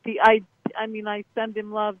send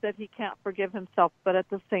him love that he can't forgive himself, but at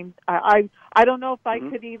the same, I don't know if I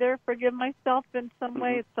could either forgive myself in some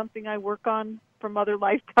way. It's something I work on from other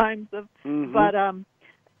lifetimes of, but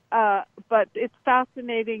it's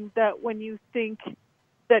fascinating that when you think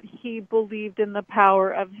that he believed in the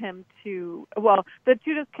power of him that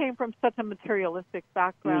Judas came from such a materialistic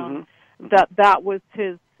background that was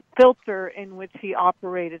his filter in which he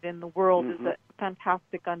operated in the world is a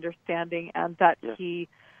fantastic understanding, and that he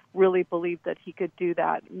really believed that he could do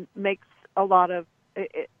that makes a lot of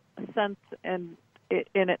sense in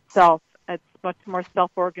itself. It's much more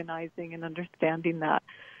self-organizing and understanding that.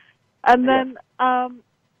 And then, and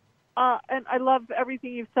I love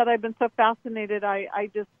everything you've said. I've been so fascinated. I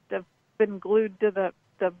just have been glued to the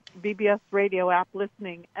BBS radio app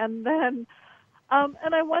listening. And then,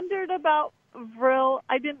 and I wondered about Vril.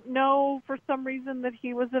 I didn't know for some reason that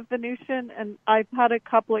he was a Venusian, and I've had a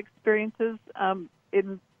couple experiences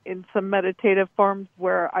in some meditative forms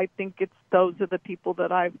where I think it's those are the people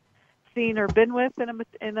that I've seen or been with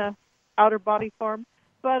in a outer body form.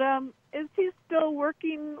 But is he still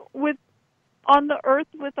working on the earth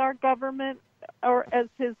with our government, or is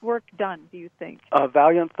his work done, do you think?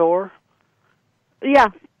 Valiant Thor? Yeah.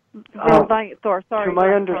 Valiant Thor, sorry. To my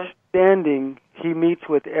understanding, he meets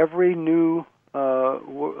with every new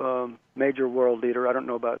major world leader. I don't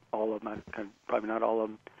know about all of them, probably not all of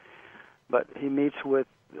them. But he meets with,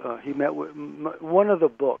 he met with one of the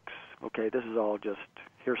books. Okay, this is all just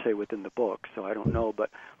hearsay within the book, so I don't know.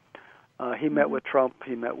 But he met with Trump.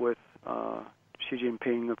 He met with Xi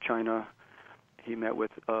Jinping of China. He met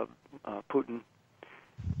with Putin.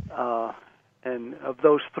 And of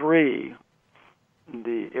those three,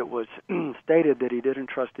 it was stated that he didn't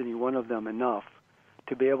trust any one of them enough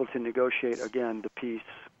to be able to negotiate, again, the peace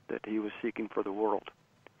that he was seeking for the world.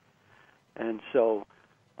 And so,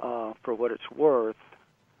 for what it's worth,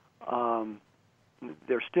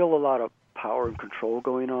 there's still a lot of power and control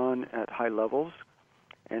going on at high levels,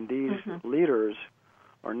 and these leaders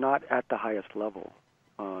are not at the highest level.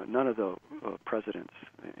 None of the presidents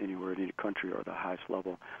anywhere in any country are the highest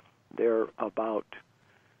level. They're about,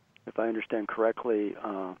 if I understand correctly,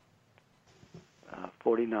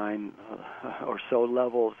 49 or so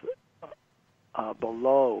levels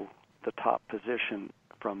below the top position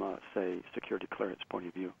from a, say, security clearance point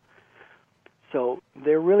of view. So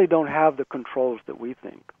they really don't have the controls that we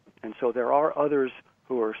think. And so there are others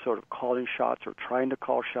who are sort of calling shots or trying to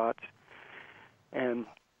call shots, and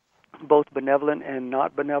both benevolent and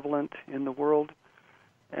not benevolent in the world.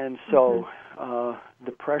 And so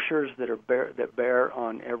the pressures that bear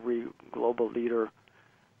on every global leader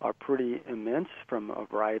are pretty immense from a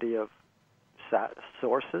variety of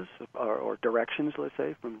sources or directions, let's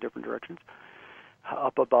say, from different directions,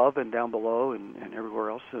 up above and down below and everywhere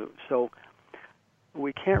else. So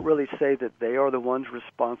we can't really say that they are the ones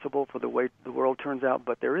responsible for the way the world turns out,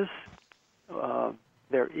 but there is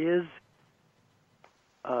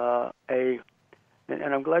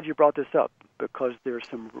and I'm glad you brought this up, because there's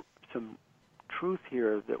some truth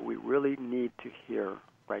here that we really need to hear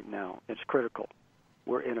right now. It's critical.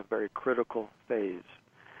 We're in a very critical phase,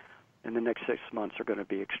 and the next 6 months are going to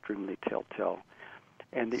be extremely telltale.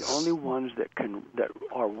 And the only ones that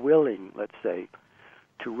are willing, let's say,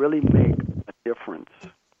 to really make a difference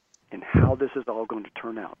in how this is all going to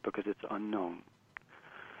turn out, because it's unknown,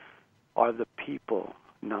 are the people,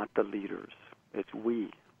 not the leaders. It's we.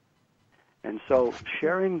 And so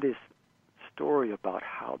sharing this story about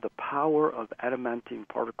how the power of adamantine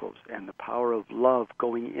particles and the power of love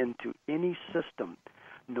going into any system,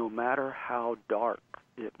 no matter how dark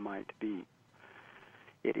it might be,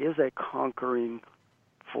 it is a conquering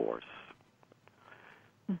force.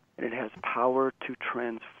 And it has power to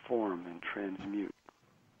transform and transmute.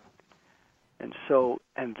 And so,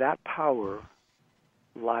 and that power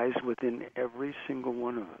lies within every single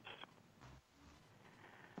one of us.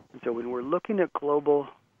 And so when we're looking at global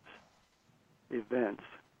events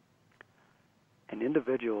and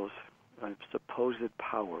individuals of supposed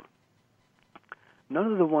power,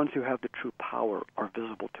 none of the ones who have the true power are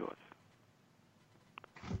visible to us.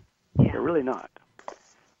 Yeah. They're really not.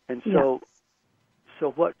 And so,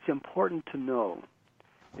 so what's important to know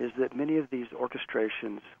is that many of these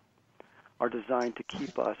orchestrations are designed to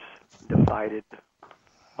keep us divided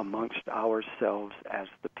amongst ourselves as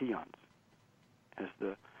the peons, as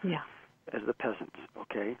the peasants,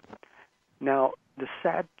 okay? Now, the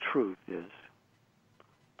sad truth is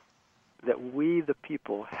that we, the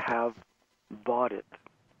people, have bought it,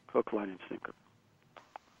 hook, line, and sinker.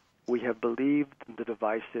 We have believed the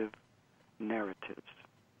divisive narratives.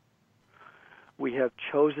 We have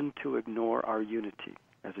chosen to ignore our unity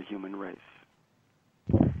as a human race.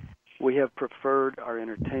 We have preferred our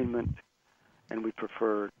entertainment, and we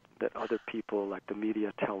prefer that other people, like the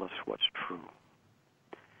media, tell us what's true.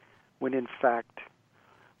 When in fact,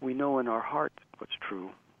 we know in our heart what's true.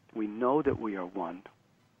 We know that we are one.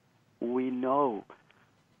 We know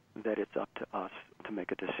that it's up to us to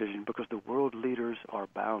make a decision, because the world leaders are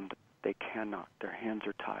bound. They cannot. Their hands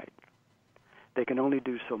are tied. They can only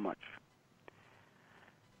do so much.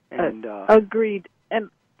 And agreed. And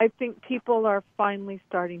I think people are finally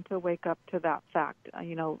starting to wake up to that fact.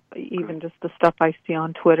 You know, even just the stuff I see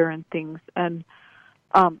on Twitter and things. And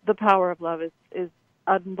the power of love is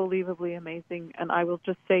unbelievably amazing. And I will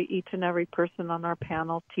just say each and every person on our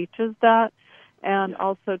panel teaches that. And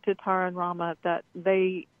also to Tara and Rama, that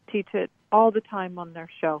they teach it all the time on their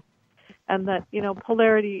show. And that, you know,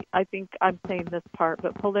 polarity, I think I'm saying this part,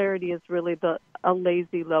 but polarity is really a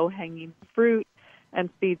lazy, low-hanging fruit and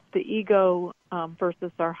feeds the ego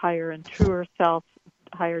versus our higher and truer self,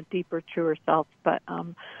 higher, deeper, truer self. But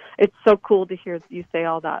it's so cool to hear you say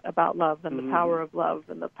all that about love and the power of love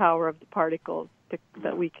and the power of the particles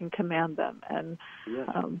that we can command them. And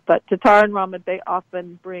but to Tara and Rama, they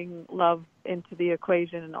often bring love into the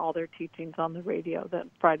equation in all their teachings on the radio, that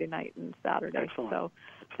Friday night and Saturday. Excellent. So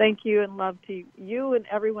thank you, and love to you and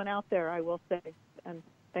everyone out there, I will say. And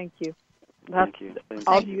thank you. Thank you.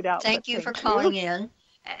 All viewed out. Thank you for calling in.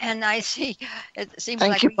 And I see it seems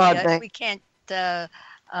Thank like you, we can't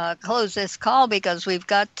close this call because we've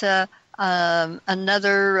got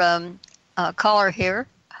another caller here.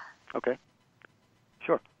 Okay.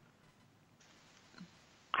 Sure.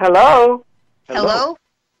 Hello. Hello?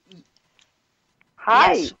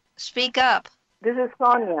 Hi. Yes, speak up. This is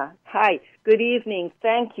Sonia. Hi. Good evening.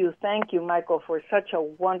 Thank you, Michael, for such a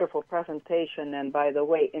wonderful presentation. And by the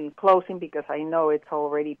way, in closing, because I know it's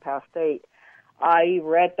already past 8, I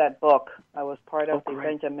read that book. I was part of the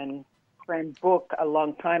Benjamin Friend book a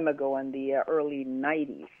long time ago in the early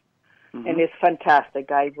 90s. And it's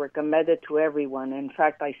fantastic. I recommend it to everyone. In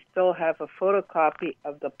fact, I still have a photocopy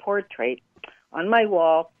of the portrait on my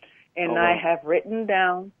wall, and I have written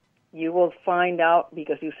down, you will find out,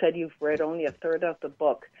 because you said you've read only a third of the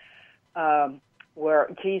book, where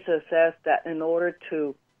Jesus says that in order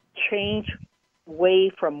to change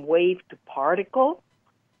wave from wave to particle,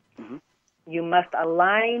 you must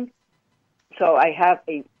align. So I have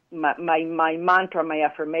my mantra, my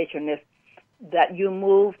affirmation is that you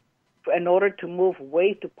move. In order to move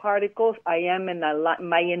wave to particles, I am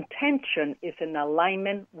my intention is in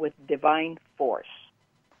alignment with divine force.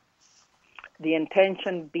 The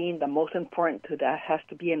intention being the most important to that has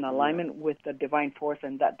to be in alignment with the divine force,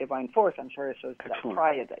 and that divine force, I'm sure, is that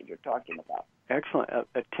prior that you're talking about. Excellent.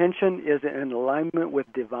 Attention is in alignment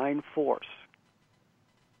with divine force.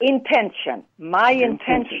 Intention. My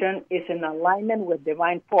intention is in alignment with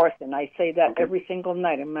divine force, and I say that every single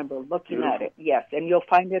night. I remember looking at it. Yes, and you'll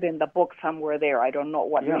find it in the book somewhere there. I don't know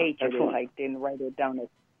what page it is. I didn't write it down.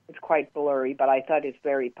 It's quite blurry, but I thought it's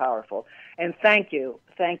very powerful. And thank you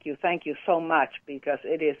so much, because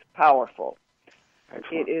it is powerful.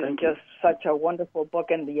 Excellent. It is just such a wonderful book,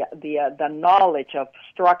 and the knowledge of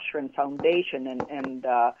structure and foundation and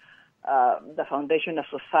the foundation of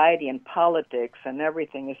society and politics and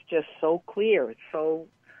everything is just so clear. It's so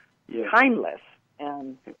timeless.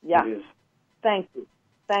 And it is. Thank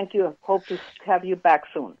you. Hope to have you back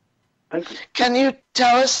soon. Thank you. Can you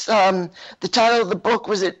tell us the title of the book?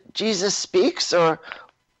 Was it Jesus Speaks, or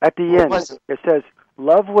at the end it says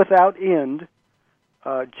Love Without End,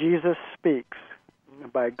 Jesus Speaks,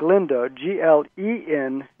 by Glenda,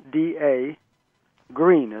 Glenda,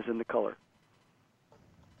 Green as in the color.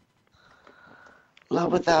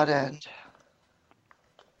 Love Without End.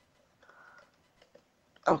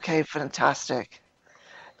 Okay, fantastic.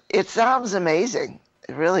 It sounds amazing.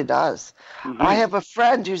 It really does. I have a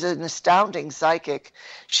friend who's an astounding psychic.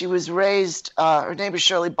 She was raised, her name is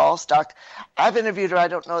Shirley Ballstock. I've interviewed her. I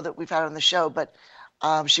don't know that we've had her on the show, but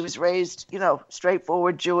she was raised,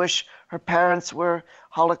 straightforward Jewish. Her parents were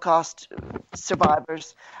Holocaust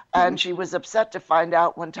survivors. And she was upset to find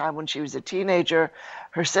out one time when she was a teenager,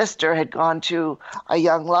 her sister had gone to a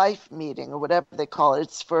Young Life meeting, or whatever they call it.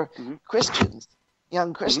 It's for Christians,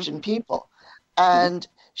 young Christian people. And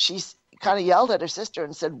she kind of yelled at her sister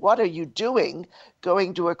and said, "What are you doing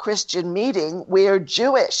going to a Christian meeting? We're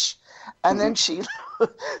Jewish." And then she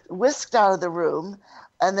whisked out of the room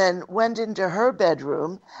and then went into her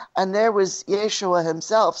bedroom, and there was Yeshua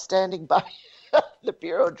himself standing by the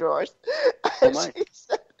bureau drawers. And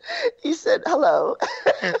he said, "Hello."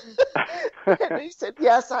 And he said,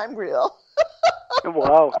 "Yes, I'm real."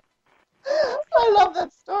 Wow. I love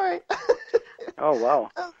that story. Oh, wow.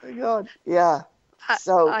 Oh, my God. Yeah.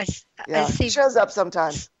 So, I see, it shows up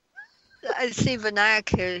sometimes. I see Vinayak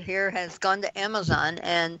here has gone to Amazon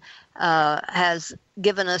and has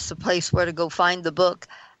given us a place where to go find the book,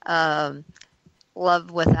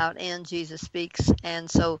 Love Without End, Jesus Speaks. And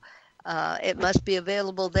so it must be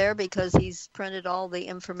available there, because he's printed all the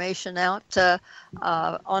information out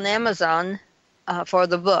on Amazon for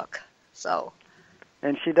the book. So.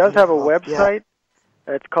 And she does have a website.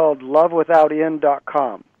 Yeah. It's called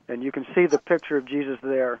lovewithoutend.com. And you can see the picture of Jesus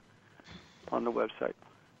there on the website,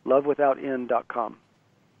 lovewithoutend.com.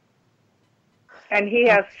 And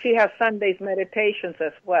she has Sundays meditations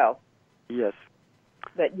as well. Yes.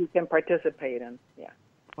 That you can participate in. Yeah.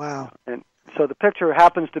 Wow. And so the picture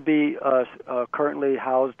happens to be currently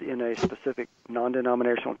housed in a specific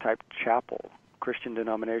non-denominational type chapel, Christian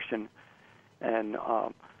denomination, and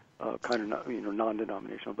kind of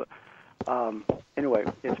non-denominational. But anyway,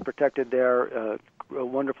 it's protected there. A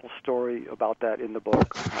wonderful story about that in the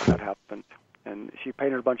book, how that happened. And she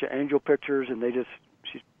painted a bunch of angel pictures, and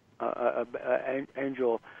she's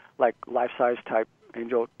angel, like life-size type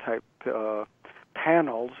angel type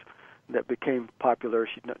panels that became popular.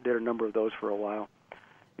 She did a number of those for a while.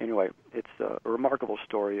 Anyway, it's a remarkable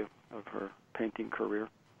story of her painting career.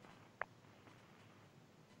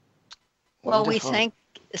 Well, we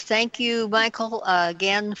thank you, Michael,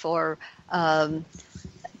 again for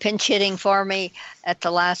pinch hitting for me at the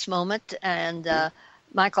last moment. And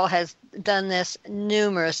Michael has done this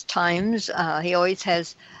numerous times. He always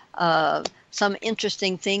has some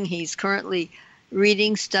interesting thing he's currently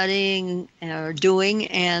reading, studying, or doing,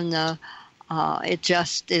 and it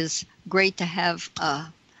just is great to have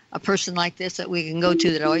a person like this that we can go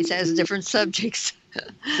to that always has different subjects.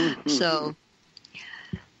 So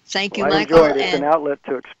thank you, Michael. I enjoy it. It's an outlet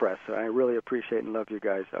to express. I really appreciate and love you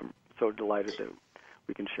guys. I'm so delighted that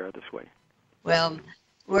we can share this way. Well,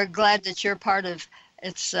 we're glad that you're part of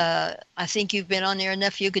it's. I think you've been on there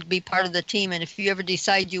enough. You could be part of the team, and if you ever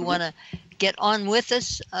decide you want to get on with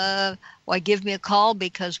us, why, give me a call,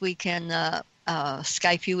 because we can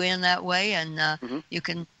Skype you in that way, and you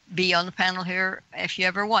can be on the panel here if you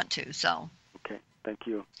ever want to. So. Okay. Thank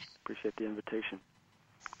you. Appreciate the invitation.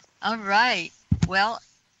 All right. Well,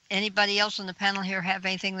 anybody else on the panel here have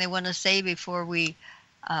anything they want to say before we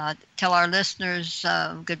tell our listeners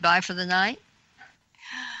goodbye for the night?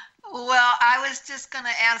 Well, I was just going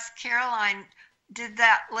to ask Caroline, did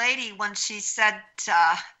that lady, when she said,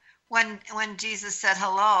 when Jesus said,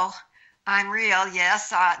 hello, I'm real,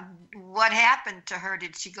 yes, what happened to her?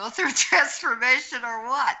 Did she go through transformation or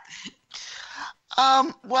what?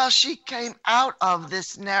 Well, she came out of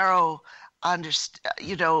this narrow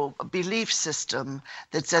belief system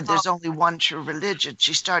that said there's only one true religion.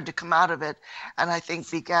 She started to come out of it, and I think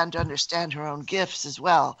began to understand her own gifts as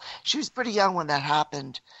well. She was pretty young when that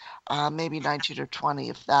happened, maybe 19 or 20,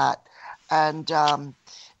 if that. And,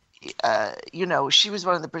 she was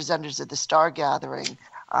one of the presenters at the Star Gathering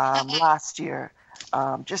last year.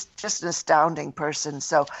 Just an astounding person.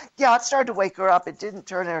 So, yeah, it started to wake her up. It didn't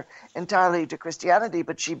turn her entirely to Christianity,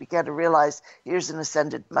 but she began to realize here's an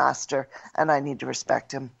ascended master, and I need to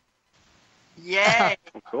respect him. Yay.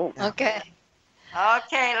 Cool. Okay.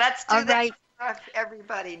 Okay, let's do All that right. for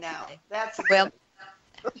everybody now. That's Well,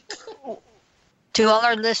 to all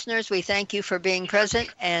our listeners, we thank you for being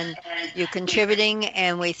present and you contributing,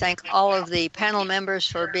 and we thank all of the panel members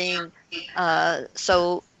for being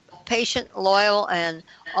so patient, loyal, and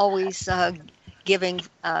always giving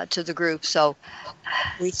to the group. So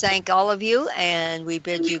we thank all of you, and we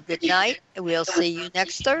bid you good night. We'll see you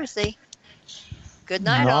next Thursday. Good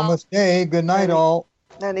night, all. Namaste. Good night, all.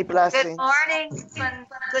 Many blessings. Good morning,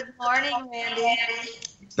 good morning, Randy.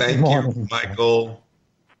 Thank Good you, morning. Michael.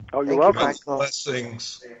 Oh, you're Thank you, welcome. Michael.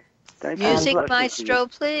 Blessings. Thank you. Music Blessings to you. maestro,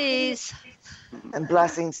 please. And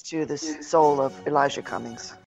blessings to the soul of Elijah Cummings.